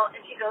out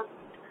and she goes,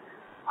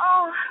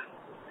 "Oh,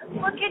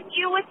 look at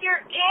you with your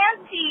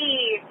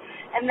auntie."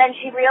 And then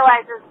she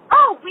realizes,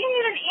 "Oh, we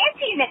need an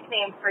auntie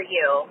nickname for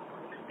you."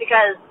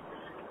 Because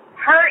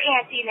her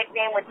auntie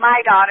nickname with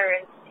my daughter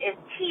is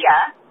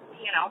Tia,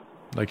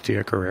 Like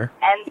Tia Carrere.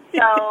 And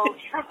so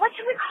she's like, "What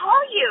should we call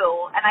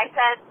you?" And I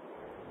said,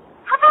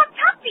 "How about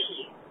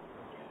Tuppy?"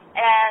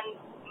 And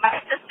my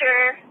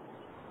sister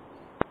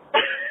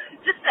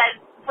just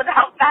said,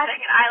 without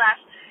batting an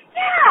eyelash,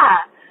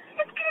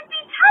 "Yeah, it's going to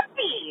be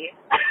Tuppy."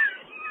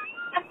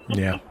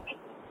 Yeah.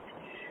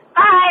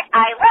 Bye.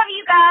 I love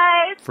you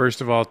guys.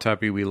 First of all,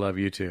 Tuppy, we love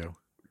you too.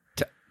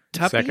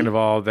 Tuppy? Second of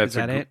all, that's Is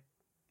that it?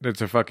 That's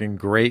a fucking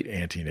great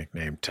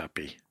anti-nickname,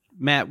 Tuppy.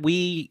 Matt,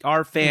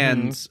 our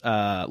fans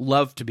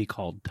love to be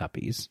called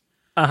Tuppies.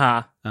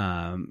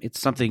 It's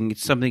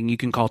something you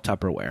can call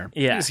Tupperware.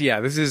 Yeah.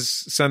 This is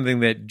something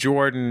that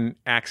Jordan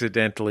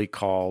accidentally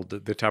called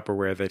the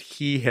Tupperware that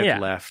he had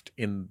left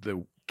in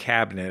the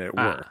cabinet at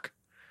work.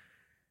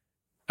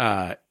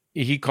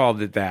 He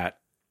called it that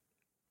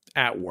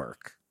at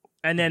work.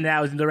 And then that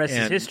was the rest is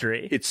And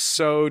history. It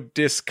so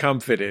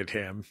discomfited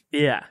him.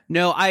 Yeah.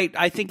 No, I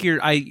think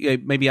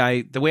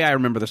the way I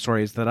remember the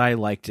story is that I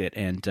liked it,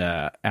 and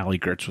Allie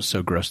Gertz was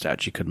so grossed out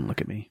she couldn't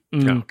look at me.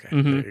 Okay,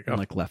 there you go.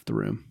 And left the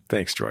room.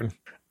 Thanks, Jordan.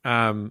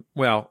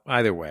 Well,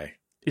 either way.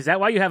 Is that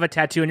why you have a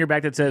tattoo on your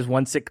back that says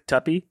 "One Sick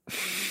Tuppy"?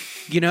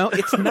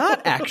 It's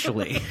not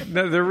actually.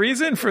 No, the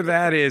reason for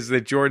that is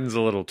that Jordan's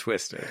a little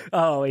twisted.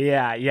 Oh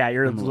yeah,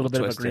 you're I'm a little bit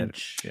twisted. of a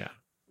Grinch. Yeah.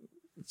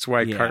 That's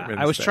why Cartman.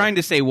 I was trying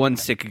to say one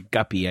sick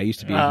guppy. I used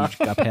to be a huge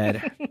gup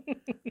head.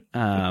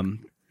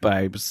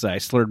 But I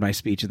slurred my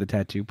speech at the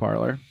tattoo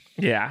parlor.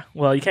 Yeah.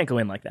 Well, you can't go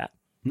in like that.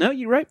 No,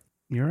 you're right.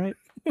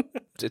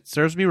 It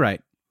serves me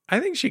right. I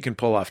think she can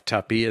pull off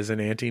Tuppy as an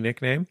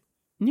anti-nickname.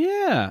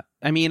 Yeah.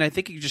 I mean, I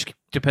think it just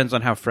depends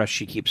on how fresh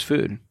she keeps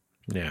food.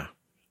 Yeah.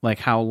 Like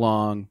how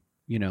long,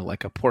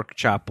 like a pork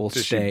chop will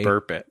Does stay. she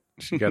burp it?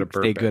 She got to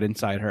burp stay it. good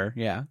inside her.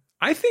 Yeah.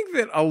 I think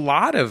that a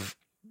lot of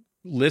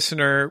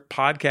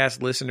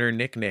podcast listener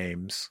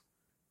nicknames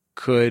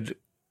could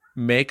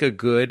make a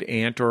good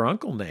aunt or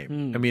uncle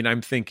name. I mean,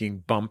 I'm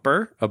thinking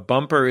Bumper. A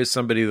bumper is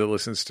somebody that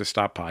listens to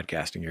Stop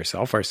Podcasting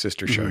Yourself, our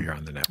sister show here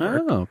on the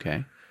network. Oh,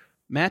 okay.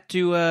 Matt,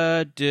 do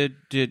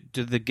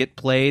the Get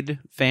Played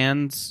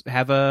fans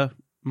have a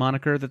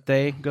moniker that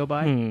they go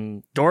by?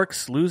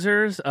 Dorks,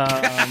 losers.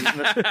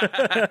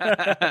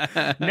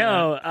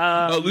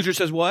 No. Loser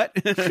says what?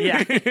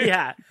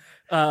 Yeah.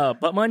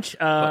 Butt munch.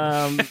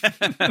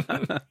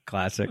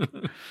 Classic.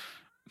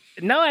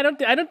 No, I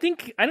don't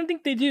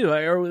think they do,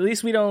 or at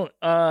least we don't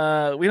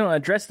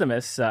address them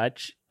as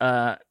such.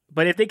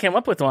 But if they came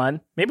up with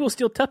one, maybe we'll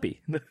steal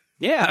Tuppy.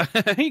 Yeah,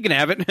 you can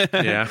have it.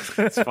 Yeah,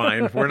 it's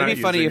fine. We're not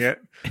using it.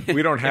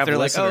 We don't have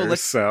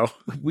listeners, so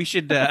we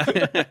should.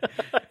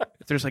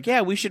 If there's like,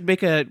 yeah, we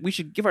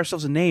should give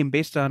ourselves a name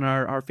based on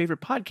our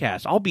favorite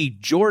podcast. I'll be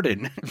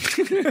Jordan.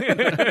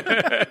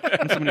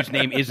 And someone whose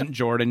name isn't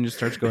Jordan just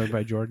starts going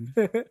by Jordan.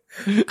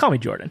 Call me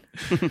Jordan.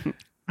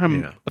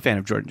 I'm a fan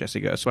of Jordan Jesse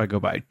Go, so I go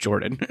by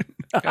Jordan.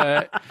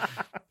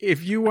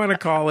 If you want to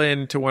call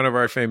in to one of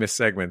our famous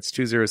segments,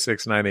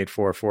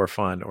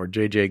 206-984-4FUN or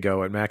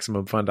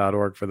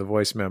jjgo@MaximumFun.org for the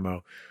voice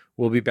memo.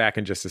 We'll be back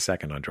in just a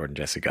second on Jordan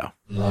Jesse Go.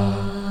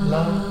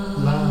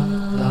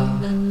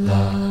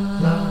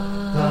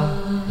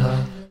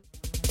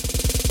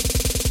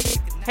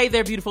 Hey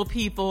there, beautiful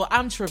people.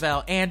 I'm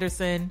Travell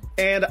Anderson.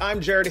 And I'm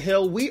Jared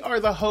Hill. We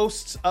are the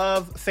hosts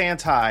of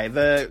Fantai,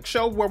 the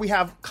show where we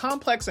have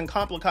complex and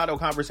complicado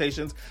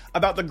conversations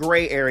about the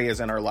gray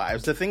areas in our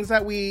lives, the things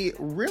that we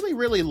really,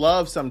 really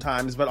love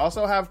sometimes, but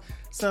also have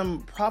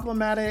some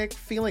problematic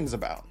feelings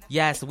about.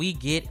 Yes, we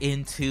get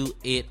into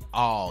it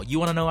all. You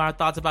want to know our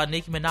thoughts about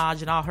Nicki Minaj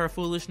and all her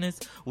foolishness?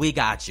 We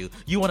got you.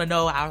 You want to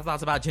know our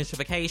thoughts about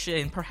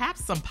gentrification and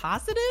perhaps some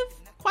positive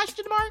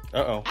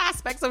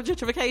aspects of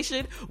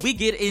gentrification? We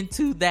get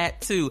into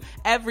that too.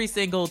 Every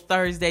single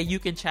Thursday, you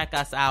can check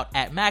us out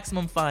at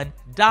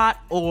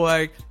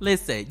MaximumFun.org.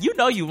 Listen, you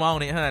know you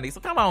want it, honey, so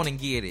come on and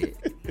get it.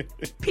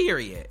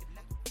 Period.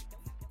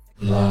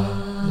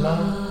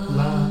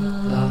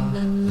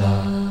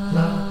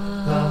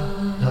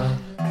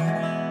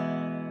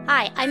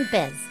 Hi, I'm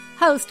Biz,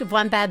 host of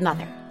One Bad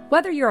Mother.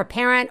 Whether you're a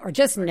parent or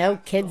just know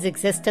kids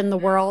exist in the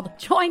world,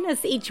 join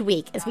us each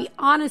week as we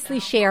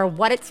honestly share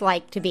what it's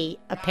like to be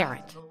a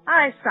parent.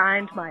 I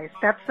signed my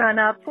stepson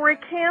up for a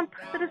camp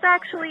that is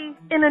actually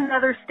in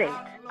another state.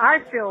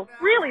 I feel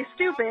really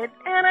stupid,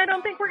 and I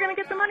don't think we're going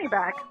to get the money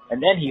back.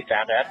 And then he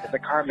found out that the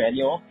car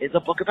manual is a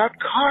book about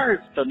cars,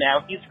 so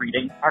now he's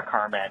reading our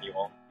car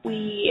manual.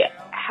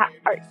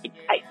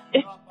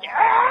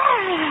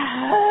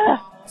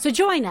 So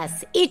join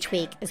us each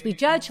week as we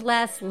judge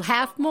less,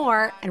 laugh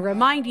more, and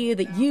remind you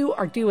that you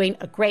are doing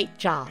a great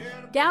job.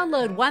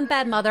 Download One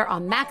Bad Mother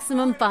on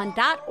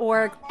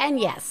MaximumFun.org, and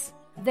yes,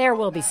 there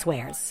will be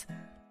swears.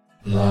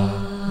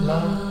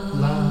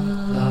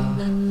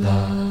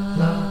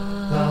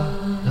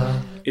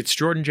 It's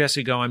Jordan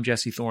Jesse Go. I'm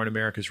Jesse Thorne,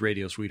 America's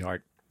radio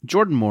sweetheart.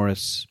 Jordan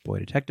Morris, boy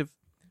detective.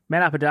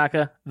 Matt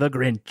Apodaca, the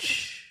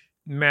Grinch.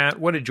 Matt,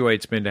 what a joy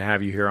it's been to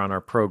have you here on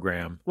our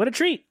program. What a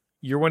treat.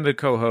 You're one of the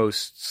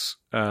co-hosts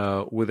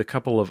with a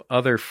couple of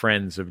other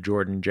friends of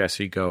Jordan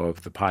Jesse Go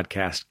of the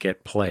podcast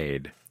Get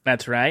Played.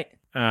 That's right.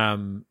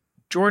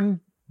 Jordan,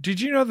 did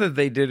you know that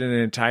they did an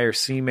entire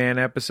Seaman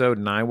episode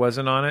and I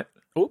wasn't on it?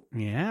 Oh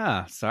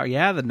yeah, sorry.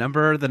 Yeah, the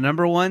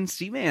number one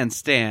Seaman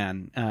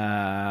stan.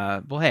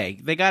 Well, hey,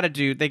 they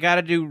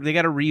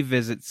gotta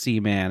revisit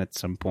Seaman at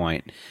some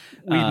point.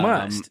 We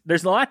must.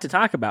 There's a lot to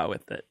talk about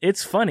with it.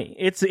 It's funny.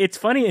 It's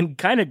funny and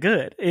kind of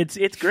good.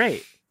 It's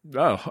great.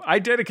 Oh, I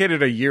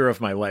dedicated a year of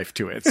my life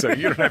to it, so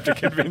you don't have to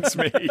convince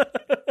me.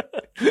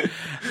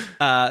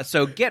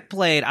 So Get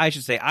Played, I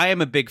should say, I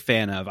am a big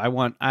fan of.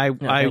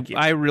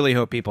 I really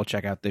hope people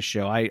check out this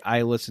show.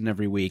 I listen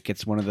every week.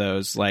 It's one of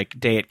those like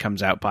day it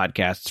comes out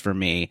podcasts for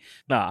me.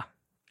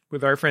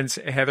 With our friends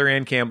Heather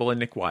Ann Campbell and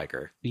Nick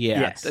Weiger. Yeah,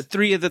 yes.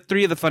 three of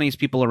the funniest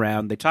people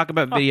around. They talk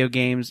about video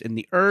games in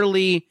the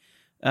early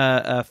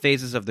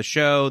phases of the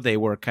show. They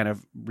were kind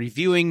of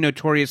reviewing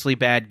notoriously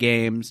bad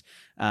games.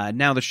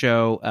 Now the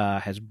show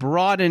has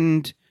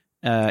broadened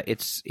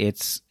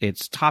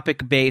its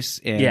topic base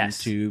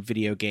into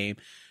video game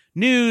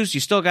news. You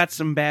still got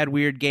some bad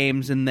weird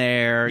games in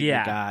there.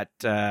 Yeah.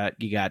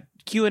 You got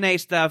Q&A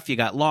stuff. You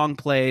got long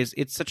plays.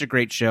 It's such a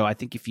great show. I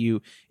think if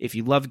you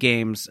love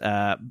games,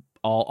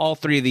 all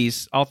three of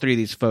these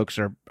folks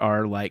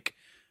are like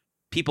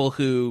people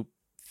who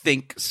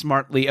think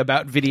smartly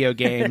about video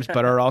games,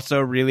 but are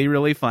also really,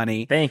 really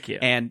funny. Thank you.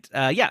 And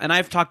and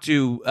I've talked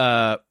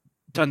to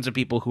tons of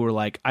people who are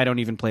like, I don't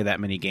even play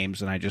that many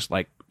games, and I just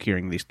like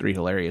hearing these three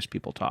hilarious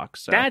people talk.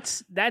 So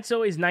that's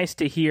always nice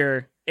to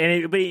hear, and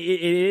it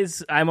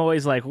is. I'm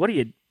always like, what are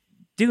you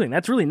doing?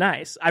 That's really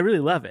nice. I really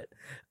love it.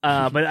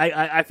 But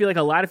I feel like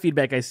a lot of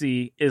feedback I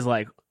see is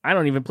like, I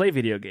don't even play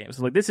video games.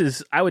 Like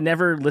I would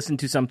never listen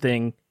to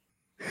something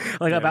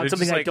like about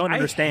something I don't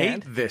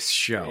understand. I hate this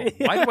show.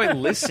 Why do I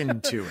listen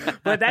to it?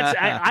 But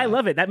I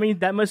love it.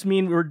 That must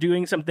mean we're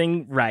doing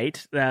something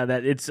right.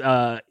 That it's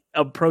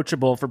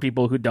approachable for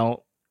people who don't,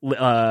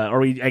 or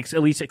we at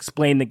least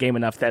explain the game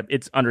enough that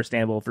it's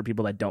understandable for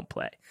people that don't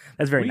play.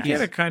 That's very nice. We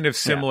get a kind of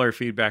similar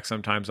feedback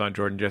sometimes on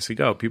Jordan Jesse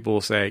Go. People will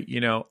say,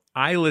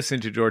 I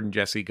listen to Jordan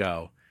Jesse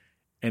Go,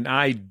 and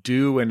I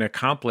do and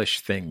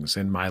accomplish things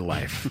in my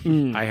life.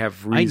 I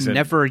have reason. I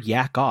never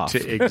yak off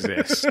to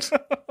exist.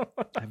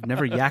 I've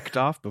never yacked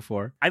off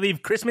before. I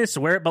leave Christmas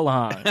where it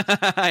belongs.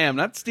 I am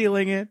not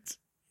stealing it.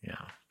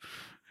 Yeah.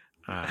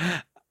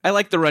 I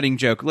like the running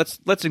joke.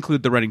 Let's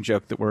include the running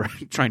joke that we're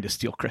trying to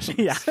steal Christmas.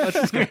 Yeah.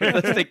 Let's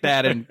take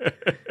that and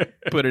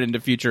put it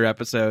into future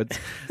episodes.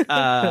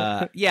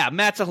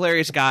 Matt's a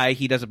hilarious guy.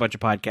 He does a bunch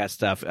of podcast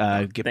stuff.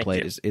 Get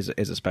Played is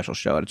a special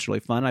show, and it's really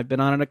fun. I've been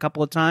on it a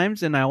couple of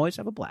times, and I always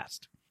have a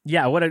blast.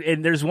 Yeah,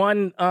 and there's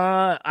one,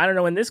 I don't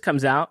know when this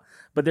comes out,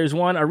 but there's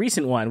a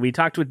recent one. We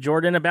talked with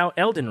Jordan about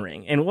Elden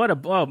Ring, and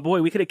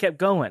we could have kept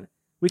going.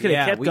 We could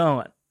have kept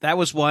going. That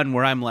was one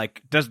where I'm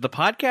like, does the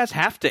podcast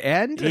have to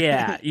end?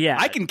 Yeah.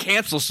 I can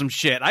cancel some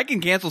shit.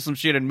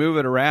 And move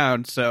it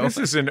around. So this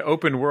is an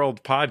open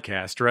world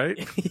podcast, right?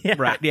 Yeah.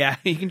 Right. Yeah.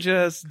 You can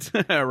just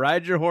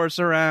ride your horse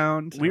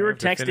around. We were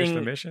to finish texting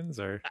the missions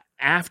or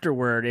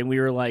afterward, and we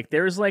were like,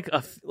 there's like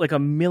a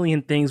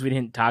million things we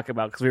didn't talk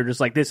about because we were just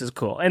like, this is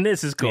cool, and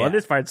this is cool, and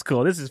this part's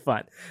cool. This is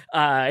fun.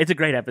 It's a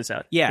great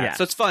episode. Yeah.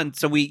 So it's fun.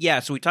 So we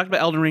talked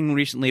about Elden Ring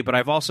recently, but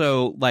I've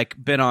also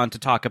been on to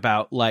talk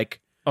about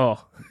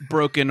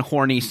broken,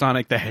 horny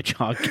Sonic the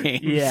Hedgehog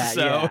games. Yeah,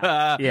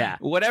 so,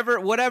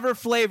 whatever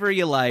flavor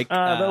you like.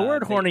 The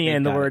word horny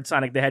and the word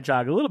Sonic the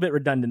Hedgehog, a little bit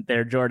redundant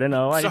there, Jordan.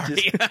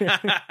 Sorry.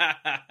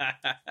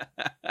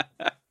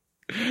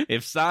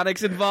 If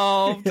Sonic's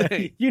involved,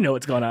 you know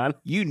what's going on.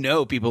 You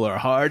know people are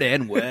hard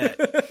and wet.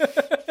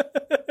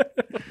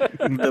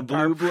 The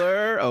blue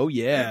blur, oh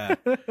yeah.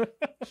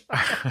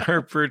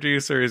 Our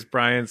producer is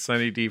Brian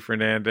Sunny D.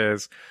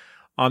 Fernandez.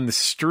 On the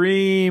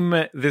stream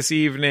this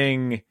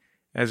evening,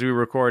 as we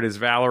record, is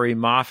Valerie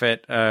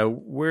Moffat.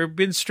 We've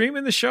been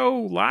streaming the show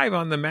live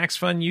on the Max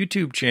Fun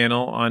YouTube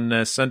channel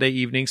on Sunday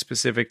evening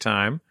Pacific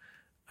time.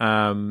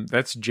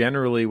 That's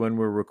generally when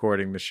we're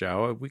recording the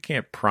show. We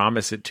can't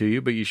promise it to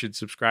you, but you should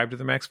subscribe to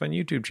the Max Fun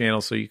YouTube channel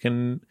so you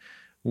can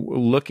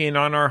look in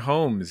on our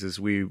homes as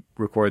we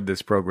record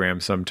this program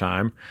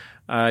sometime.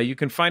 You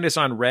can find us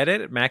on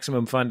Reddit at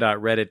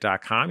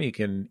MaximumFun.reddit.com. You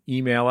can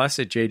email us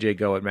at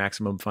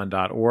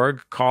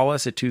jjgo@MaximumFun.org. Call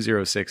us at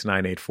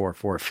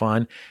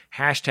 206-9844-FUN.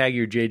 Hashtag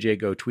your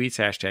JJGo tweets,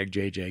 hashtag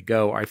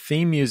JJGo. Our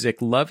theme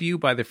music, Love You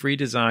by The Free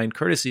Design,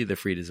 courtesy of The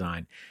Free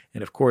Design.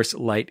 And of course,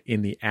 Light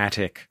in the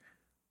Attic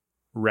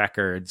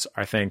Records.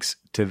 Our thanks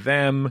to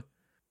them.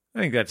 I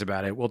think that's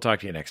about it. We'll talk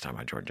to you next time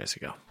on Jordan Jesse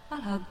Go.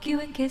 I'll hug you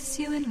and kiss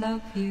you and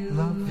love you.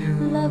 Love you.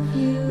 Love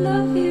you.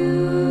 Love you.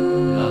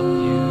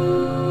 Love you.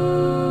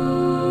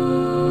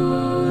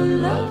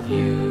 Love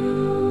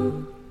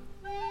you.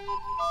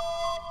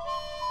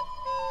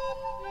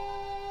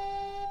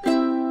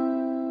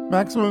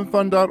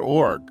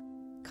 MaximumFun.org.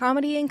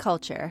 Comedy and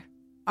culture.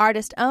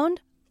 Artist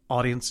owned.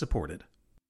 Audience supported.